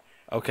video.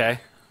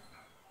 Okay.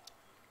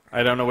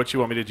 I don't know what you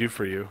want me to do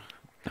for you.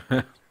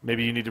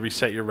 Maybe you need to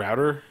reset your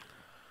router.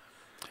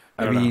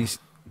 I don't know.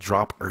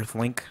 Drop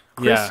Earthlink.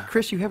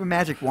 Chris, you have a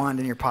magic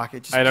wand in your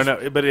pocket. I don't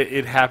know, but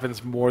it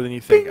happens more than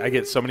you think. I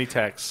get so many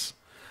texts.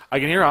 I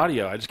can hear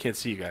audio. I just can't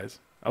see you guys.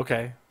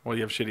 Okay. Well,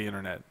 you have shitty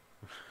internet.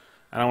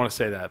 I don't want to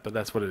say that, but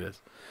that's what it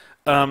is.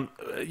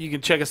 You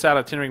can check us out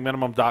at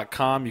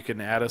tendrinkminimum.com. You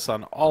can add us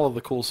on all of the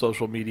cool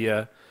social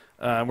media.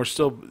 The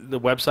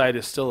website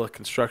is still a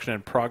construction in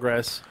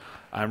progress.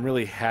 I'm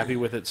really happy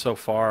with it so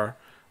far,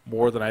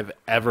 more than I've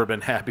ever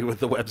been happy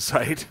with the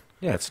website.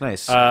 Yeah, it's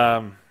nice.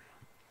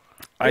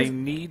 I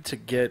need to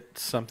get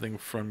something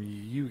from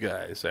you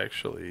guys,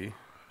 actually.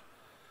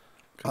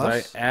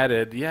 Because I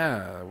added,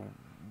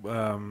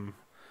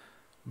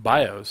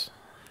 bios.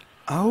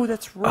 Oh,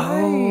 that's right.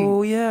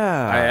 Oh,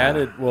 yeah. I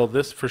added,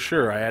 this for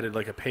sure, I added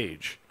like a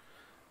page.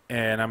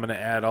 And I'm going to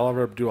add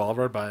do all of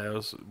our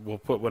bios. We'll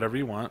put whatever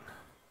you want.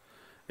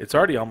 It's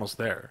already almost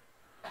there.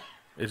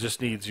 It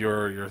just needs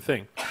your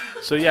thing.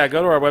 So, yeah,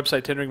 go to our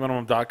website,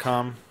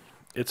 tendrinkminimum.com.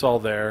 It's all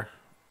there.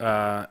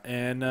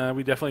 And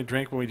we definitely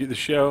drink when we do the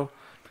show.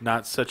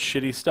 Not such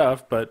shitty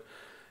stuff, but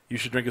you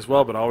should drink as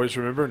well. But always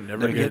remember,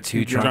 never get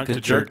too drunk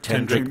to jerk.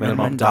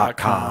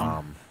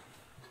 tendrinkminimum.com.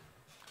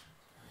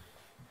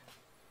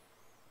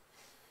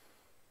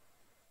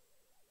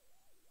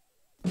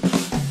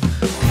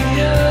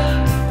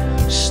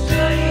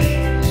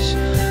 Stays,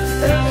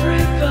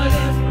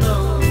 everybody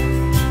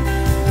knows.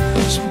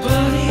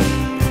 Somebody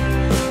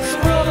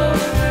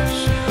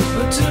throws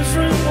a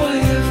different way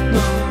of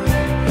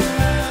knowing.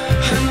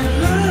 And you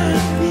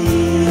let me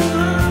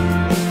alone.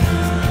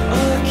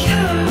 All I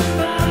care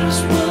about is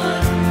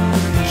what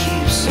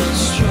keeps us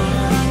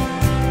strong.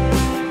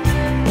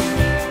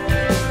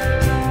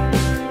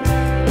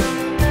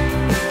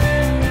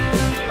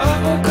 I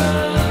woke up.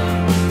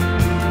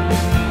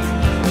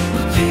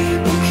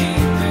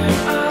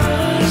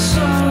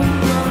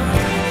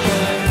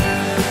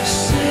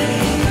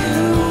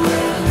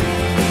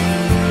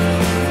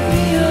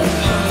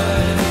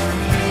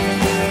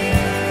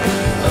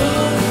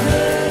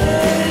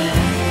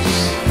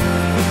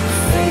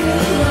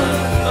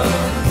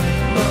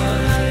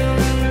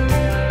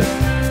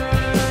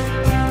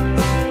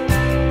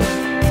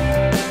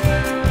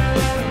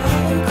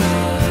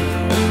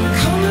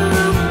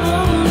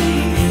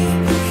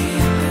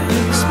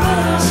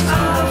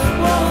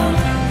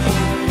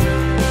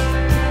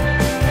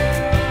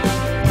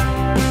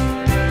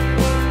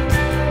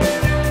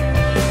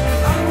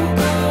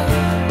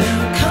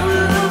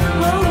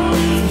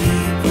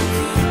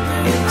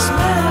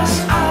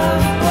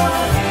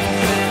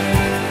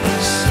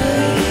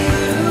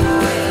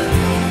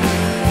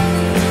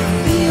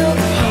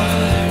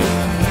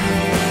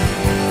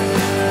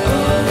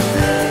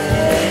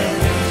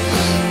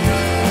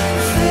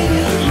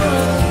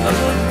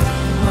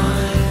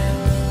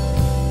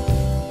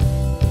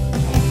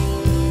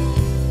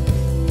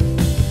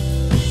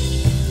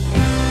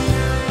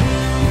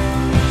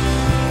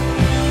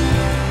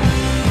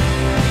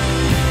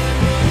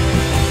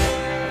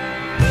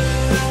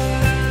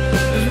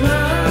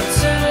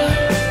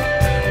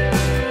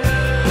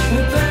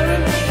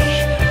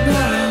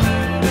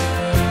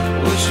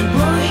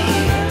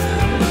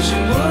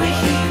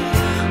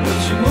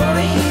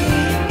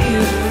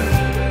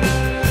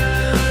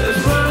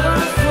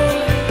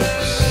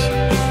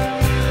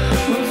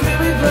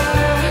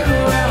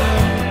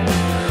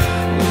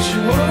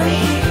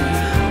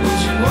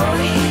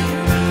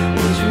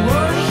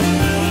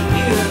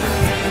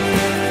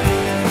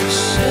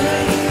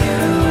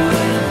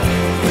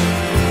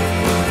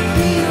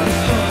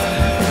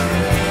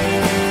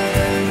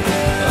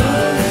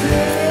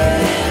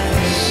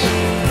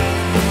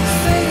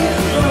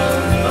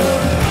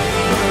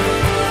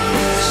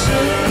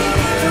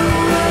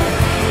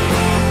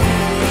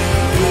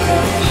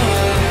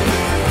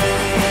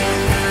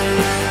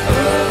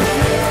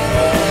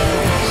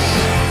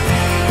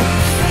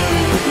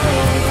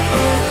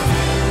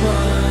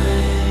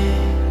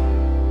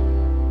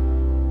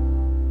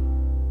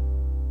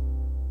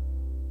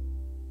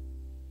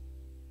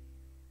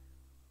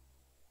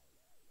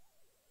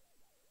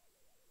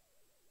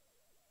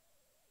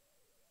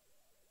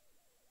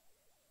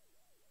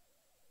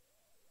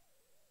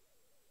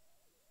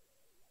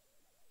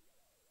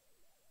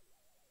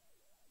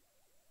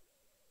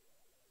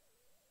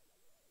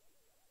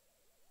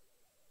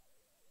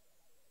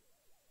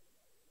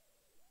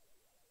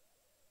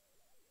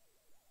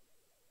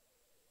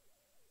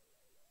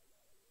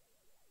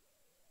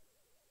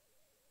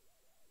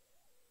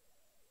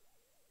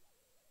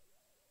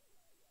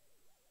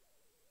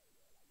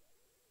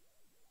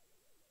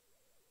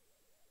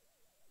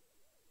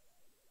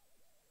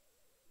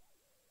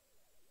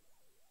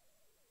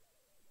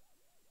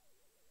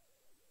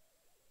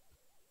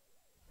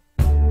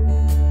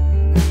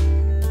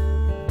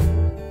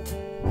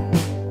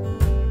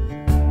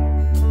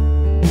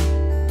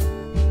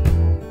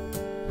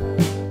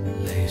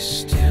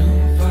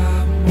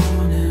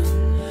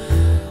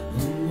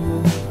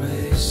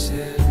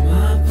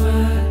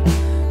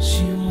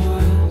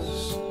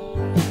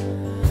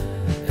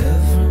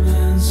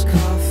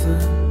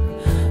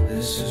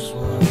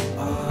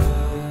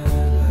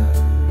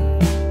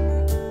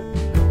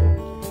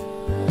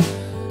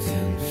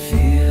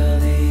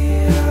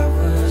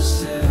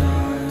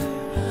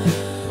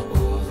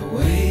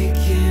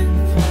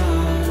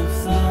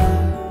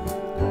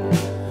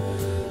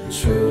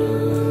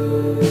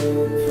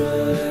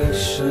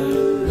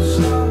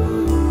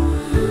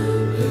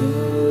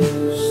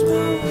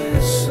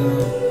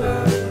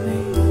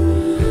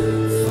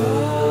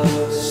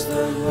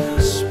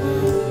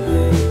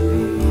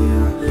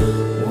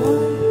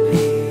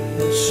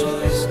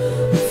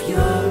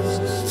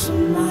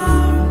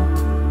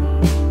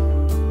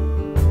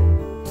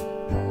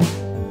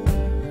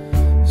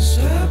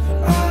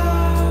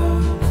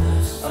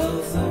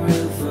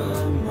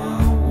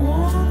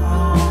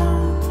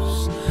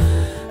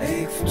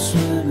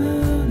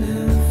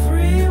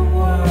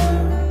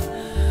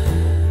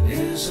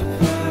 a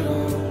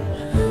battle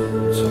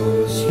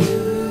towards you.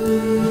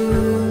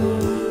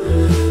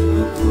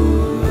 A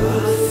poor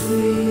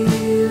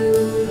athlete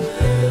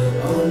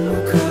on the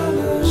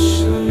collar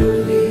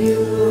surely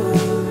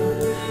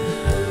won't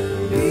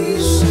be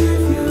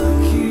savior,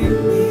 keep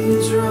me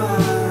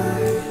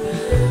dry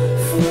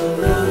for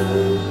that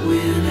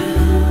winning.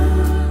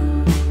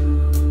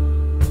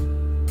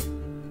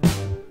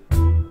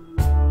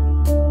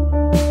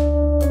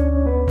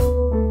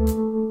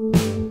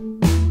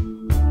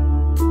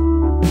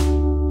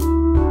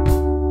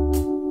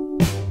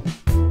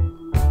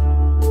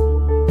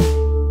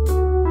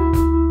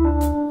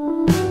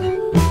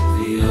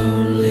 The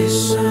only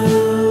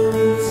sound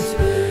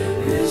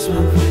is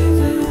my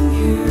breathing,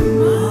 hear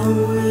my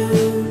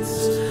winds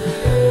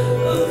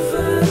of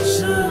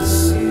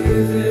ecstasy.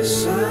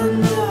 This I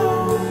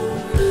know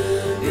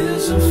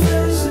is a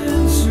phase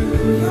into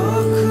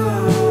your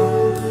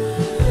call,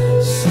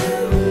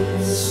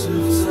 sense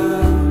of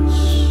touch.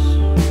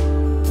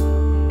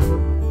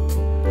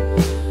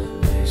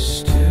 They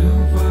still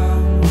by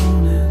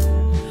morning,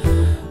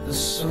 the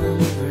sun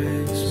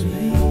brings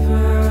me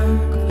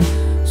back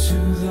to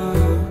the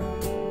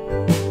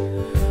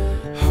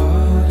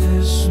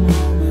hardest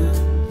moment,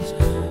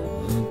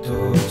 the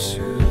door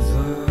to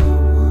the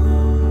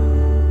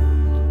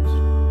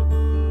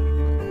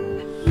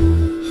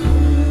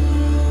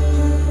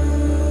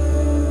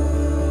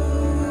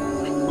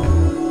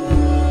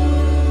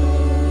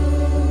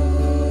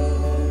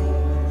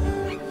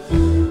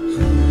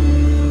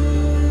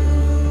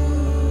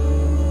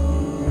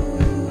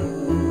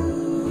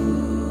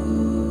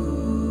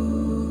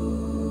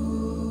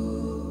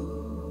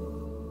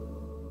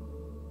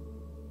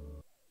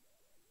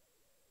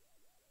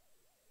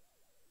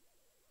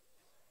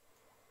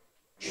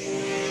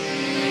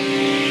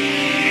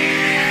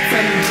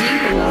From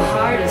deep in the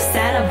heart of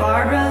Santa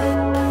Barbara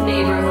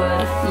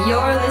neighborhood,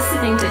 you're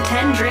listening to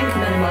 10 Drink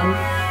Minimum,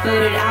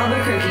 voted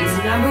Albuquerque's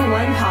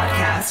 #1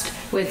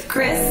 podcast with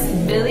Chris,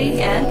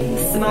 Billy, and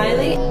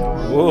Smiley.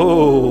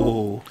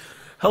 Whoa.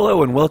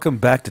 Hello and welcome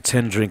back to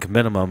 10 Drink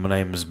Minimum. My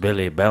name is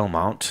Billy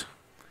Belmont.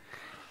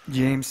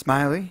 James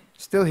Smiley,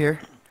 still here.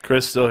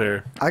 Chris still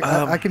here.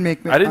 I can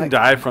make. I didn't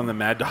die from the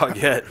Mad Dog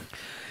yet.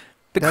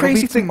 The That'll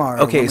crazy be thing.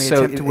 tomorrow Okay, when we so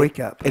attempt to wake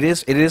up. It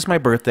is my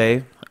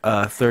birthday.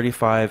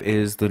 35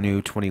 is the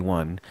new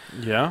 21.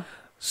 Yeah?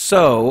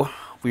 So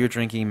we are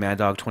drinking Mad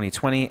Dog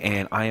 2020,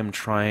 and I am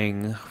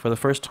trying for the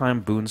first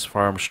time Boones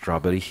Farm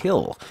Strawberry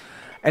Hill.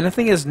 And the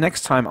thing is,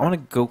 next time I want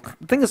to go.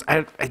 The thing is,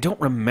 I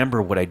don't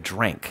remember what I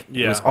drank.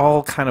 It was Yeah.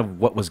 all kind of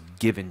what was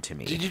given to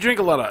me. Did you drink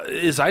a lot of...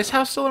 Is Ice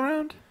House still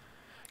around?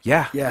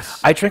 Yeah. Yes.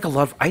 I drank a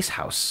lot of Ice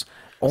House.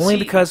 Only See-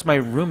 because my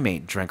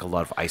roommate drank a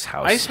lot of Ice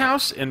House. Ice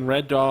House and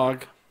Red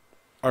Dog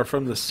are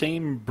from the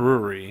same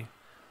brewery,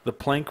 the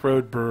Plank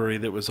Road Brewery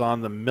that was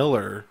on the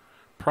Miller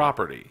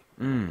property.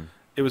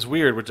 It was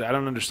weird, which I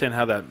don't understand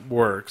how that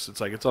works.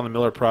 It's like it's on the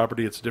Miller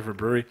property, it's a different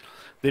brewery.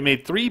 They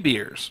made 3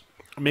 beers,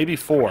 maybe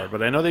 4,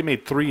 but I know they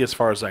made 3 as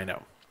far as I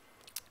know.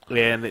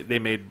 And they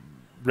made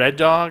Red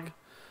Dog,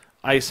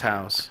 Ice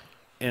House,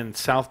 and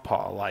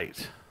Southpaw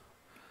Light.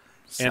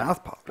 And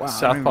Southpaw. Wow. I don't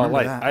Southpaw remember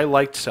Light. that. I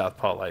liked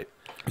Southpaw Light.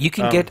 You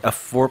can get a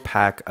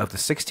 4-pack of the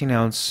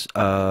 16-ounce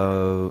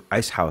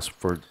Ice House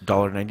for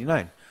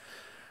 $1.99.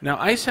 Now,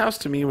 Ice House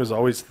to me was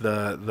always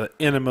the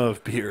enema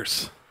of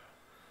beers.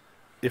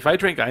 If I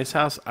drank Ice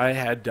House, I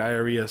had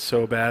diarrhea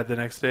so bad the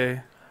next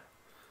day.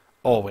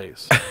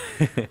 Always.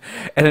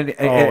 And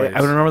Always. I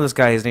remember this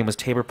guy. His name was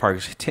Tabor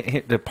Parks.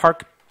 The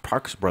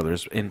Parks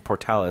brothers in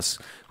Portales,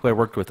 who I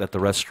worked with at the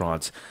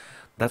restaurants.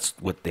 That's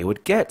what they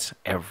would get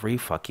every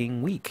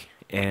fucking week,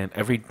 and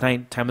every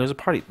night time there's a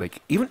party.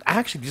 Like even I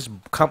actually just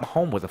come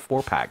home with a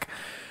 4-pack.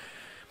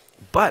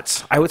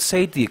 But I would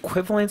say the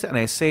equivalent, and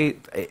I say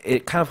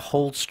it kind of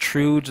holds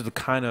true to the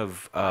kind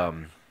of, I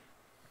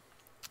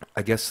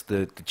guess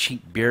the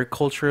cheap beer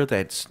culture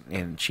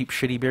and cheap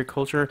shitty beer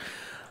culture.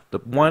 The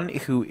one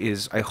who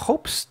is, I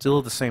hope,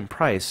 still the same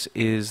price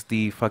is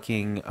the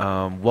fucking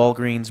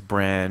Walgreens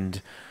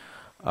brand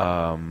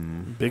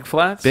Big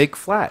Flats? Big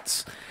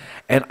Flats.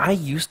 And I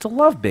used to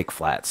love Big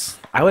Flats.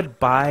 I would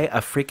buy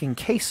a freaking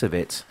case of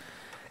it.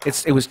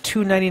 It was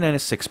 $2.99 a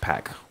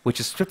 6-pack, which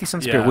is 50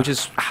 cents beer, Yeah. which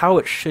is how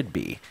it should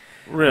be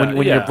Really?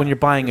 when Yeah. you're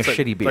buying It's a like,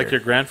 shitty beer. Like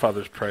your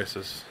grandfather's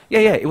prices. Yeah,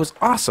 it was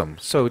awesome.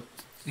 So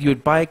you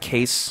would buy a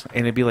case,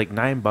 and it'd be like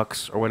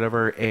 $9 or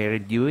whatever,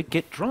 and you would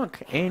get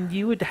drunk, and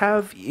you would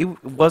have.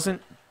 It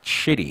wasn't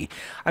shitty.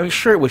 I mean,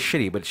 sure, it was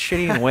shitty, but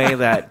shitty in a way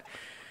that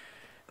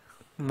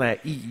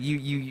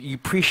you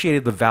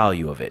appreciated the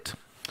value of it.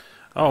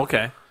 Oh,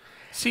 okay.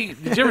 See,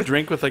 did you ever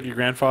drink with like your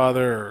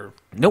grandfather? Or...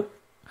 Nope.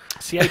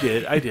 See, I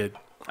did.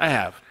 I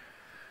have.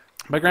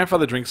 My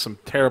grandfather drinks some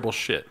terrible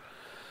shit.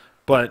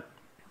 But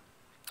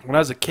when I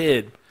was a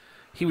kid,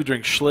 he would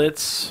drink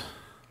Schlitz.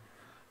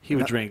 He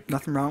would drink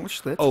Nothing wrong with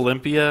Schlitz.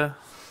 Olympia.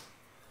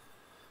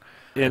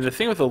 And the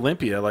thing with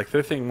Olympia, like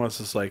their thing was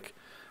is like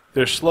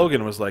their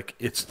slogan was like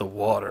it's the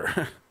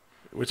water,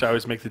 which I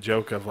always make the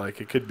joke of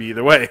like it could be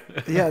either way.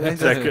 Yeah, Is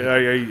that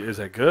good? Is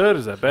that good?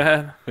 Is that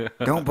bad?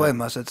 don't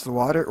blame us. It's the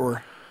water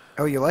or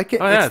Oh, you like it?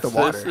 Oh yeah, it's the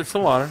water. It's the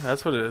water.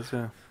 That's what it is.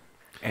 Yeah.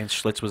 And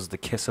Schlitz was the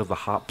kiss of the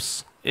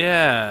hops.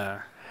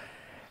 Yeah.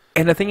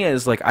 And the thing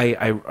is, like,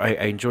 I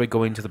enjoy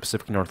going to the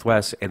Pacific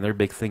Northwest, and their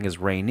big thing is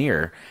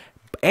Rainier,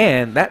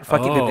 and that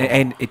fucking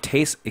and it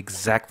tastes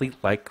exactly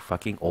like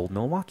fucking old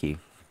Milwaukee.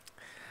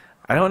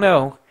 I don't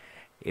know.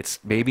 It's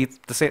maybe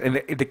the same,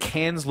 and the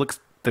cans looks.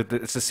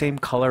 It's the same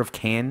color of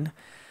can,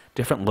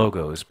 different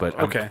logos, but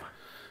Okay.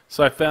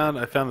 So I found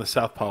the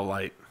Southpaw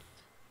Light.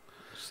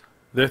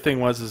 Their thing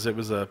was it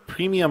was a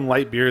premium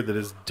light beer that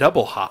is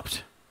double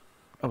hopped.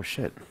 Oh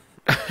shit.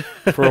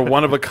 For a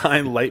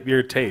one-of-a-kind light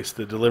beer taste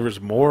that delivers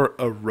more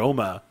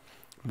aroma,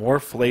 more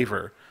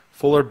flavor,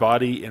 fuller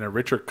body, and a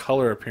richer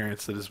color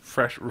appearance that is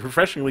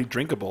refreshingly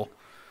drinkable.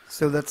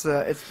 So that's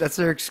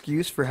their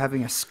excuse for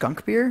having a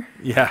skunk beer?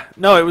 Yeah.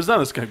 No, it was not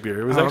a skunk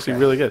beer. It was actually okay.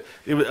 really good.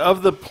 It was,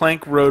 of the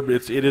Plank Road,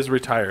 it is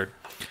retired.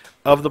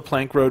 Of the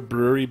Plank Road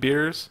Brewery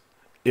beers,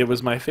 it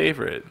was my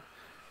favorite.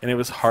 And it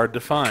was hard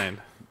to find.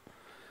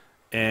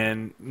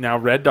 And now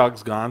Red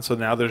Dog's gone, so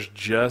now there's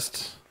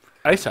just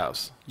Ice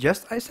House.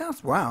 Just Ice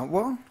House? Wow.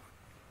 Well,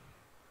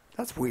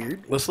 that's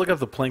weird. Let's look up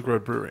the Plank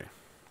Road Brewery.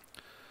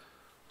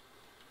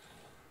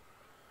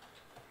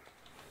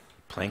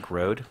 Plank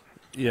Road?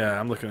 Yeah,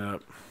 I'm looking it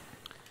up.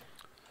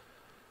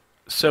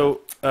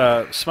 So,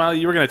 Smiley,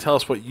 you were going to tell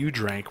us what you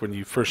drank when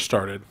you first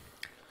started.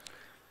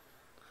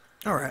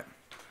 All right.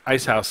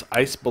 Ice House,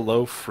 ice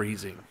below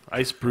freezing.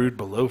 Ice brewed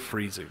below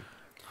freezing.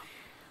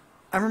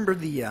 I remember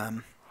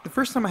the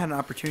first time I had an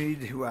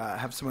opportunity to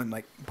have someone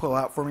like pull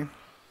out for me.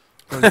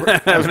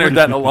 I haven't heard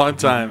that in a long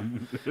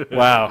time.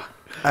 Wow.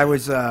 I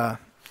was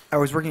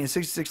working at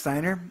 66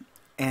 Diner,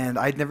 and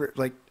I'd never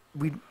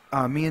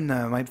me and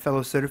my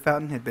fellow soda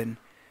fountain had been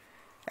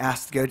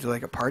asked to go to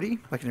like a party,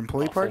 like an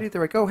employee party.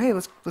 They're like, "Oh, hey,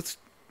 let's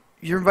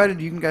you're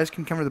invited. You guys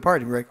can come to the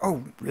party." We're like,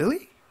 "Oh,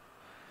 really?"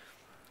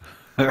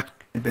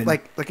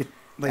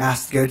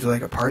 Asked to go to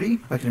like a party,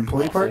 like an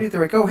employee party.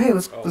 They're like, "Oh, hey,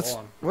 let's hold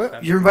on.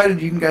 what? You're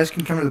invited. You guys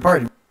can come to the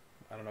party."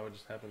 I don't know what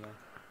just happened there.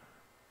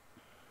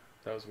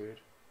 That was weird.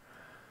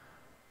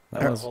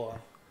 Hold on.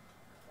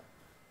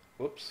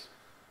 Whoops.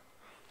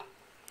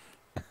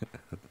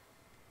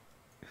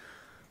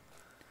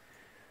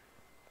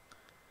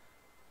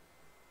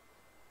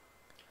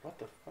 What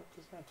the fuck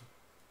just happened?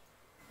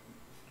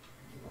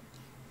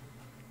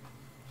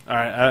 All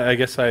right, I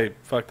guess I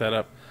fucked that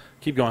up.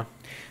 Keep going.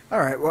 All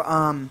right.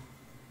 Well,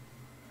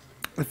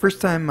 the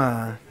first time,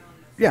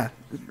 yeah,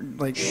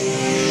 like,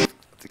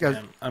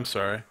 I'm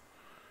sorry.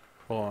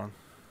 Hold on.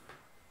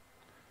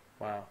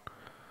 Wow.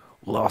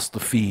 Lost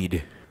the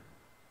feed.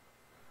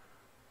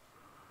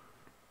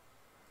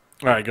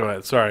 All right, go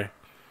ahead. Sorry.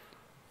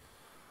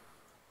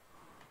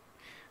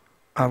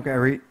 okay,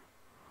 are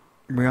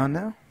we on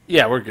now?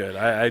 Yeah, we're good.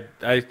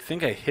 I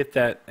think I hit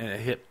that and it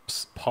hit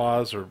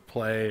pause or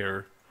play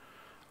or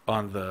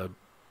on the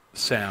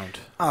sound.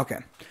 Okay.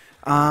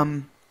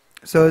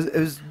 So it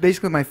was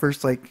basically my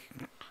first, like,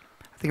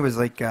 I think it was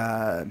like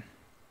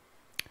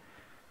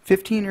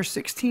 15 or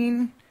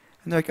 16.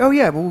 And they're like, "Oh,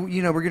 yeah, well,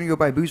 we're going to go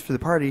buy booze for the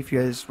party if you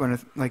guys want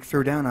to, like,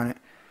 throw down on it."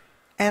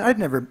 And I'd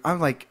never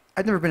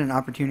been an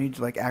opportunity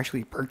to, like,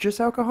 actually purchase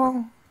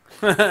alcohol.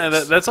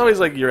 That's always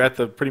like you're at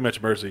the pretty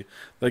much mercy.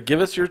 Like,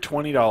 give us your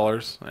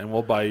 $20 and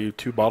we'll buy you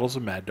 2 bottles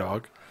of Mad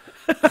Dog.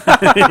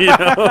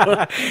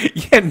 Yeah,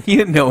 you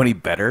didn't know any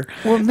better.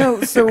 Well,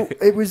 no. So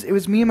it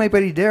was me and my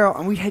buddy Daryl,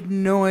 and we had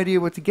no idea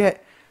what to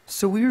get.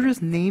 So we were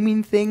just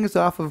naming things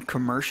off of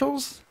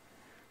commercials.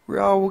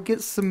 We'll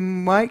get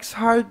some Mike's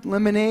Hard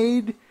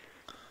Lemonade,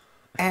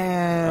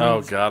 and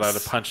Oh God, I'd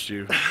have punched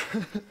you.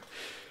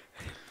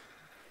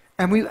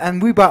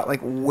 and we bought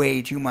like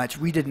way too much.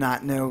 We did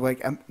not know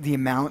like the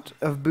amount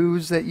of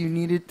booze that you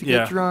needed to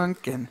get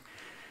drunk, and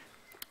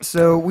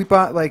so we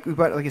bought like a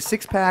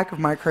 6-pack of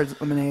Mike's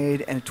Hard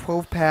Lemonade and a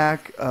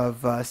 12-pack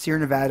of Sierra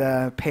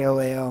Nevada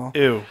Pale Ale.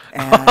 Ew.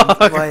 And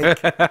like.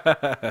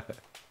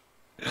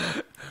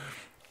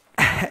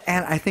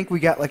 And I think we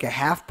got like a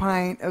half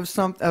pint of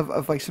some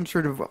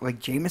sort of like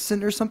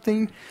Jameson or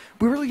something.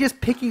 We were really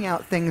just picking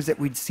out things that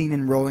we'd seen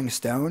in Rolling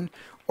Stone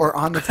or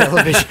on the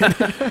television.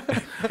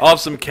 I'll have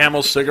some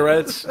Camel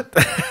cigarettes.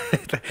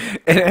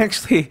 And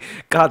actually,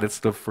 God,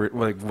 it's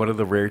like one of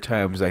the rare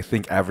times I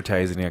think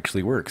advertising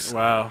actually works.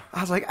 Wow.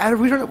 I was like,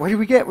 we don't know. What did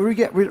we get? What did we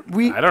get?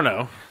 We I don't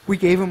know. We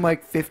gave him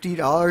like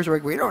 $50. We're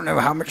like, we don't know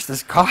how much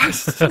this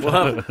costs.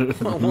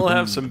 We'll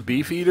have some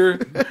beef eater.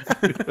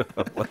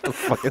 What the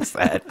fuck is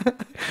that?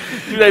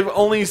 Dude, I've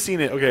only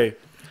seen it. Okay,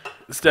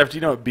 Steph, do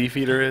you know what beef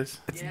eater is?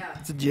 Yeah.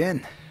 It's a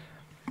gin.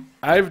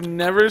 I've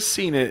never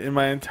seen it in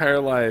my entire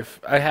life.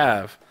 I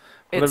have.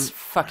 But It's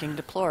fucking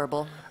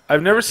deplorable.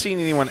 I've never seen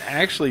anyone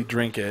actually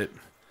drink it,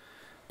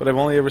 but I've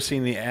only ever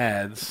seen the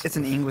ads. It's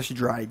an English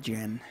dry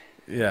gin.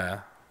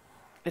 Yeah.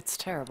 It's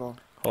terrible.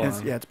 Hold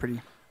on. Yeah, it's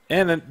pretty.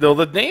 And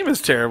the name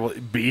is terrible.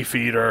 Beef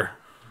eater.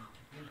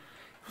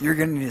 You're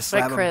gonna need a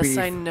slab But of Chris, beef.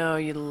 I know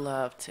you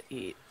love to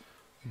eat.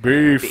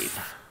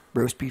 Beef.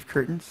 Roast beef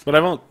curtains. But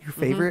I've only, Your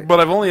favorite?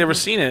 but I've only ever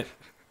seen it,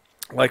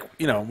 like,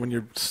 when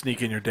you're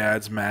sneaking your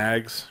dad's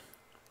mags.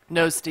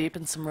 Nose deep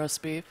in some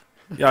roast beef.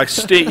 You're like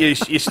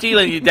you're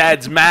stealing your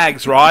dad's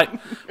mags, right?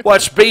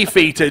 What's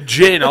Beefeater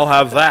gin? I'll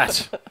have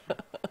that.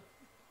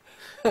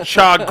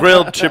 Char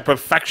grilled to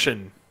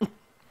perfection.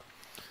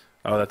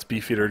 Oh, that's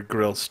Beefeater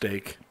grilled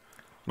steak.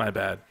 My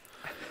bad.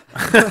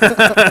 Are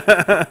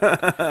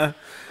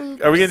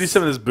we gonna do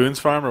some of this Boones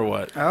Farm or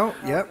what? Oh,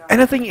 yep.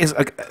 And the thing is,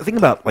 the thing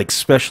about like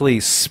especially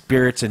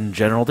spirits in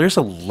general, there's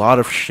a lot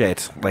of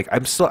shit. Like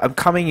I'm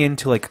coming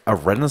into like a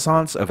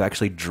renaissance of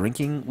actually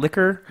drinking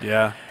liquor.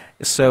 Yeah.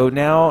 So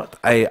now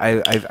I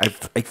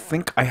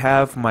think I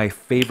have my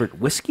favorite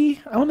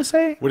whiskey. I want to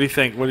say. What do you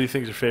think? What do you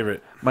think is your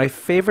favorite? My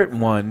favorite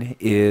one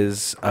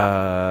is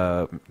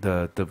the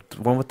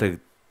one with the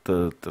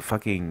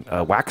fucking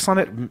wax on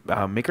it,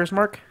 Maker's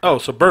Mark. Oh,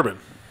 so bourbon.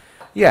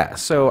 Yeah.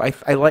 So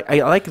I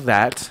like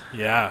that.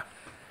 Yeah.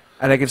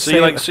 And I can So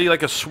say you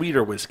like a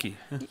sweeter whiskey.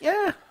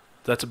 yeah.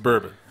 That's a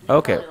bourbon.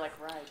 Okay. Probably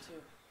like rye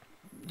too.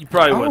 You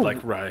probably would Oh.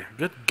 like rye.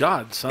 Good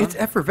God, son. It's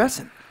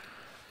effervescent.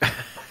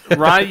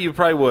 Rye, you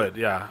probably would.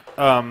 Yeah.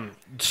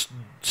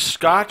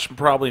 Scotch,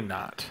 probably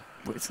not.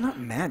 It's not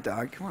Mad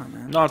Dog. Come on,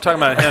 man. No, I'm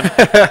talking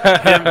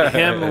about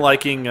him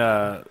liking.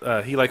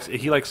 He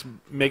likes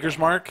Maker's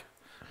Mark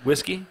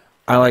whiskey.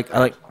 I like.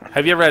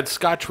 Have you ever had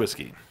Scotch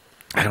whiskey?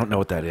 I don't know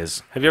what that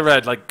is. Have you ever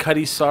had like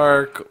Cutty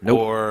Sark Nope.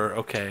 or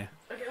okay?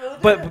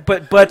 But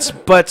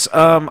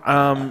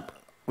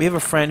we have a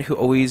friend who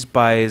always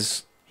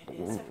buys.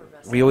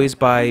 We always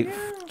buy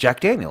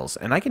Jack Daniels,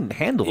 and I can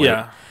handle it.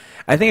 Yeah.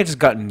 I think I've just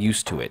gotten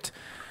used to it.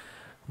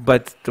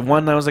 But the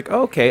one I was like,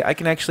 oh, okay, I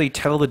can actually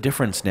tell the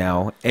difference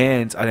now,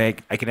 and I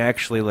can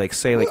actually like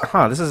say like,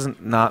 this is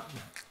not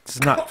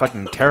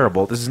fucking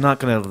terrible. This is not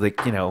gonna like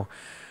I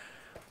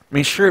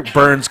mean, sure it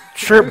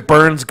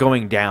burns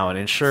going down,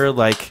 and sure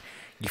like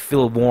you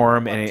feel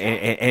warm,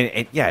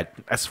 and yeah,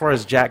 as far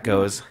as Jack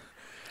goes.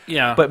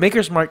 Yeah. But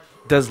Maker's Mark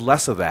does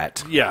less of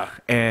that. Yeah.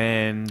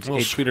 And A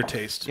little sweeter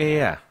taste.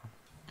 Yeah.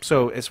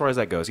 So as far as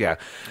that goes, yeah.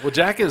 Well,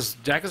 Jack is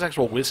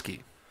actual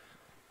whiskey.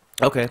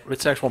 Okay.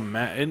 It's actual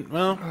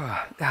no,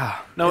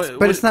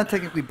 But it's not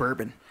technically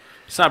bourbon.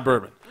 It's not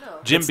bourbon.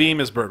 Jim Beam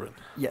is bourbon.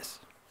 Yes.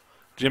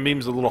 Jim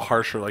Beam's a little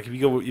harsher. Like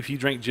if you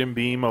drink Jim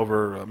Beam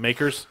over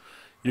Makers,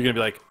 you're gonna be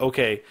like,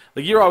 okay.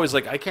 Like you're always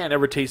like, I can't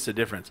ever taste the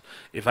difference.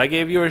 If I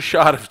gave you a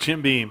shot of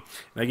Jim Beam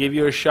and I gave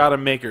you a shot of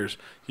Makers,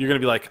 you're gonna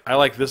be like, I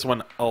like this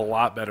one a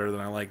lot better than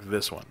I like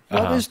this one.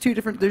 Well, there's two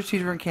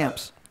different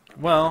camps.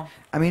 Well,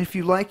 I mean, if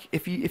you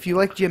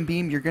like Jim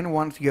Beam, you're gonna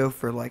want to go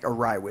for like a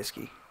rye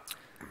whiskey.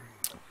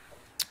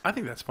 I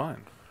think that's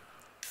fine.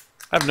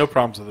 I have no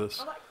problems with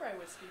this. I like rye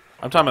whiskey.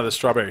 I'm talking about the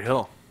Strawberry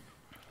Hill.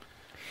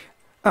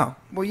 Oh,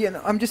 well, yeah.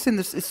 No, I'm just saying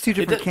this. It's two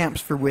different does-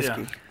 camps for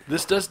whiskey. Yeah.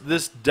 This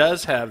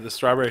does have the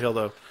Strawberry Hill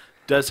though.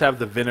 Does have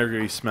the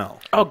vinegary smell.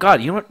 Oh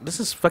God, you know what?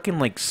 This is fucking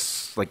like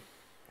Billy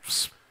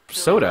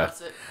soda.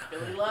 loves it.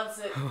 Billy loves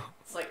it.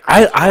 It's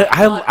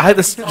like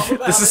This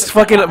is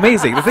fucking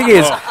amazing. The thing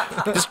is,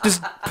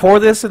 just pour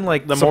this in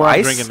like The some more I'm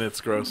ice. drinking, it's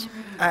gross.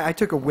 I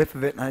took a whiff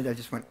of it and I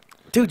just went.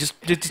 Dude,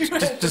 just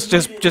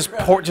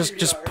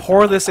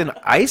pour this in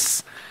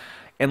ice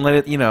and let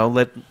it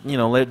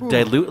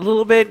dilute a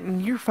little bit,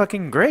 and you're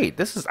fucking great.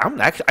 I'm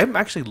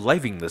actually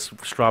living this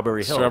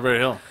Strawberry Hill. Strawberry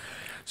Hill.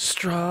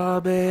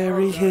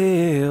 Strawberry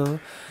Hill.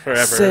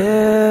 Forever.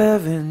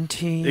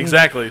 17.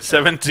 Exactly.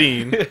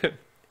 17.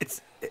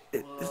 It's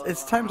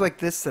times like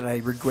this that I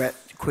regret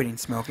quitting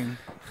smoking.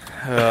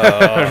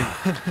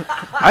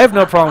 I have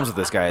no problems with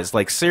this, guys.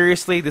 Like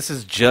seriously, this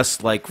is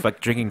just like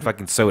drinking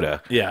fucking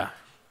soda. Yeah.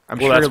 I'm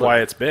Well, sure that's why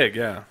it's big.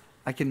 Yeah.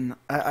 I can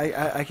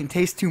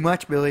taste too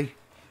much, Billy.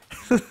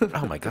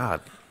 Oh my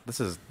God, this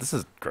is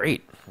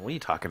great. What are you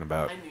talking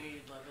about? I knew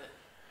you'd love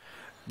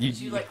it. Do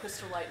you like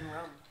Crystal Light and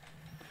rum?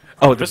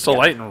 Oh, Crystal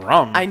Light and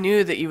rum. I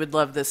knew that you would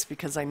love this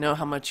because I know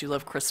how much you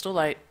love Crystal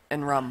Light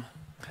and rum.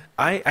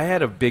 I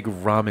had a big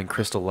rum and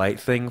Crystal Light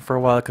thing for a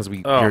while because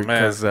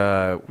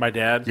My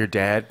dad. your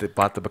dad that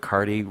bought the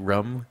Bacardi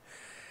rum,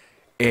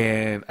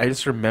 and I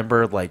just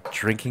remember like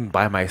drinking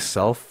by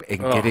myself and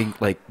getting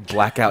like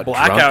blackout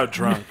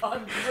drunk.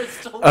 On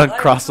Crystal on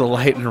Crystal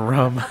Light and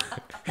rum.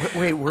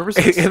 Wait, where was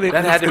this? And then-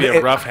 That had to be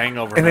a rough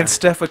hangover. And man. then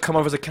Steph would come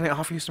over and was like, "Can I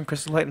offer you some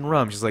Crystal Light and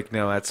rum?" She's like,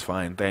 "No, that's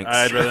fine, thanks."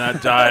 I'd rather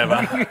not die of a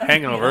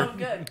hangover. I'm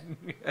good.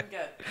 I'm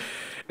good.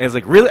 And it's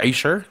like, "Really? Are you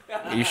sure?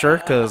 Are you sure?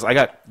 Because I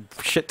got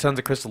shit tons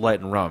of Crystal Light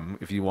and rum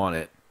if you want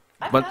it."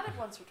 I've But had it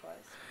once or twice.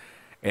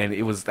 and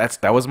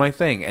that was my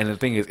thing. And the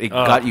thing is, it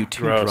got you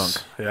too gross.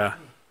 drunk. Yeah.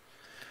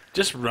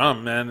 Just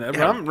rum, man.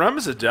 Rum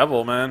is a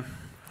devil, man.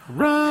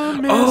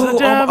 Rum is Oh, a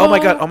devil. oh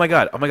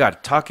my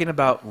god! Talking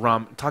about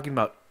rum, talking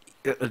about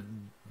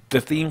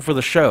the theme for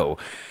the show.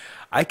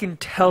 I can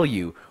tell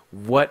you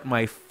what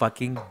my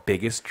fucking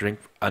biggest drink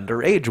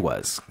underage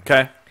was.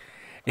 Okay.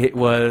 It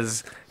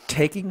was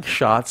taking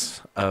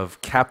shots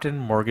of Captain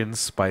Morgan's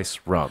Spice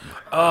rum,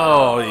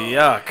 Oh,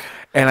 yuck.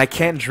 and I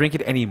can't drink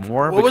it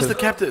anymore. What was the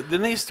because- captain?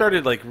 Then they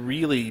started like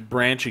really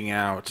branching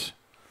out.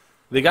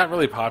 They got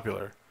really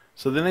popular.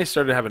 So then they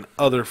started having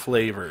other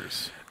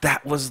flavors.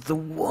 That was the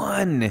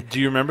one. Do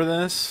you remember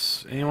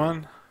this?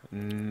 Anyone?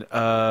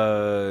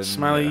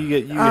 Smiley,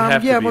 you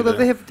have yeah, to be well, the...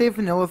 they have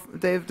vanilla.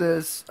 They have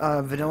this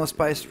vanilla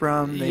spiced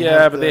rum.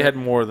 Yeah, but they had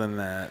more than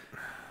that.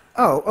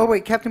 Oh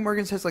wait, Captain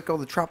Morgan's has like all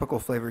the tropical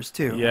flavors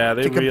too. Yeah,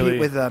 they to compete really-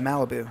 with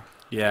Malibu.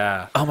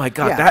 Yeah. Oh my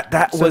god, Yeah.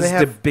 that So was they the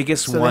have-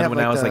 biggest so they one have, when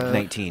like, I was like the-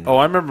 19. Oh,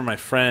 I remember my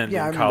friend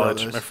Yeah, I in remember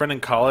college. those. My friend in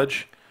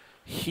college,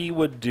 he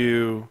would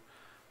do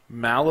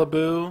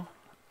Malibu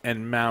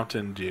and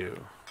Mountain Dew.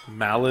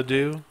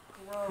 Malibu?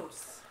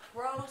 Gross.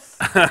 Gross.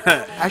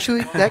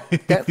 Actually,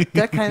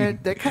 that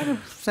kind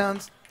of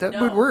sounds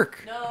would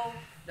work.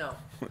 No.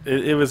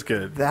 It was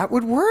good. That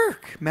would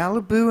work.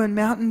 Malibu and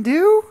Mountain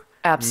Dew.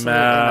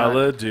 Absolutely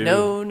Malibu.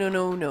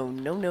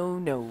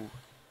 not. No.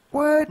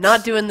 What?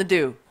 Not doing the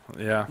do.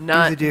 Yeah.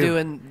 Not the do.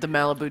 doing the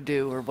Malibu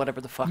do or whatever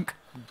the fuck.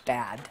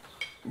 Bad.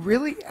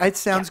 Really? It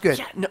sounds good.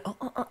 Yeah,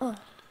 no.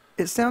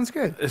 It sounds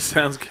good. It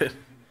sounds good.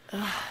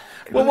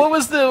 Well, what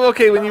was the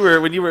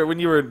when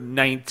you were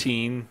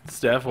 19,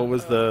 Steph? What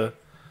was the?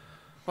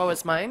 What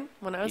was mine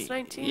when I was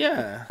 19?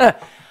 Yeah.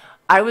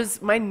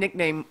 My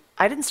nickname.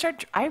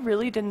 I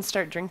really didn't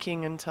start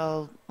drinking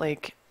until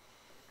like,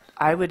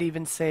 I would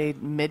even say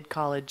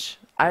mid-college.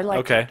 I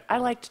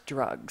liked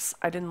drugs.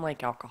 I didn't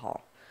like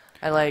alcohol.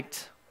 I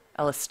liked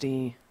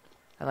LSD.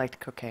 I liked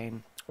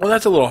cocaine. Well,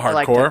 that's a little I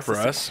liked hardcore for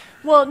ecstasy. us.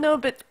 Well, no,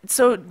 but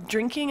so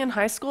drinking in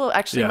high school,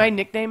 actually Yeah. my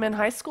nickname in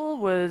high school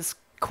was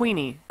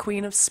Queenie,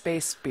 Queen of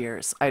Space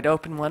Beers. I'd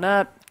open one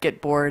up, get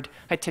bored.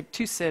 I'd take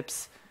 2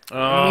 sips,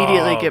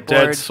 immediately get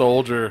bored. Dead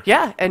soldier.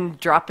 Yeah, and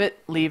drop it,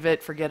 leave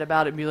it, forget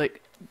about it, and be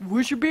like,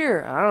 where's your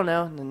beer? I don't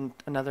know. And then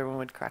another one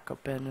would crack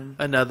open. And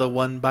Another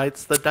one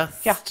bites the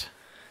dust. yeah.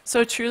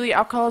 So truly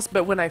alcohols,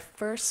 but when I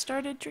first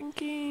started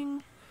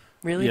drinking,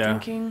 really Yeah.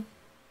 drinking,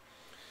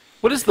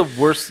 What is the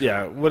worst?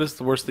 Yeah. What is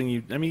the worst thing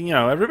you? I mean,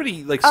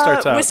 everybody like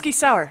starts out. whiskey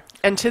sour.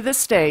 And to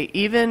this day,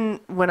 even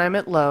when I'm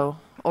at Low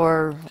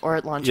or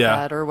at Launchpad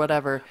Yeah. or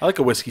whatever, I like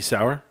a whiskey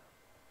sour.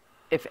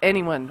 if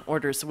anyone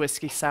orders a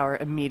whiskey sour,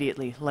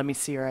 immediately, let me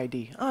see your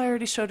ID. Oh, I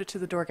already showed it to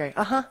the door guy.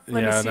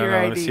 Let me see your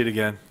ID. Let me see it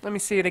again. Let me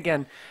see it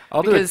again.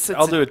 I'll do Because it. it's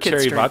I'll do a kid's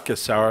cherry drink. vodka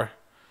sour.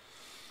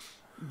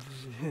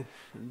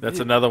 That's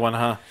another one,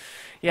 huh?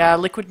 Yeah,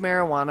 liquid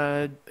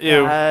marijuana,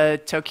 Ew.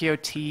 Tokyo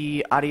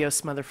tea,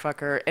 adios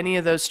motherfucker. Any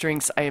of those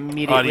drinks, I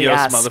immediately Adios,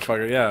 ask.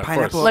 mother Yeah, of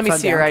Pineapple. course. Let me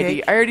Upside see your down ID.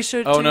 cake? I already showed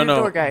it Oh, to no, your no.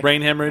 door guy.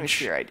 Brain Let me hemorrhage.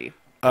 see your ID.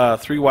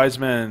 3 Wise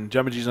Men,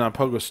 Jumping Jesus on a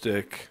pogo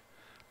stick.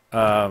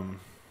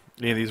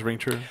 Any of these ring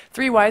true?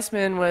 3 Wise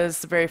Men was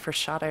the very first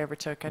shot I ever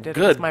took. I did it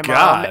Good with my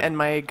God. mom and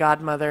my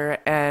godmother,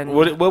 and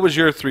What was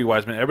your 3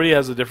 Wise Men? Everybody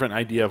has a different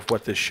idea of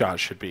what this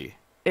shot should be.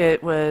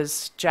 it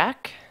was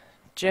Jack,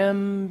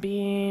 Jim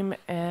Beam,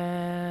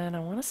 and I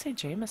want to say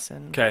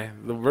Jameson. Okay,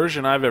 the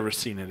version I've ever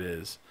seen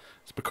it's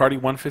Bacardi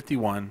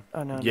 151,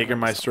 Oh, no, no,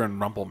 Jägermeister,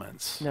 and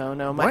Rumplemans.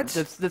 No, What?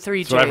 the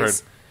 3 That's what I've heard.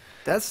 J's.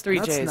 That's 3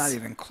 that's J's. not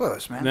even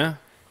close, man. Yeah.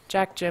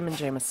 Jack, Jim, and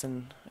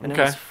Jameson, and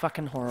Okay. it was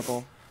fucking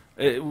horrible.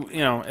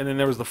 And then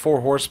there was the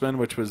 4 Horsemen,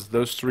 which was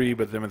those 3,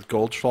 but then with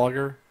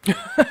Goldschlager.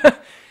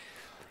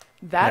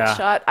 That Yeah.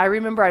 shot, I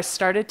remember I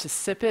started to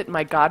sip it.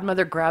 My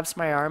godmother grabs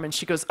my arm and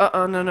she goes,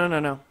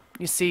 no.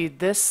 You see,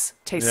 this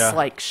tastes Yeah.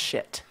 like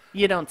shit.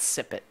 You don't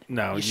sip it.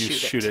 No, you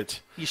shoot it.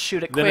 You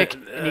shoot it Then quick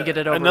and you get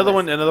it over Another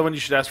with. one you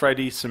should ask for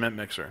ID, cement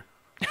mixer.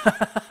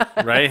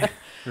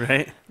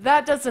 Right?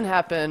 That doesn't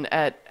happen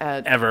at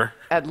Ever.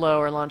 at Low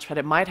or Launchpad.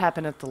 It might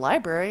happen at the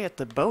library, at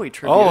the Bowie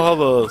tribute.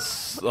 Oh,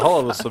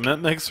 the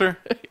cement mixer.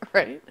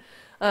 right?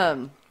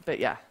 But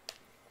yeah.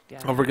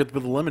 Don't forget to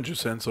put the lemon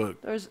juice in so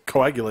it Those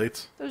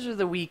coagulates. are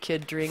the wee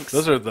kid drinks.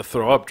 Those are the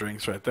throw up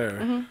drinks right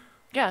there.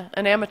 Yeah,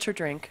 an amateur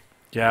drink.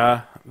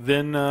 Yeah.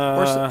 Then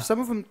Or some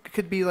of them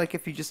could be like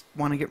if you just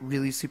want to get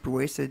really super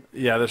wasted.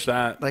 yeah, there's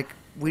that. Like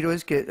we'd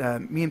always get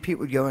me and Pete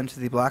would go into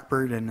the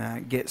Blackbird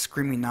and get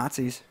Screaming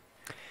Nazis.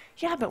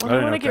 Yeah, but when I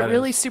I don't want know to what get that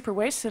really is. super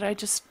wasted, I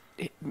just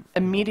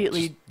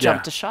immediately Just- jump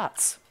yeah. to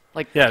shots.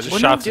 Like, Yeah, just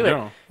wouldn't shots do in it.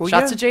 general. Well,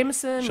 Shots yeah. of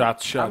Jameson.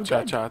 Shots. I'm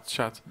good.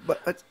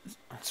 But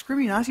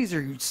Screaming Nazis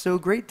are so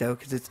great though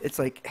because it's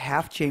like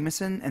half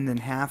Jameson and then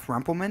half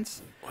Rumplemans.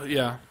 Well,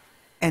 yeah,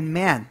 And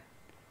man,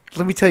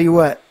 let me tell you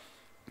what,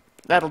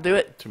 That'll do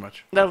it. too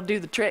much. That'll do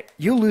the trick.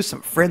 you'll lose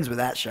some friends with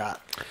that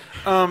shot.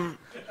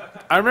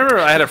 I remember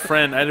I had a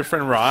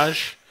friend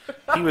Raj.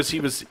 He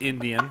was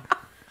Indian,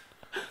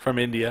 from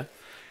India.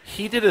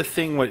 He did a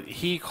thing what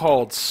he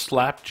called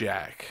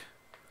slapjack,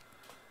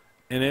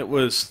 and it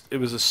was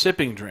a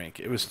sipping drink.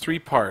 It was 3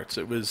 parts.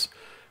 It was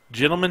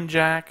Gentleman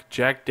Jack,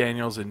 Jack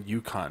Daniels, and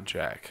Yukon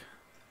Jack.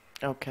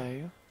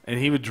 Okay. And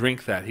he would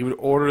drink that. He would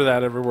order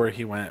that everywhere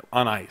he went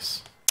on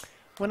ice.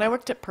 When I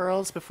worked at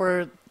Pearls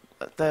before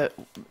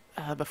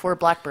before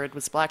Blackbird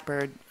was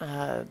Blackbird,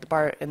 the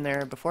bar in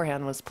there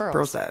beforehand was Pearls.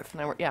 Pearls Dive.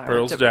 And I worked at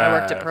Pearls I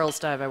worked Dive. at Pearls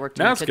Dive. I worked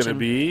Now in it's the going kitchen. to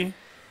be...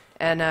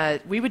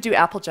 And we would do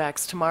Apple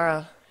Jacks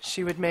tomorrow.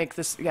 She would make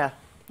this,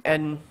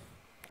 and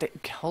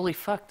holy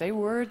fuck, they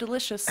were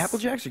delicious. Apple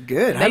Jacks are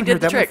good. They I haven't did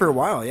heard the that one trick. for a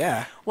while.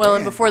 Yeah. Well,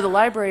 and Damn. before the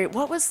library,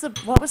 what was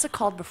it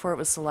called before it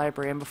was the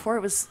library, and before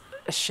it was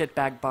a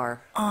shitbag bar?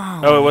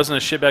 Oh, it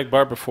wasn't a shitbag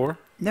bar before?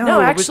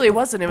 No, actually, it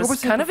wasn't. It what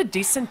was it? kind of a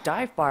decent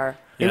dive bar.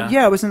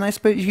 Yeah. It was a nice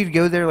place. You could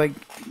go there, like,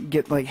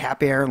 get, like,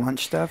 happy hour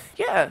lunch stuff.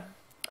 Yeah.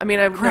 I mean,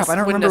 I Crap, I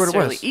don't wouldn't remember what it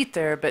necessarily was. eat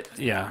there, but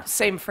Yeah.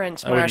 same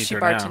friend, I wouldn't Mara, eat she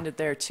there now. bartended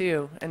there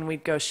too, and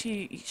we'd go.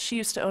 She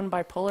used to own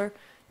Bipolar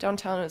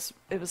downtown.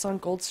 It was on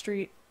Gold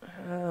Street.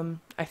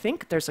 I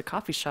think there's a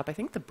coffee shop. I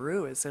think the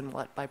Brew is in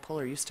what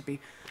Bipolar used to be.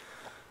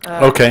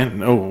 Okay.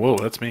 Oh, whoa,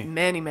 that's me.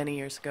 Many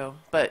years ago,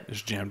 but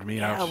Just jammed me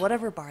yeah, out.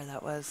 whatever bar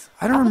that was.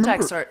 I don't Apple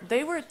remember.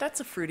 Jacks that's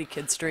a fruity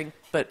kid's drink,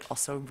 but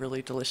also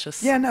really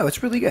delicious. Yeah, no,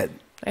 it's really good.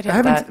 I'd I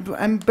have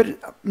haven't,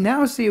 but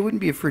now, see, it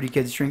wouldn't be a fruity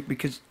kids drink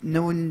because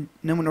no one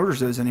orders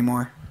those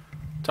anymore.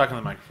 Talking to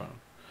the microphone.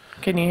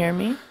 Can you hear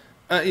me?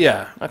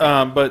 Yeah.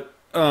 Okay.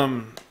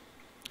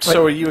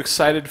 So are you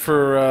excited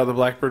for the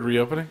Blackbird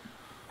reopening?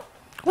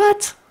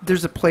 What?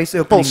 There's a place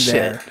opening Bullshit.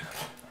 there.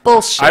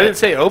 Bullshit. I didn't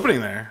say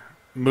opening there.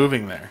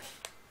 Moving there.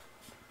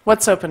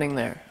 What's opening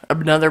there?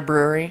 Another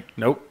brewery?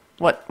 Nope.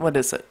 What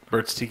is it?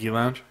 Bert's Tiki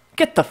Lounge.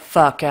 Get the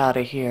fuck out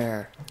of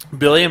here.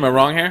 Billy, am I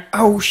wrong here?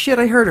 Oh shit!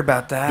 I heard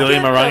about that. Billy,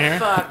 am I wrong Get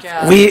the here? fuck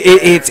out We of here.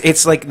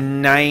 it's like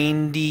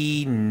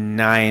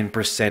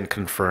 99%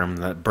 confirmed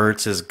that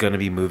Bert's is going to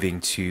be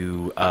moving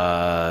to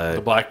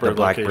The Blackbird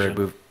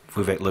location.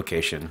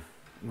 location.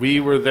 We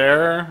were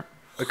there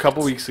a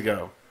couple weeks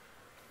ago,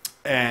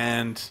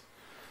 and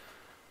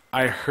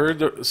I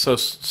heard so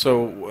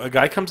a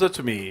guy comes up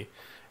to me,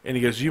 and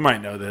he goes, "You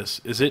might know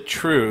this. Is it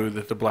true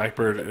that the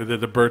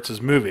Bert's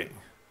is moving?"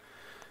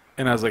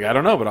 And I was like, "I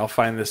don't know, but I'll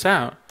find this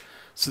out."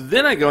 So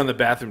then I go in the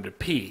bathroom to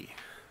pee,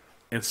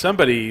 and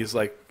somebody's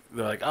like,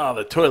 they're like, "Oh,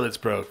 the toilet's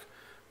broke."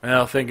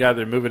 Well, thank God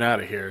they're moving out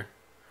of here.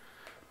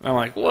 And I'm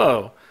like,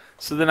 "Whoa."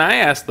 So then I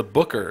asked the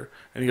booker,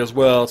 and he goes,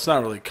 "Well, it's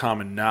not really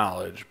common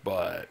knowledge,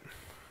 but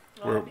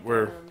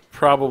we're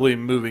probably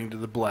moving to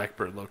the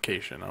Blackbird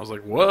location." I was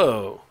like,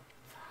 "Whoa,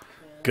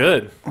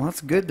 good." Well,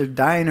 that's good. They're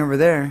dying over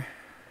there.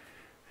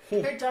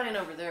 They're dying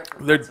over there.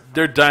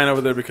 They're dying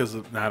over there because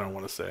of, I don't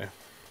want to say.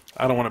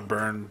 I don't want to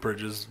burn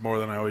bridges more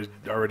than I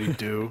already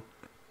do.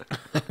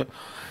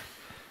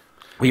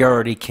 We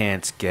already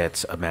can't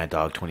get a Mad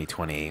Dog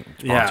 2020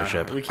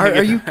 sponsorship. Yeah, we can't Are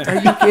get you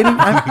kidding?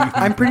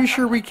 I'm pretty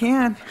sure we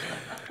can.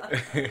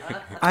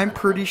 I'm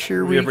pretty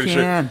sure we pretty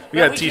sure. can. We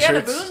got We T-shirts. can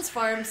a Boones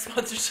Farm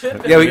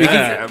sponsorship. Yeah, we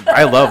Yeah. can.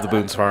 I love the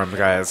Boones Farm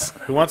guys.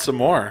 Who wants some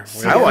more?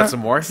 I want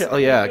some more. Oh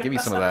yeah, give me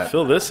some of that.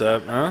 Fill this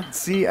up, huh?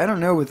 See, I don't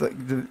know with like,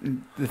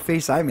 the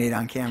face I made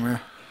on camera.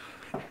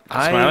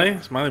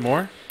 Smiley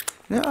more.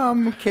 No,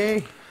 I'm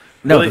okay.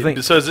 No, Billy, the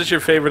thing, so is this your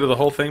favorite of the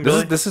whole thing,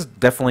 Billy? this is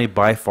definitely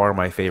by far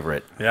my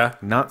favorite. Yeah.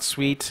 Not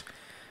sweet.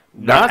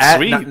 Not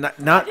sweet.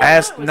 Not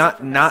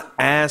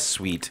as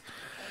sweet.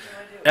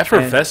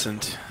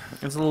 Effervescent.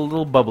 It's a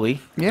little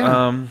bubbly.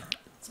 Yeah.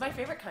 It's my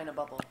favorite kind of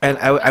bubble. And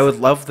I would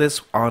love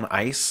this on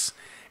ice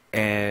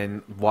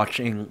and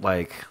watching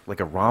like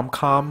a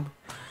rom-com.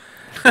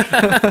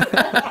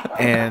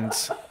 And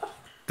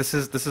this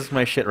is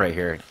my shit right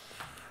here.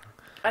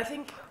 I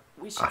think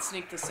we should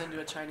sneak this into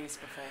a Chinese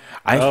buffet.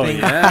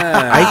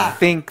 I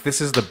think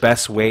this is the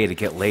best way to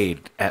get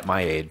laid at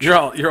my age.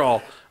 You're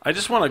all. I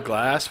just want a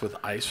glass with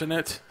ice in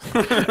it.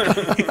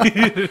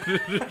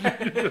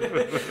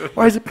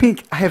 Why is it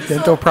pink? I have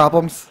dental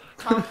problems.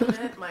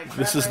 Compliment my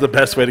This is the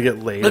best way to get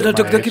laid. Don't at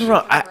my get me age.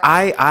 wrong.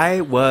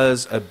 I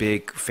was a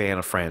big fan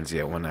of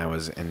Franzia when I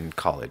was in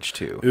college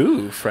too.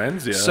 Ooh,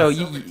 friends, yeah. So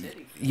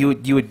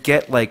you would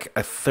get like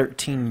a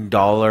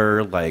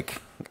 $13 like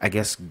I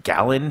guess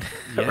gallon,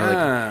 or, like,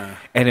 yeah.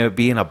 and it would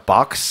be in a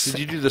box. Did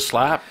you do the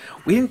slap?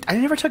 We didn't. I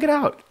never took it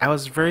out. I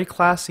was very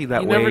classy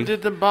that You way. never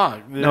did the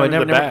bag. No, I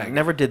the bag.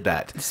 never did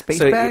that. Space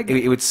so bag?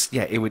 It would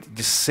it would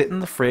just sit in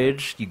the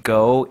fridge. You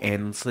go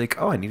and it's like,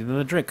 oh, I need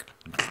another drink.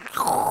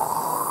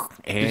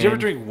 And, Did you ever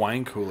drink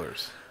wine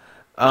coolers?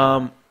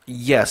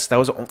 Yes, that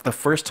was the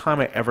first time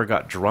I ever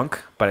got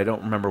drunk, but I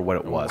don't remember what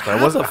it was. But I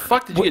How wasn't. the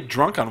fuck did you get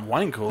drunk on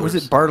wine coolers? Was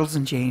it Bartles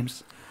and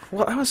James?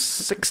 Well, I was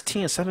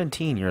 16 or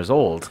 17 years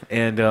old,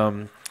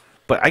 and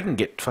but I can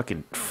get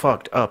fucking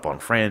fucked up on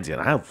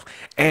Franzia,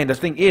 and the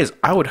thing is,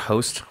 I would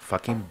host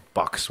fucking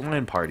box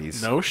wine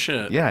parties. No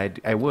shit. Yeah,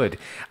 I would.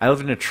 I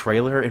lived in a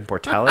trailer in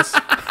Portales,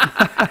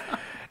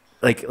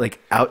 like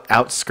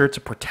outskirts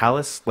of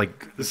Portales,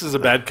 like. This is a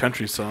bad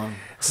country song.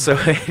 So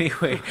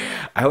anyway,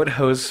 I would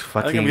host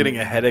fucking I'm getting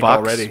a headache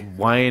box already.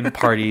 wine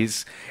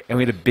parties, and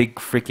we had a big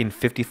freaking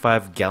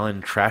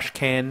 55-gallon trash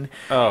can,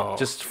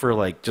 just for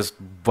like just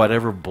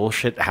whatever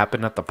bullshit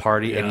happened at the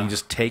party, and Yeah. you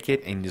just take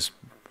it and just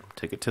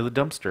take it to the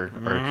dumpster.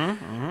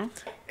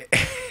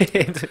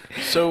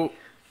 So,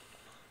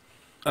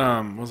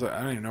 was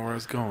I don't even know where I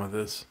was going with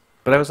this.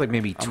 But I was like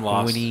maybe I'm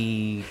lost.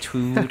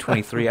 22,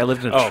 23. I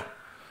lived in a Oh,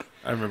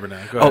 I remember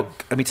now. Go ahead.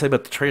 let me tell you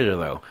about the trailer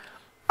though.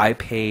 I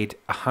paid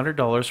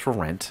 $100 for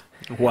rent.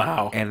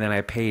 Wow. And then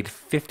I paid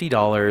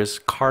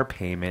 $50 car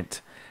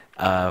payment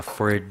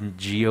for a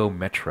Geo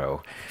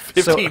Metro.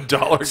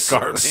 $15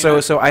 car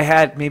payment. So I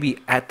had maybe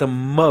at the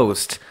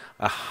most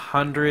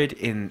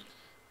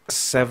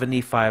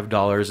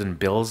 $175 in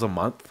bills a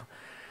month.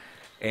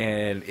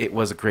 And it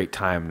was a great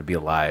time to be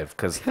alive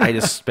because I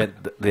just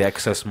spent the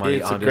excess money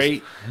It's on a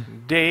great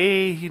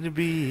day to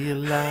be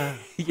alive.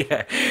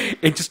 yeah,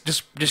 and just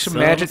Sun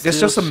imagine still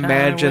just shine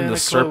imagine when the I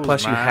surplus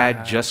close you my had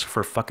eyes. just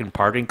for fucking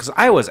partying because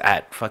I was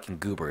at fucking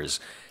Goobers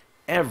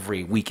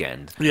every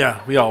weekend.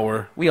 Yeah, we all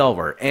were. We all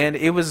were, and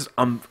it was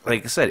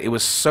like I said, it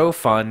was so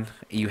fun.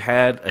 You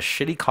had a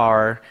shitty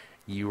car.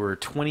 You were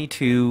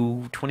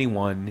 22,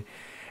 21,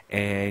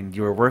 and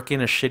you were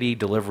working a shitty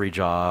delivery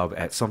job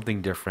at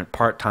something different,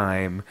 part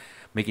time,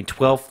 making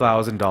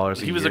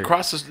 $12,000 a He was year.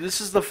 across the.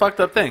 This is the fucked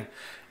up thing,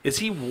 is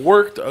he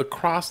worked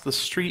across the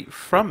street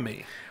from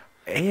me.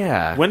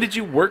 Yeah. When did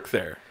you work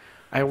there?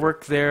 I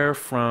worked there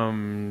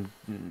from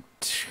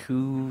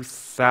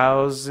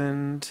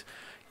 2000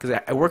 because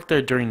I worked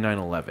there during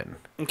 9/11,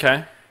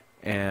 Okay.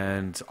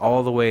 and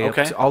all the way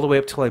Okay. all the way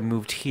up till I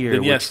moved here.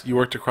 Then which- yes, you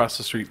worked across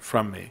the street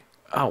from me.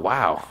 Oh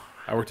wow.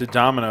 I worked at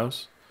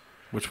Domino's,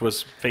 which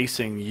was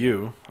facing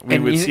you. We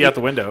And would you- see out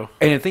the window.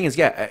 And the thing is,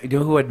 yeah, you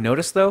know who I'd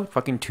noticed though?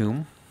 Fucking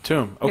Tomb.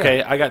 Toom.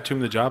 Okay, I got Toom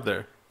the job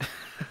there.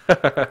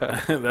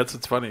 That's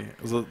what's funny.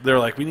 They're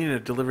like, we need a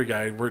delivery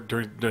guy to work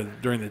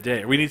during the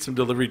day. We need some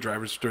delivery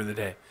drivers during the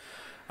day.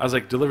 I was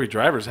like, delivery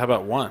drivers? How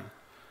about one?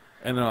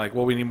 And they're like,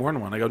 well, we need more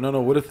than one. I go,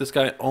 no. What if this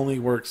guy only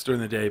works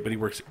during the day, but he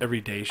works every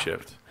day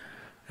shift?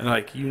 And they're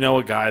like, you know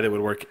a guy that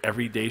would work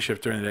every day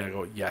shift during the day? I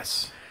go,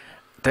 yes.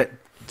 That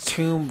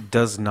Tomb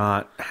does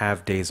not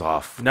have days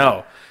off.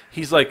 No.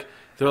 He's like,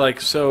 they're like,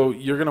 so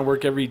you're going to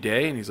work every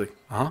day? And he's like,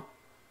 huh?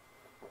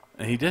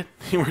 And he did.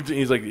 He worked.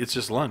 He's like, it's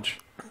just lunch.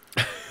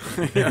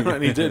 You know,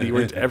 and he did. He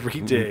worked every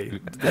day.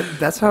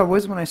 That's how it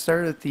was when I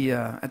started at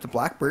the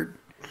Blackbird.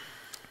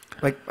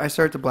 Like I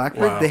started at the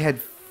Blackbird, Wow. they had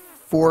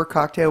 4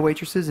 cocktail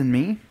waitresses and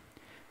me.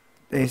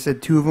 They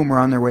said 2 of them were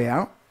on their way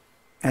out,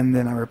 and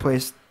then I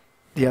replaced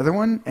the other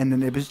one, and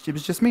then it was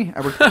just me.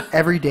 I worked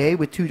every day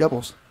with 2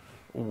 doubles,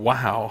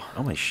 Wow.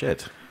 Holy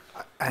shit.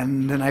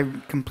 and then I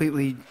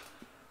completely,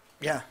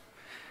 yeah.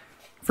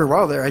 For a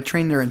while there, I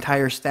trained their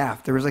entire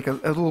staff. There was like a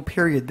little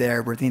period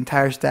there where the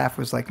entire staff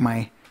was like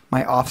my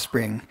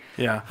offspring.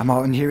 Yeah. I'm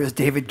all in here as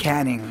David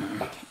Canning,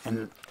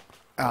 and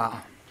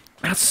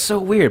That's so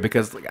weird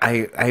because like,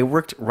 I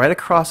worked right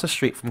across the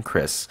street from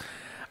Chris.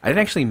 I didn't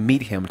actually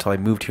meet him until I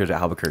moved here to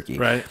Albuquerque.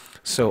 Right.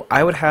 So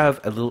I would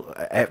have a little.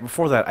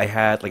 Before that, I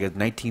had like a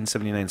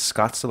 1979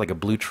 Scottsdale, like a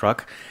blue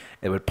truck.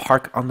 It would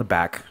park on the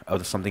back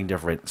of something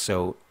different.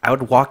 So I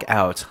would walk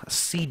out,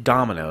 see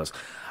Domino's.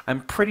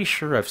 I'm pretty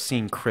sure I've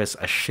seen Chris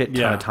a shit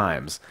ton Yeah. of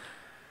times.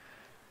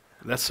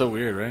 That's so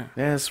weird, right?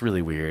 Yeah, it's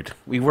really weird.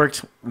 We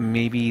worked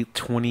maybe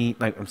 20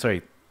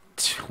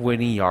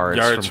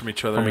 yards From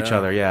each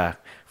other, yeah. yeah,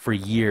 for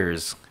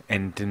years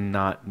and did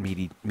not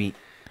meet.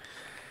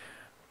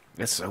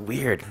 That's so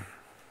weird.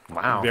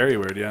 Wow. Very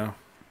weird, yeah.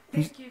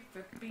 Thank you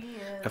for being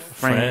A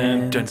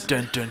friend. Dun,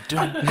 dun, dun,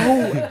 dun.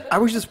 oh, I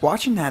was just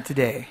watching that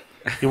today.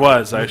 He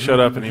was. I showed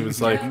up and he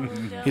was like,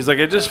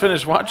 I just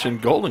finished watching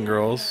Golden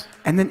Girls.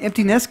 And then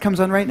Empty Nest comes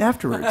on right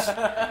afterwards.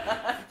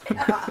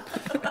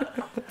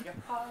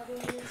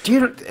 Do you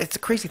know, it's a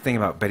crazy thing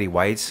about Betty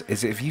White's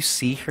is if you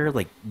see her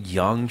like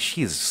young,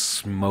 she is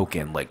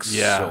smoking like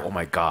Yeah. so. Oh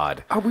my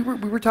god. Oh, we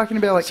were talking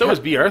about like So was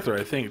B. Arthur,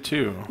 I think,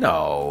 too.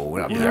 No,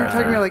 not we Bea were Arthur.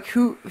 talking about like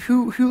who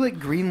like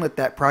greenlit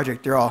that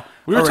project. They're all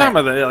We were all talking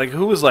right. about that. Like,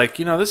 who was like,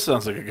 this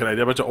sounds like a good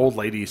idea. A bunch of old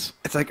ladies.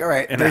 It's like all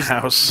right, in a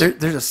house. There's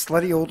a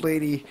slutty old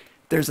lady.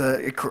 There's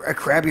a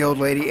crabby old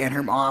lady and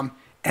her mom,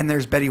 and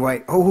there's Betty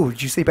White. Oh,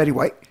 did you say Betty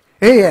White?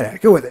 Hey, yeah,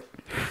 go with it.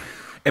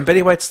 And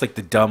Betty White's like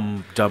the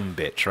dumb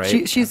bitch,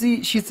 right? She's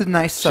the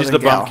nice She's Southern the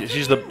gal. bumpkin.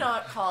 She's the Do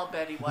not call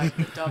Betty White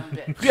the dumb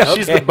bitch. Yeah,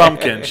 she's okay. the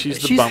bumpkin. She's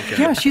the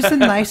bumpkin. Yeah, she's a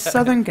nice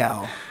Southern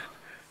gal.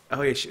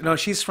 Oh yeah,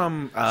 she's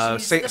from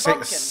She's the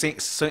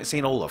bumpkin.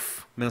 St.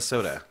 Olaf,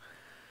 Minnesota.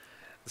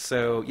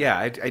 So yeah,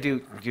 I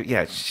do.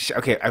 Yeah,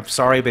 okay. I'm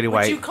sorry, Betty Would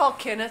White. you call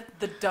Kenneth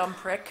the dumb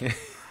prick?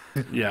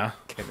 Yeah.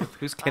 Kenneth.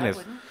 Who's I Kenneth?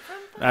 wouldn't.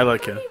 I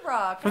like 30 it.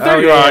 Rock. From Oh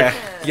 30 yeah, Rock.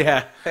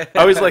 yeah. I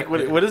always like,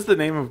 what is the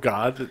name of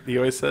God that he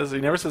always says? He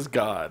never says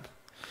God.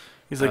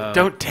 He's like,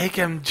 don't take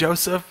him,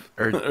 Joseph.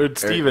 Or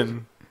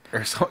Stephen.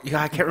 Or so,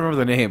 yeah, I can't remember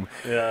the name.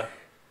 Yeah.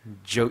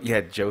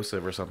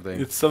 Joseph or something.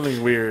 It's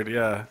something weird,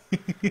 yeah.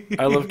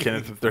 I love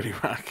Kenneth from 30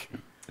 Rock.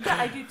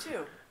 Yeah, I do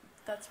too.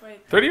 That's why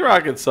 30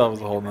 Rock itself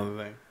is a whole nother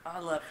thing. I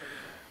love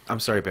I'm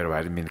sorry, Betty White.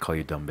 I didn't mean to call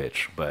you dumb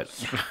bitch, but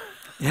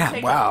Yeah,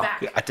 Take wow. it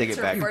back. Yeah, I take it It's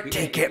her back. birthday.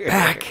 Take it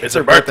back. It's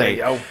her birthday,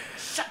 yo.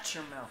 Shut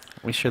your mouth.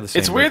 we share the same.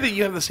 It's weird that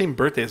you have the same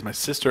birthday as my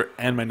sister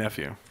and my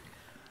nephew.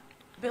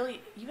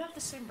 Billy, you have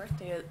the same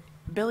birthday.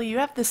 Billy, you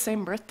have the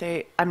same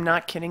birthday. I'm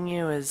not kidding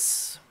you.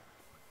 As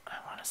I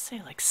want to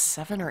say, like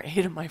 7 or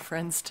 8 of my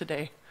friends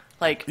today.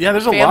 Like Yeah,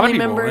 there's a family lot of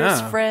people, members,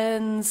 yeah.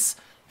 friends,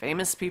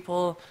 famous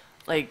people.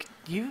 Like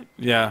you,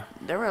 Yeah.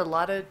 there were a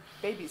lot of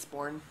babies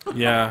born.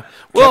 Yeah.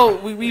 Well,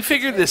 we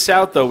figured this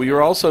out though. We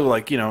were also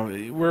like,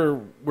 we're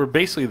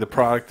basically the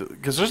product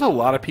because there's a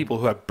lot of people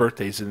who have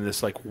birthdays in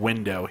this like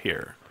window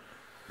here,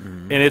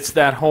 and it's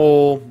that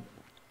whole,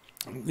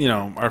 a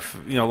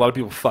lot of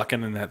people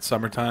fucking in that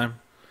summertime.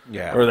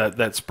 Yeah. Or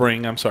that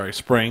spring. I'm sorry,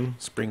 spring.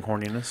 Spring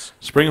horniness.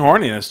 Spring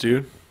horniness,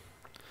 dude.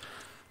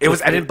 It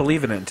was. I didn't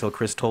believe in it until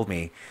Chris told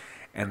me,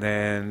 and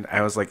then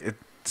I was like,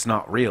 "It's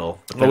not real."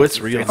 But Oh, it's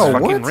real. It's Oh,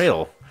 fucking what?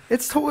 real.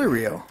 It's totally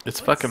real. It's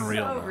fucking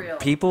real. So man. real.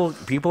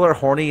 People are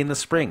horny in the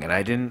spring, and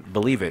I didn't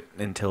believe it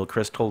until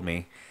Chris told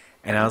me,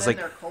 and I was then like,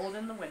 they're cold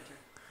in the winter,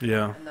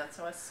 Yeah, and that's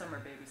how us summer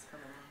babies come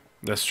along.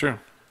 that's true.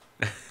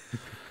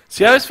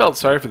 See, I always felt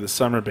sorry for the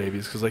summer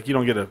babies because, like, you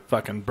don't get a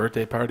fucking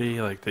birthday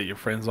party like that your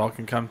friends all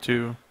can come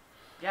to.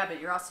 Yeah, but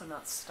you're also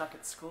not stuck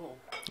at school.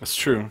 That's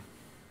true.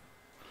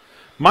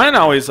 Mine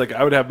always, like,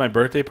 I would have my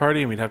birthday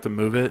party and we'd have to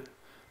move it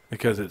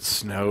because it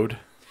snowed.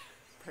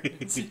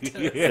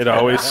 It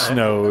always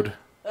snowed.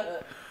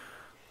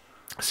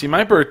 See,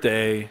 my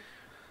birthday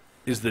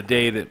is the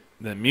day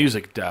that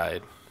music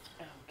died.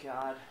 Oh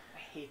God, I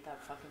hate that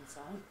fucking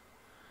song.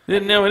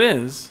 No, it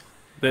is.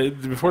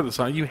 Before the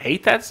song. You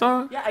hate that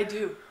song? Yeah, I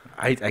do.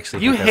 I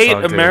actually You hate that hate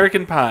song, too.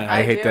 American Pie.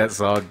 I hate do. that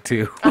song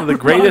too. One of the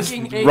greatest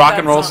fucking hate rock that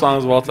and roll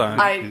song. songs of all time.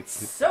 I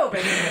so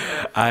big.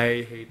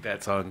 I hate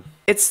that song.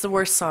 It's the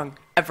worst song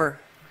ever.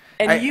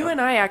 And you and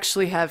I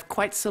actually have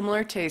quite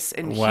similar tastes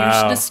and Wow.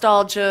 huge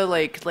nostalgia,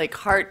 like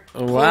heart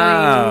pulling,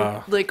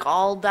 Wow. like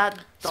all that.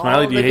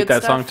 Smiley, all do you the hate good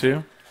that stuff. song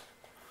too?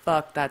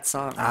 Fuck that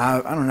song.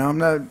 I don't know. I'm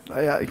not.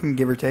 I can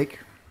give or take.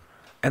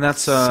 And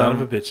that's Son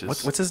of a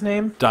bitches. What's his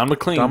name? Don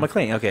McLean. Don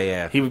McLean. Okay,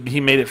 yeah. He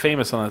made it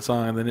famous on that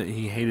song, and then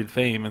he hated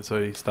fame, and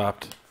so he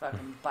stopped.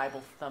 Fucking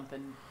Bible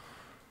thumping.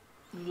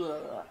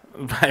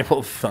 Ugh,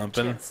 Bible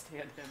thumping. can't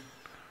stand him.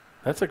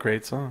 That's a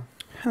great song.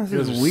 This You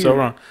guys is are weird. so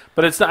wrong.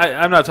 But it's not,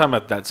 I'm not talking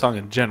about that song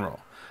in general.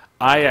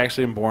 I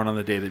actually am born on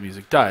the day that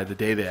music died, the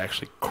day they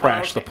actually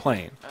crashed okay. the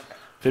plane. Okay.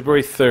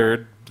 February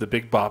 3rd, the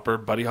Big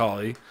Bopper, Buddy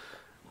Holly,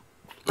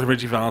 and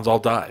Richie Valens all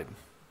died.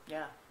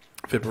 Yeah.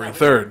 February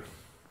That was 3rd.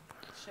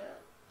 Shit.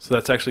 So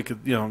that's actually,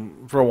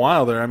 for a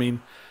while there, I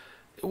mean,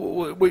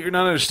 what you're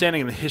not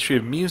understanding in the history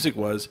of music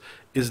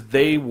is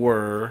they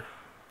were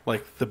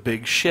like the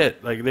big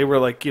shit. Like they were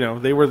like,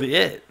 they were the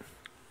it.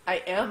 I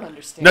am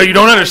understanding. No, you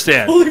don't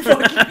understand. Holy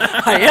fucking!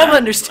 I am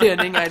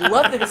understanding. I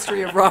love the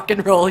history of rock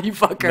and roll, you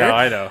fucker. No,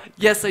 I know.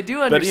 Yes, I do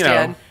But,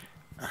 understand.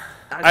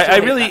 I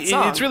really,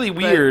 it's really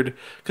weird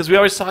because we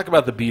always talk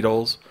about the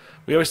Beatles,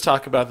 we always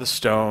talk about the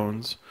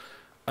Stones,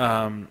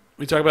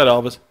 we talk about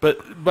Elvis,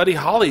 but Buddy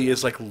Holly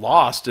is like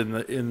lost in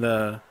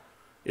the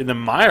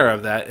mire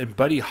of that, and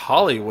Buddy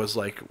Holly was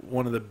like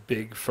one of the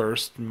big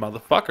first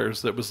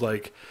motherfuckers that was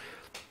like,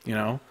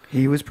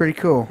 He was pretty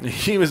cool.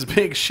 he was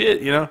big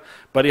shit,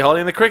 Buddy Holly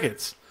and the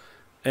Crickets,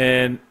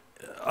 and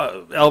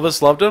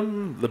Elvis loved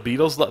him, the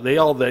Beatles, they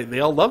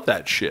all loved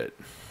that shit,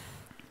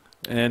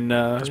 and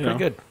That's pretty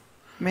good.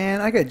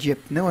 Man, I got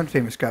gypped. No one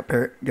famous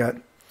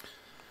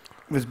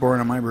was born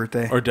on my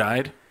birthday. or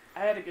died. I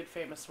had a good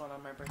famous one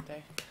on my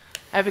birthday.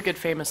 I have a good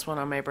famous one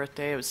on my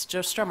birthday. It was Joe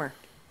Strummer,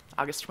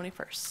 August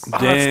 21st. Oh,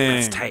 Dang.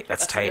 that's tight.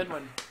 That's A tight. good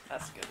one.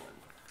 That's a good one.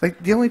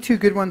 Like the only two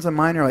good ones on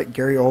mine are like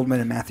Gary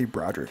Oldman and Matthew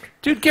Broderick.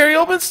 Dude, Gary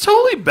Oldman's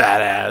totally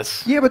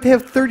badass. Yeah, but they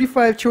have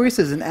 35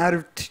 choices, and out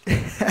of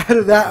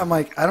that, I'm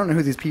like, I don't know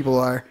who these people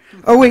are.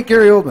 Oh wait,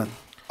 Gary Oldman,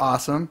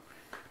 awesome.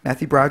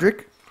 Matthew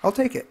Broderick, I'll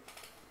take it.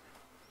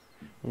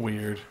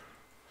 Weird.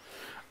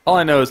 All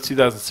I know is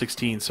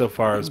 2016 so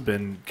far has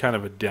been kind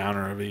of a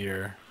downer of a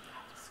year.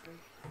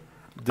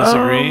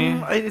 Disagree?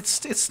 It's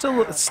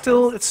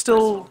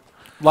still.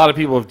 A lot of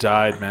people have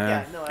died,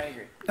 man. Yeah, no, I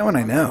agree. No one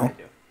I know.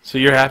 So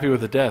you're happy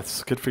with the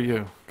deaths. Good for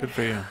you. Good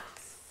for you.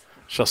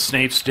 So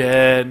Snape's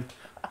dead.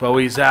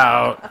 Bowie's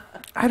out.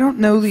 I don't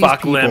know these Fuck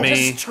people. Lemmy.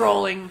 Just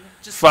trolling.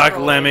 Just Fuck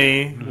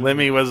trolling.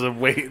 Lemmy.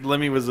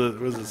 Lemmy was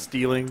a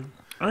stealing.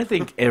 I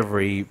think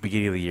every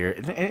beginning of the year,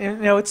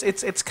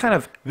 it's kind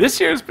of. This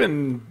year's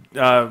been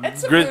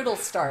It's a brutal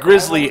start.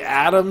 Grizzly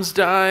I Adams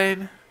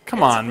died.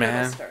 Come won't- on, it's a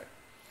brutal man. start.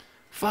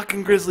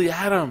 Fucking Grizzly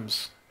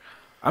Adams.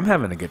 I'm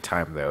having a good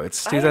time though.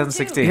 It's I am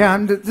 2016. Yeah,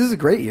 this is a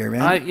great year,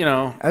 man.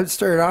 I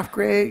started off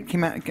great.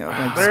 Came out, like,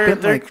 There-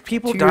 spent there- like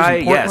people 2 years die,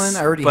 in Portland. yes,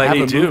 I already but have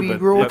they a do, movie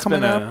but role it's coming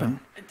been up, and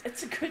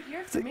It's a good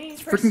year for me.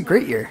 it's a freaking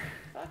great year.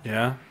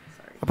 yeah.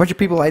 A bunch of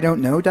people I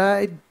don't know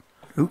died.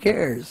 Who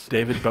cares?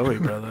 David Bowie,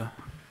 brother.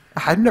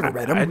 I've never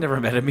met him. I'd never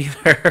met him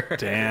either.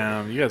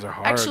 Damn, you guys are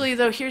hard. Actually,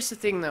 though, here's the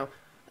thing, though.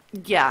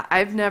 Yeah,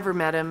 I've never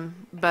met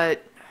him,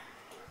 but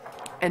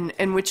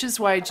and which is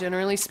why,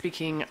 generally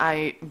speaking,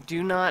 I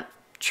do not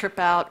trip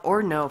out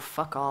or no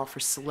fuck all for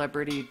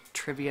celebrity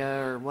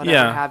trivia or whatever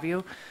Yeah. have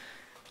you.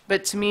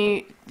 But to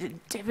me,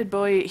 David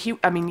Bowie, he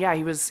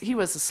was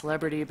a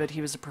celebrity, but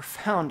he was a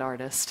profound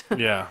artist.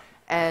 Yeah.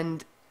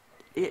 And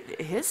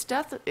his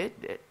death,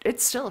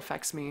 it still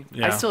affects me.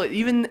 Yeah. I still,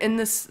 even in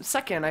this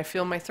second, I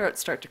feel my throat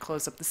start to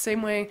close up. The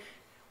same way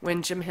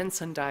when Jim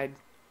Henson died.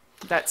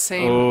 That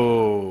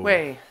same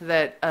way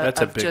that That's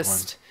a of big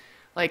just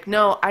like,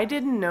 no, I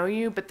didn't know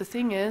you, but the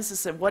thing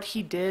is that what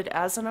he did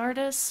as an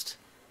artist,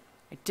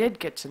 I did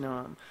get to know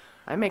him.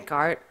 I make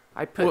art.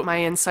 I put my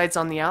insides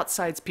on the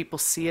outsides. People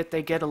see it.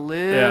 They get a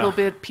little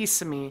bit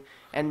piece of me.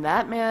 And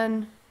that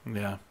man,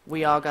 Yeah.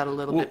 we all got a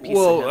little bit piece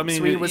of him. I mean,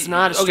 so he was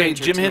not a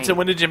stranger Jim to Henson. me.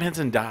 When did Jim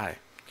Henson die?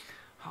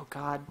 Oh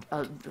God,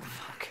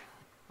 fuck.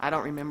 I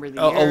don't remember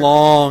the A year.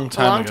 long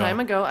time ago. A long time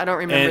ago. I don't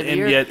remember the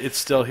year. And yet it's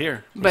still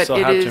here. We But still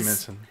it have is Jim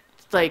Henson.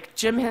 like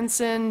Jim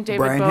Henson, David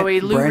Brian Bowie,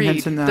 Hen- Lou Brian Reed.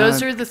 Henson,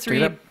 Those are the straight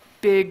three up.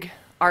 big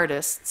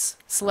artists,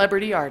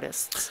 celebrity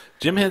artists.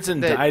 Jim Henson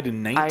that died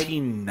in I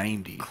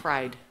 1990.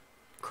 Cried.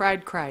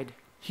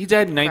 He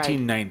died in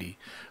 1990.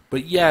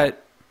 But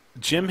yet,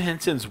 Jim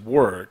Henson's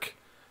work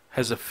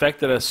has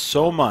affected us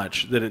so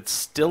much that it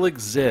still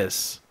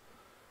exists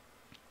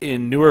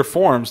in newer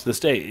forms this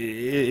day.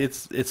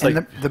 It's And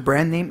like the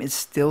brand name is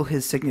still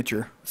his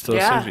signature. still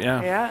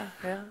Yeah.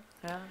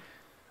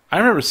 I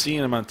remember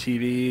seeing him on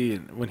TV,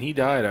 and when he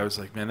died, I was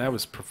like, man, that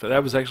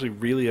was actually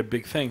really a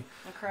big thing.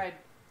 I cried.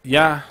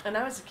 Yeah. And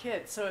I was a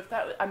kid, so if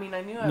that, I mean,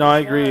 I knew I No, was I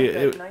agree.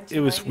 young, but It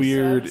was 1990,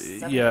 weird. so I was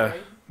seventh Yeah.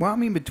 grade. Well, I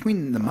mean,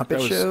 between the That Muppet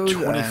was shows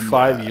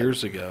 25 and,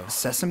 years ago.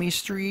 Sesame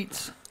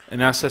Street, And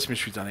now Sesame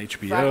Street's on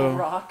HBO. Fraggle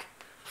Rock,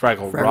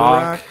 Fraggle Fraggle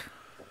Rock. Rock.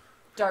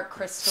 Dark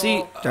Crystal,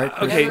 See,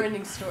 Dark okay.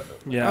 Never-Ending Story.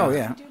 Yeah. Oh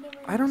yeah,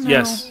 I don't know.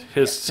 Yes,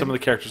 some of the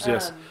characters,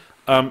 yes.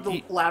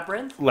 The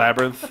Labyrinth.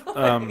 Labyrinth.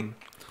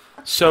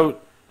 So,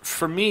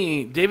 for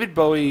me, David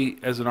Bowie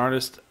as an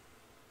artist,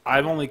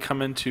 I've only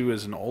come into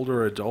as an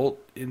older adult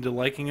into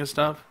liking his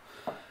stuff.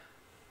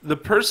 The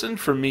person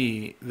for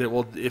me that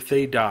will, if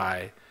they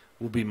die,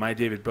 will be my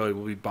David Bowie,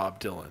 will be Bob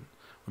Dylan.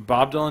 When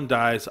Bob Dylan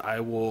dies,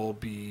 I will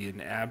be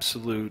an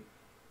absolute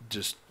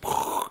just.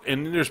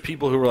 And there's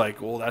people who are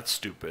like, "Well, that's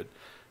stupid."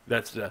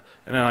 And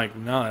I'm like,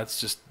 "No, that's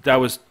just that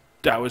was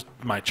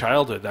my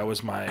childhood. That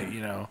was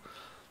my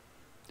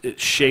it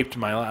shaped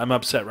my life. I'm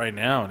upset right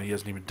now, and he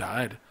hasn't even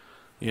died.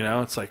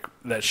 It's like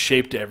that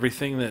shaped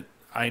everything that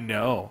I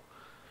know."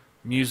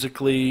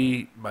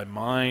 Musically, my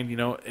mind,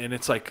 and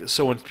it's like,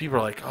 so when people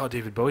are like, "Oh,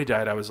 David Bowie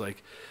died," I was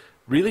like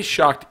really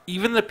shocked.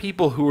 Even the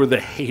people who were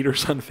the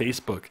haters on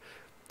Facebook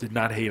did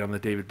not hate on the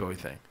David Bowie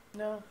thing.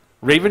 No.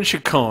 Raven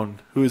Chacon,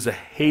 who is a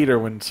hater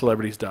when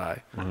celebrities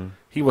die,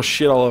 he will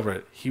shit all over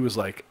it. He was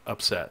like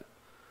upset.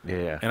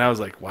 Yeah. And I was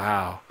like,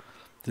 wow,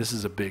 this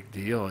is a big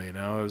deal, It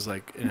was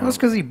like, Well, it's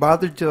because he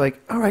bothered to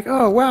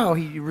oh wow,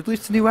 he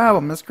released a new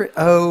album. That's great.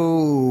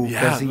 Oh,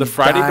 yeah, 'cause he's the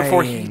Friday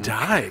before he dying.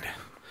 died.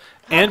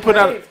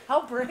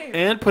 How brave.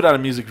 And put out a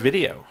music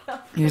video.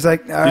 He's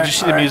like, Did you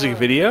see the music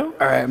video?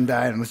 All right, I'm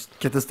dying. Let's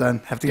get this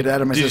done. Have to get it out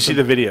of my Did you system. see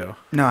the video?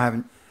 No, I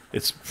haven't.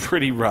 It's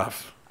pretty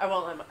rough. I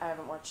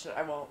haven't watched it.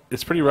 I won't.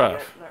 It's pretty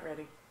rough. Not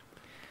ready.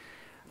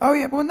 Oh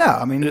yeah, well no,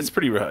 I mean It's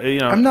pretty rough.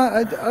 I'm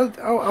not.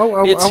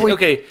 I'll wait.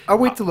 okay. I'll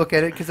wait to look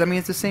at it because I mean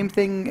it's the same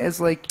thing as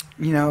like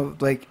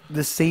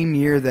the same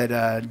year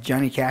that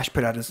Johnny Cash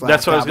put out his last.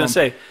 That's what I was album. gonna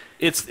say.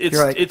 It's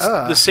You're like, it's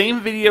the same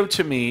video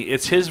to me.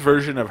 It's his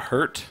version of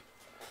 "Hurt,"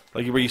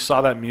 like where you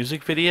saw that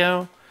music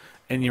video,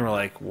 and you were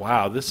like,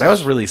 "Wow, this That is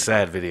was a really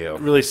sad video.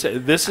 really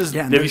sad." This is.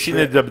 Yeah, have no you seen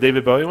shit. the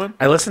David Bowie one?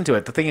 I listened to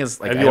it. The thing is,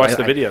 like, Have you watched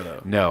the video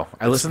though? No,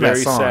 I It's listened to that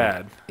very song.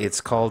 sad.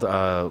 It's called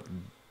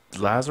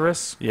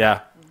Lazarus. Yeah.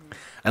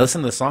 I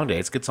listened to the song today.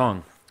 It's a good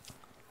song.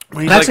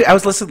 He's And actually, like- I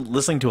was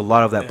listening to a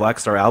lot of that Black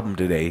Star album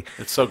today.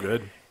 It's so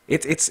good.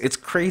 It's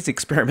crazy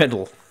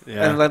experimental.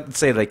 Yeah. And let's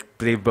say like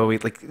David Bowie,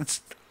 like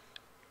it's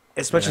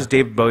as much Yeah. as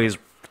David Bowie's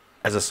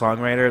as a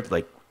songwriter,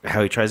 like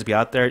how he tries to be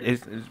out there,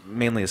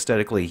 mainly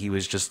aesthetically, he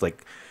was just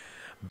like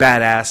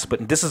badass.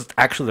 But this is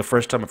actually the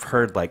first time I've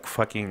heard like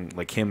fucking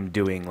like him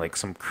doing like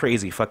some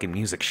crazy fucking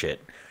music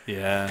shit.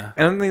 Yeah.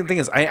 And the thing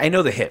is, I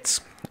know the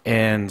hits.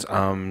 And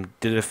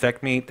did it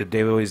affect me? Did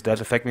David Bowie's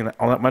death affect me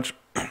all that much?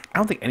 I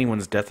don't think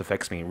anyone's death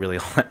affects me really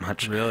all that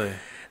much. Really.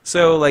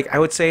 So, like, I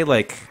would say,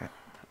 like,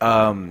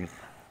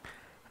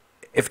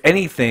 if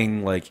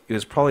anything, like, it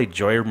was probably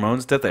Joy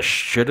Ramone's death that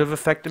should have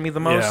affected me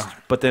the most. Yeah.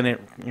 But then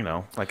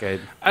like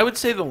I would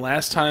say the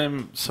last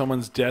time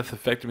someone's death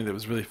affected me that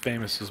was really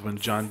famous was when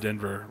John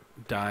Denver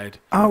died.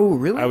 Oh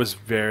really? I was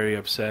very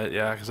upset.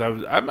 Yeah, because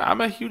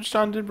I'm a huge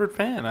John Denver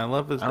fan. I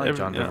love his. I like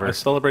John Denver. I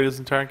celebrate his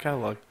entire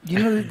catalog. You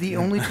know the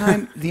only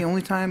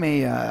time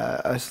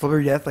a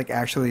celebrity death like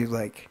actually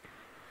like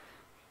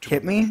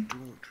hit me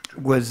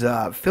was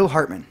Phil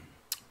Hartman.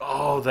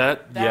 Oh,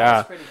 That yeah.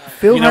 was pretty hard.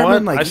 Phil You know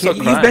Hartman what? I like still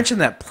hit- cry. you've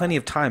mentioned that plenty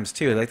of times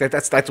too. Like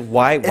that's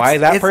why it's-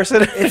 that it's-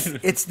 person.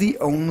 it's the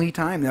only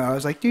time though. I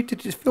was like, dude,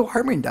 did Phil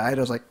Hartman died?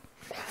 I was like,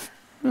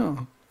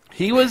 no.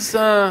 He was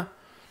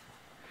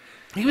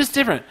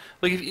different.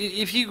 Like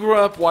if you grew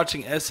up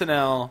watching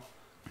SNL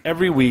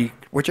every week,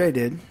 Which I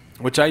did.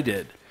 which I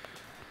did,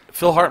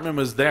 Phil Hartman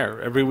was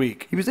there every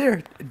week. He was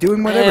there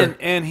doing whatever.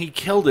 And he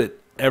killed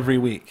it every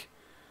week.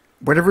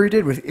 Whatever he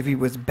did, if he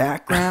was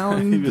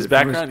background, He was if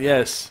background.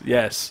 Yes.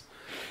 if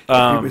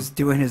he was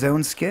doing his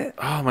own skit.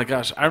 Oh my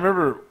gosh! I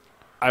remember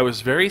I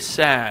was very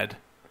sad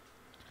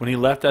when he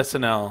left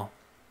SNL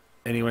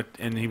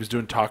and he was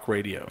doing talk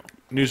radio,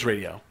 news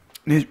radio.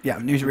 News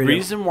radio. The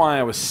reason why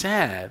I was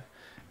sad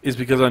is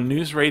because on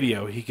news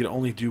radio he could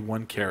only do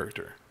one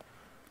character,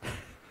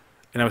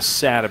 and I was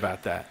sad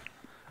about that.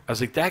 I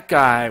was like, that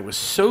guy was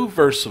so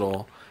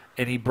versatile,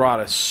 and he brought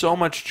us so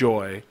much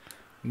joy.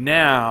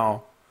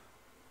 Now,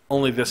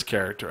 only this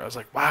character. I was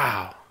like,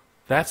 wow,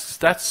 that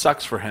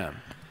sucks for him,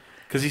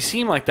 because he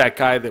seemed like that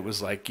guy that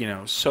was like,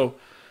 so.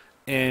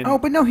 And Oh,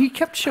 but no, he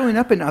kept showing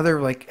up in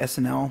other like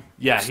SNL.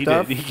 yeah,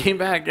 stuff. he did. He came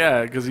back,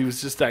 yeah, because he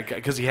was just that guy,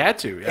 because he had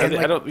to. And,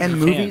 I don't think and he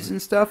movies can.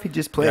 and stuff. He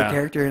just played Yeah. a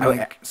character in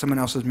like someone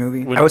else's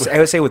movie. When- I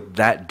would say with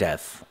that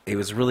death, it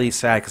was really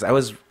sad because I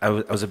was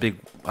a big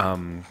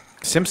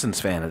Simpsons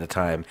fan at the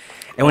time,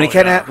 and when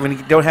when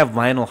you don't have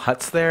Lionel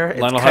Hutz there, it's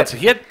Lionel Hutz,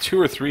 he had 2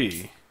 or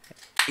 3.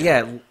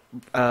 yeah.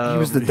 He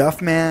was the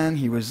Duff Man.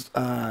 He was.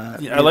 Yeah,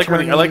 I like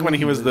when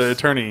he was the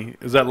attorney.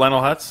 Is that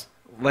Lionel Hutz?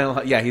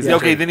 Lionel, yeah, he's Yeah,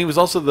 okay, then he was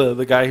also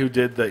the guy who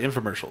did the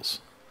infomercials.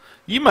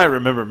 You might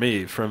remember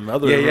me from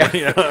other.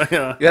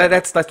 Yeah. Yeah,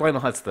 that's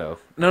Lionel Hutz though.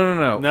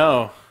 No.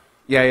 No.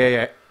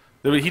 Yeah.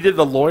 He did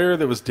the lawyer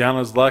that was down on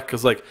his luck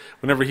because, like,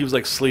 whenever he was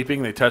like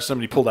sleeping, they touched him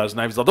and he pulled out his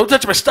knife. He's like, "Don't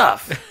touch my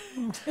stuff."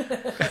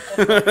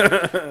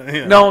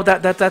 No,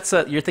 that's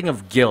you're thinking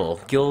of Gil.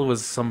 Gil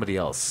was somebody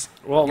else.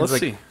 Well, He was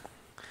let's like- see.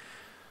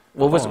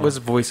 What was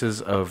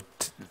voices of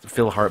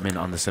Phil Hartman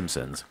on The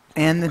Simpsons?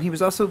 And then he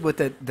was also with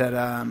that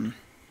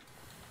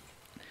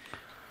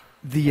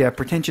the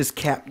pretentious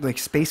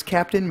space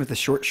captain with the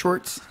short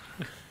shorts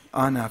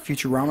on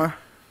Futurama.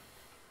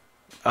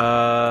 Shit,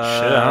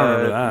 I don't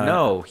remember that.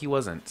 No, he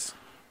wasn't.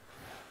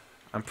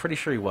 I'm pretty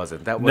sure he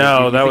wasn't. That was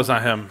No, you that think- was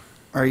not him.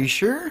 Are you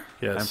sure?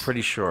 Yes. I'm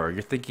pretty sure.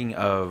 You're thinking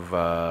of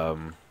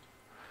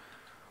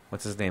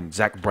what's his name?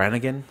 Zach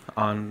Brannigan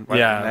on.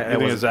 Yeah, that I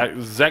think it was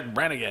was Zach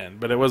Brannigan,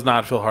 but it was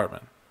not Phil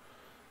Hartman.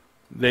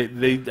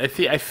 I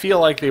feel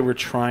like they were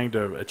trying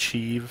to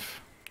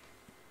achieve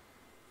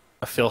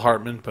a Phil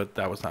Hartman, but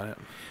that was not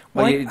him.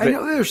 Well,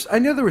 Well, I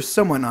know there was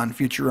someone on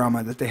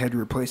Futurama that they had to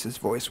replace his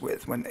voice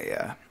with when they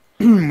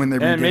when they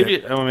redid And maybe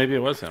it. maybe it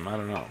was him. I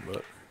don't know,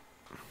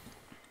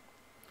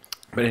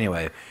 But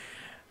anyway,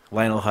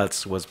 Lionel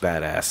Hutz was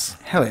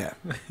badass. Hell yeah.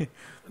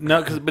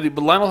 no, but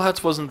Lionel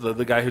Hutz wasn't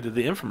the guy who did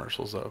the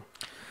infomercials though.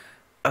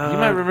 You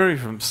might remember me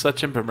from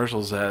such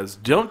infomercials as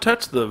 "Don't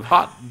touch the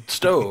hot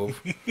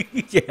stove."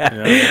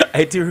 Yeah,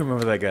 I do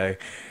remember that guy.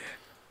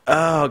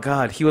 Oh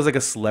God, he was like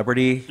a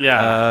celebrity.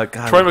 Yeah,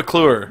 God. Troy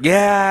McClure.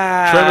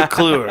 Yeah, Troy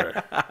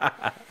McClure.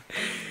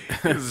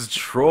 This is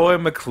Troy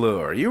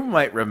McClure. You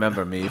might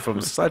remember me from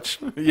such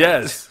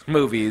Yes,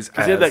 movies.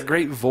 because he had that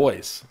great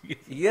voice.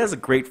 He has a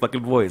great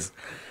fucking voice.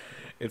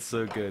 It's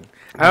so good.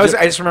 I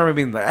just remember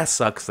being like, that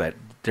sucks that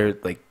they're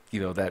like,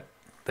 that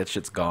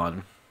shit's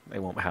gone.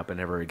 It won't happen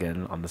ever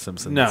again on The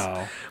Simpsons.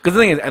 No, because the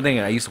thing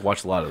is, I used to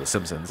watch a lot of The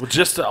Simpsons. well,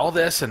 just all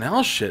the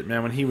SNL shit,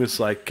 man. When he was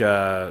like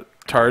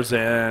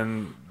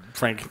Tarzan,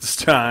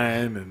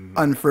 Frankenstein, and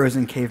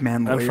Unfrozen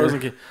caveman lawyer.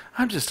 Unfrozen.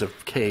 I'm just a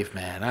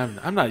caveman.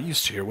 I'm not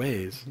used to your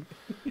ways.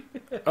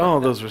 Oh,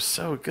 those were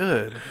so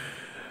good.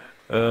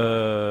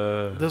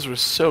 Those were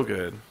so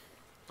good.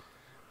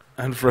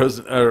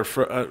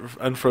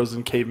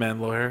 Unfrozen caveman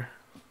lawyer.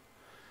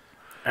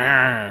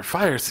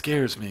 Fire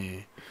scares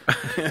me.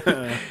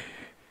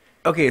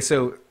 Okay,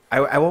 so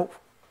I won't.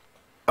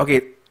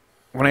 Okay,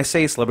 when I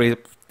say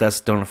celebrity,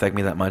 that don't affect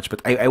me that much.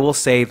 But I will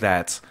say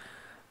that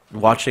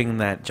watching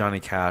that Johnny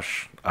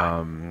Cash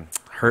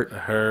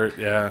hurt,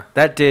 Yeah.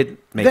 that did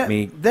make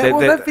me.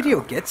 That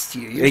video gets to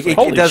you. It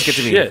Holy does get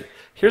to me. shit.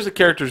 Here's the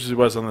characters he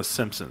was on The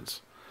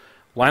Simpsons.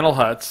 Lionel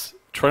Hutz,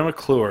 Troy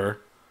McClure,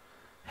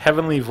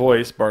 Heavenly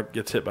Voice, Bart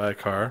gets hit by a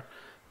car,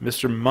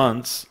 Mr.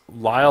 Muntz,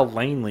 Lyle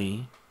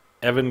Langley,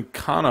 Evan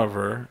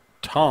Conover,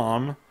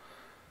 Tom,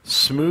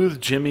 Smooth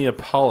Jimmy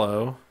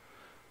Apollo,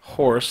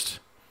 Horst,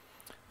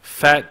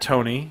 Fat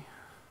Tony,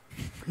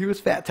 He was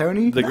Fat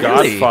Tony. The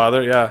Really?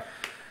 Godfather, yeah.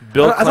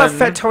 Bill I thought Clinton.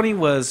 Fat Tony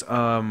was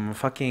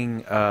fucking.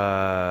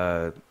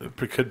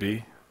 It could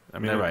be. I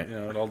mean, Yeah, right.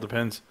 it all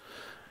depends.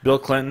 Bill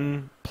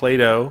Clinton,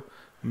 Plato,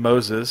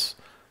 Moses,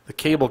 the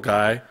Cable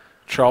Guy,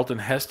 Charlton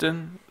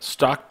Heston,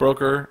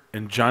 Stockbroker,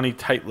 and Johnny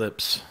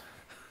Tightlips.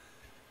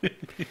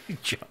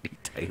 Johnny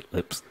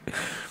Tightlips.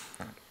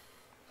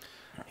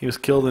 He was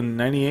killed in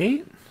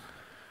 '98.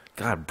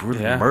 God,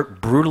 brutally, Yeah.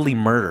 brutally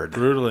murdered.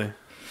 Brutally.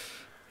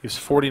 He was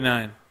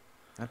 49.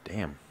 God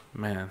damn.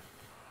 Man,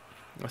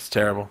 that's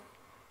terrible.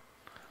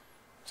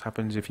 What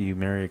happens if you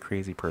marry a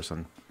crazy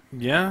person?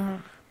 Yeah,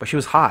 But she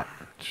was hot.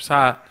 she's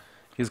hot.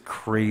 She was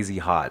crazy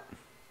hot.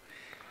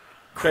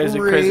 Crazy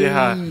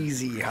hot.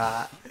 Crazy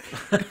hot.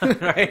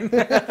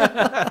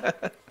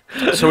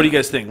 So, what do you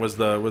guys think? Was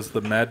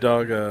the Mad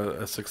Dog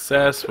a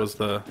success? Would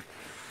I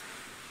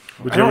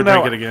you don't ever drink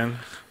know. it again?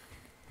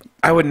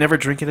 I would never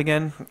drink it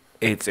again.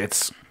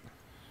 It's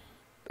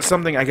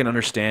something I can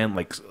understand,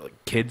 like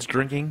kids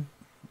drinking.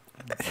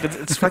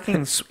 It's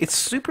fucking. It's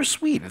super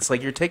sweet. It's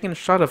like you're taking a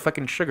shot of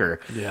fucking sugar.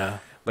 Yeah.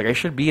 Like I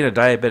should be in a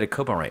diabetic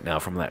coma right now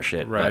from that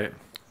shit. Right. But,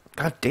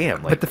 God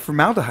damn. Like But the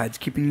formaldehyde's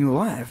keeping you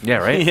alive. yeah,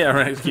 right. Yeah,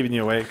 right. It's keeping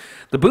you awake.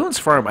 The Boones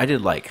Farm, I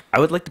did like. I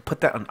would like to put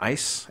that on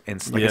ice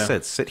and, like I Yeah.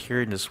 said, sit here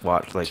and just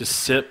watch, like Just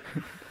sip.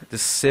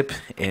 just sip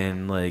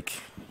and like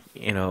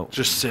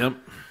Just simp.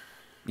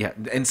 yeah,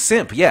 and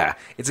simp. Yeah,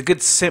 it's a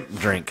good simp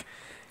drink.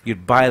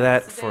 You'd buy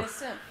that for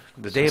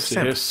the day of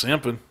Sit here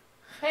simp. simping.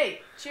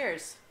 Hey,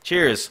 cheers.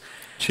 Cheers.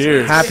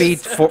 Cheers. Happy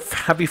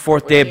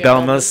 4th day of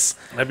Belmas.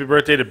 Happy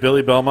birthday to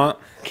Billy Belmont.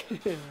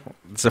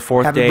 It's the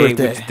 4th Happy day.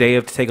 birthday. It's the day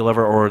of to take a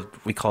lover, or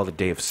we call it the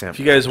day of simp. If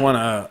you guys want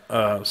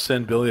to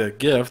send Billy a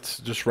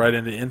gift, just write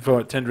into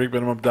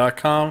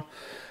info@10drinkminimum.com.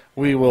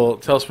 We will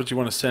tell us what you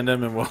want to send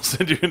him, and we'll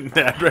send you an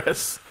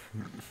address.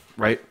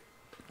 Right?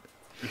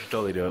 You should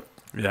totally do it.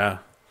 Yeah.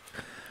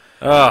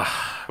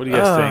 What do you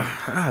guys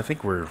think? I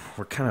think we're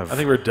kind of. I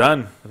think we're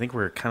done. I think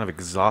we're kind of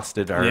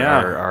exhausted.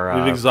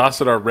 We've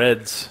exhausted our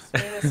reds.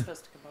 Dana's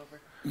supposed to come over.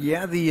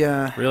 Yeah,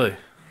 the Really?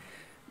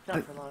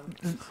 Not for long.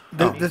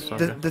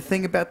 the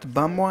thing about the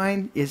bum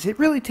wine is it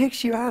really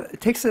takes you out.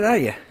 It takes it out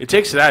of you. It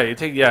takes it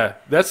out.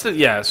 That's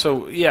the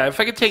So if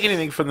I could take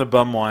anything from the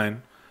bum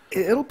wine,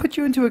 It'll put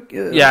you into a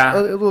Yeah.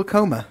 a little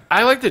coma.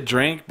 I like to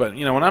drink, but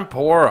when I'm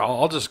poor,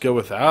 I'll just go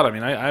without. I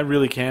mean, I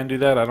really can do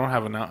that. I don't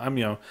have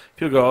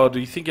people go, "Oh, do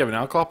you think you have an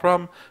alcohol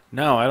problem?"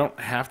 No, I don't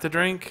have to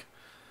drink,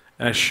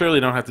 and I surely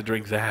don't have to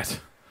drink that.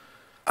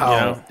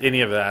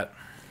 Any of that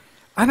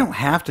I don't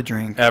have to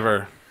drink.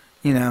 ever.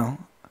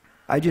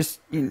 I just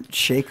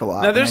shake a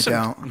lot. Now and there's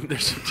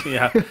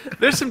I don't.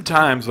 there's some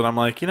times when I'm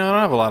like, I don't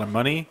have a lot of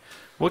money.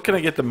 What can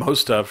I get the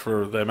most of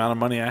for the amount of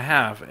money I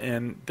have?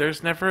 And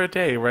there's never a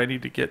day where I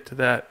need to get to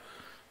that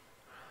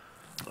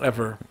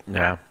ever.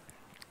 Yeah.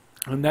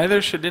 And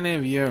neither should any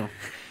of you.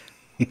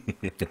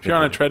 If you're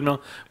on a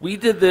treadmill, we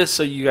did this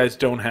so you guys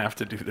don't have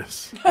to do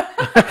this.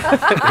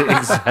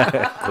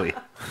 Exactly.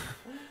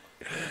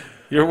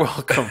 You're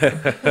welcome.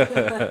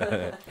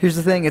 Here's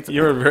the thing.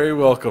 You're very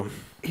welcome.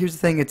 Here's the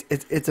thing.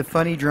 It's a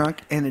funny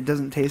drunk and it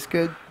doesn't taste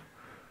good.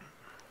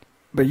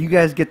 But you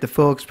guys get the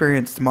full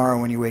experience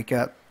tomorrow when you wake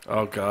up.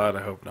 Oh, God,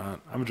 I hope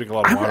not. I'm going to drink a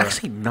lot of I'm water.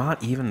 actually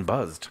not even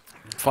buzzed.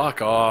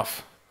 Fuck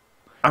off.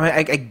 I mean,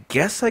 I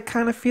guess I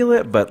kind of feel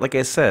it, but like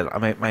I said,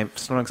 my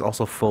stomach's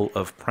also full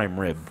of prime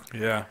rib.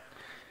 Yeah.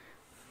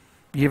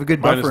 You have a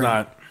good Mine is buffering.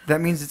 not.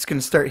 That means it's going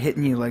to start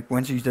hitting you like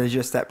once you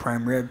digest that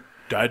prime rib.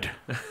 Dead.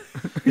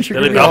 You're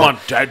Billy gonna be all- Belmont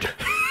dead.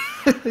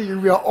 You're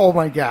gonna be all, oh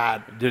my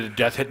God. Did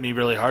death hit me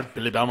really hard?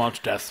 Billy Belmont's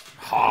death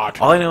hard.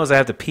 All I know is I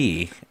have to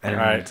pee. And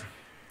All right.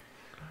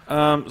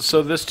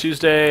 So this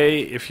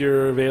Tuesday, if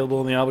you're available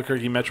in the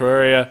Albuquerque metro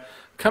area,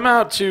 come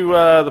out to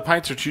the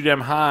Pints Are Too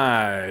Damn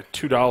High,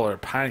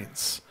 $2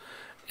 pints,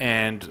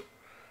 and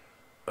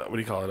what do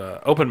you call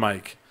it? Open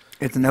mic.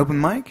 It's an open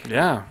mic?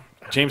 Yeah.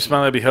 James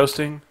Smiley will be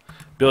hosting.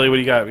 Billy, what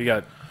do you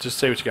got? Just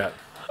say what you got.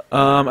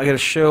 I got a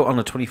show on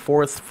the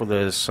 24th for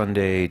the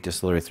Sunday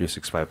Distillery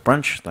 365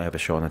 brunch. I have a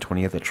show on the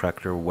 20th at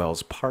Tractor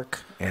Wells Park,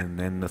 and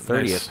then the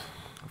 30th Nice.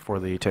 for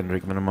the 10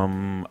 Drink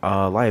Minimum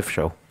live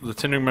show. The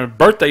 10 Drink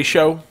birthday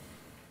show.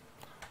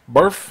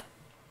 Birth.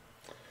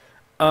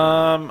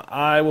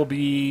 I will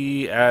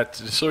be at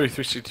Distillery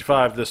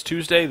 365 this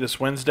Tuesday, this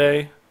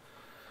Wednesday,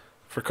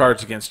 for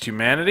Cards Against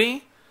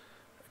Humanity.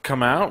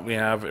 Come out. We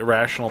have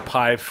Irrational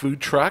Pie food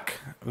truck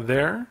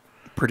there.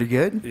 Pretty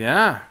good.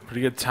 Yeah,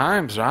 pretty good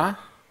times, huh?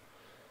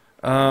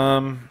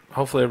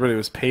 Hopefully everybody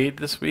was paid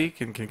this week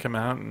and can come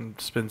out and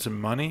spend some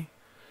money.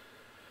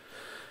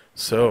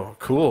 So,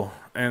 cool.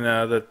 And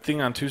the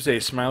thing on Tuesday,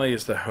 Smiley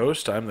is the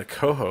host. I'm the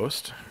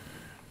co-host.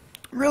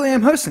 Really,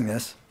 I'm hosting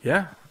this.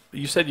 Yeah.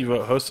 You said you've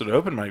hosted an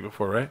open mic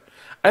before, right?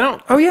 I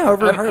don't... Oh, yeah,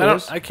 over at I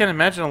Harlow's. can't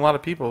imagine a lot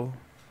of people.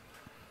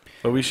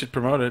 But we should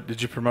promote it.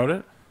 Did you promote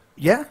it?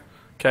 Yeah.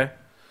 Okay.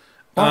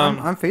 Well, I'm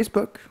on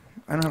Facebook.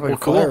 I don't have like a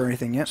cool. flyer or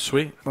anything yet.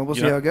 Sweet. Well, we'll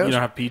You see don't- how it goes. You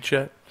don't have peach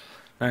yet?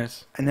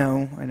 Nice. I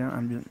know.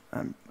 I'm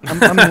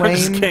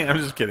lame. I'm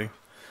just kidding.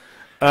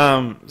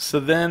 So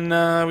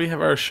then we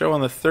have our show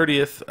on the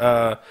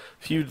 30th.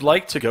 If you'd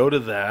like to go to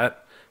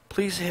that,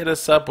 please hit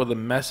us up with a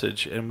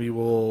message, and we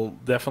will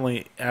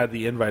definitely add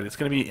the invite. It's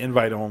going to be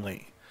invite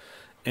only.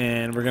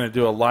 And we're going to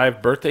do a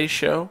live birthday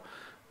show,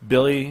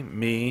 Billy,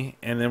 me,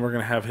 and then we're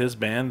going to have his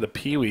band, the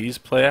Pee-wees,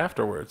 play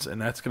afterwards.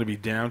 And that's going to be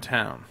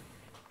downtown.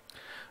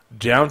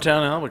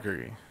 Downtown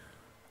Albuquerque.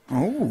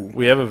 Oh.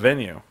 We have a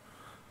venue.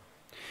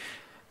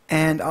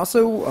 And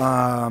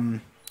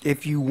also,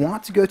 if you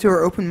want to go to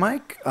our open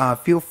mic,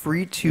 feel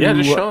free to Yeah,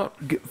 just show up.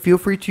 Feel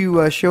free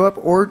to show up,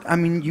 or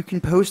you can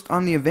post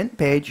on the event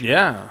page.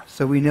 Yeah.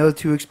 So we know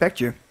to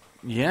expect you.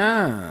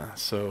 Yeah,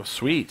 so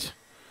sweet.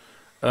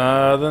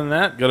 Other than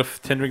that, go to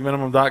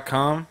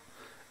 10drinkminimum.com,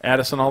 add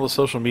us on all the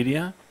social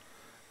media,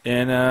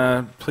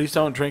 and please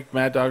don't drink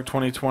Mad Dog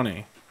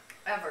 2020.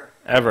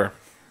 Ever.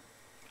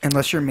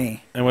 Unless you're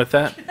me. And with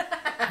that,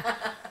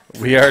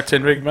 we are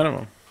 10 Drink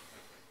Minimum.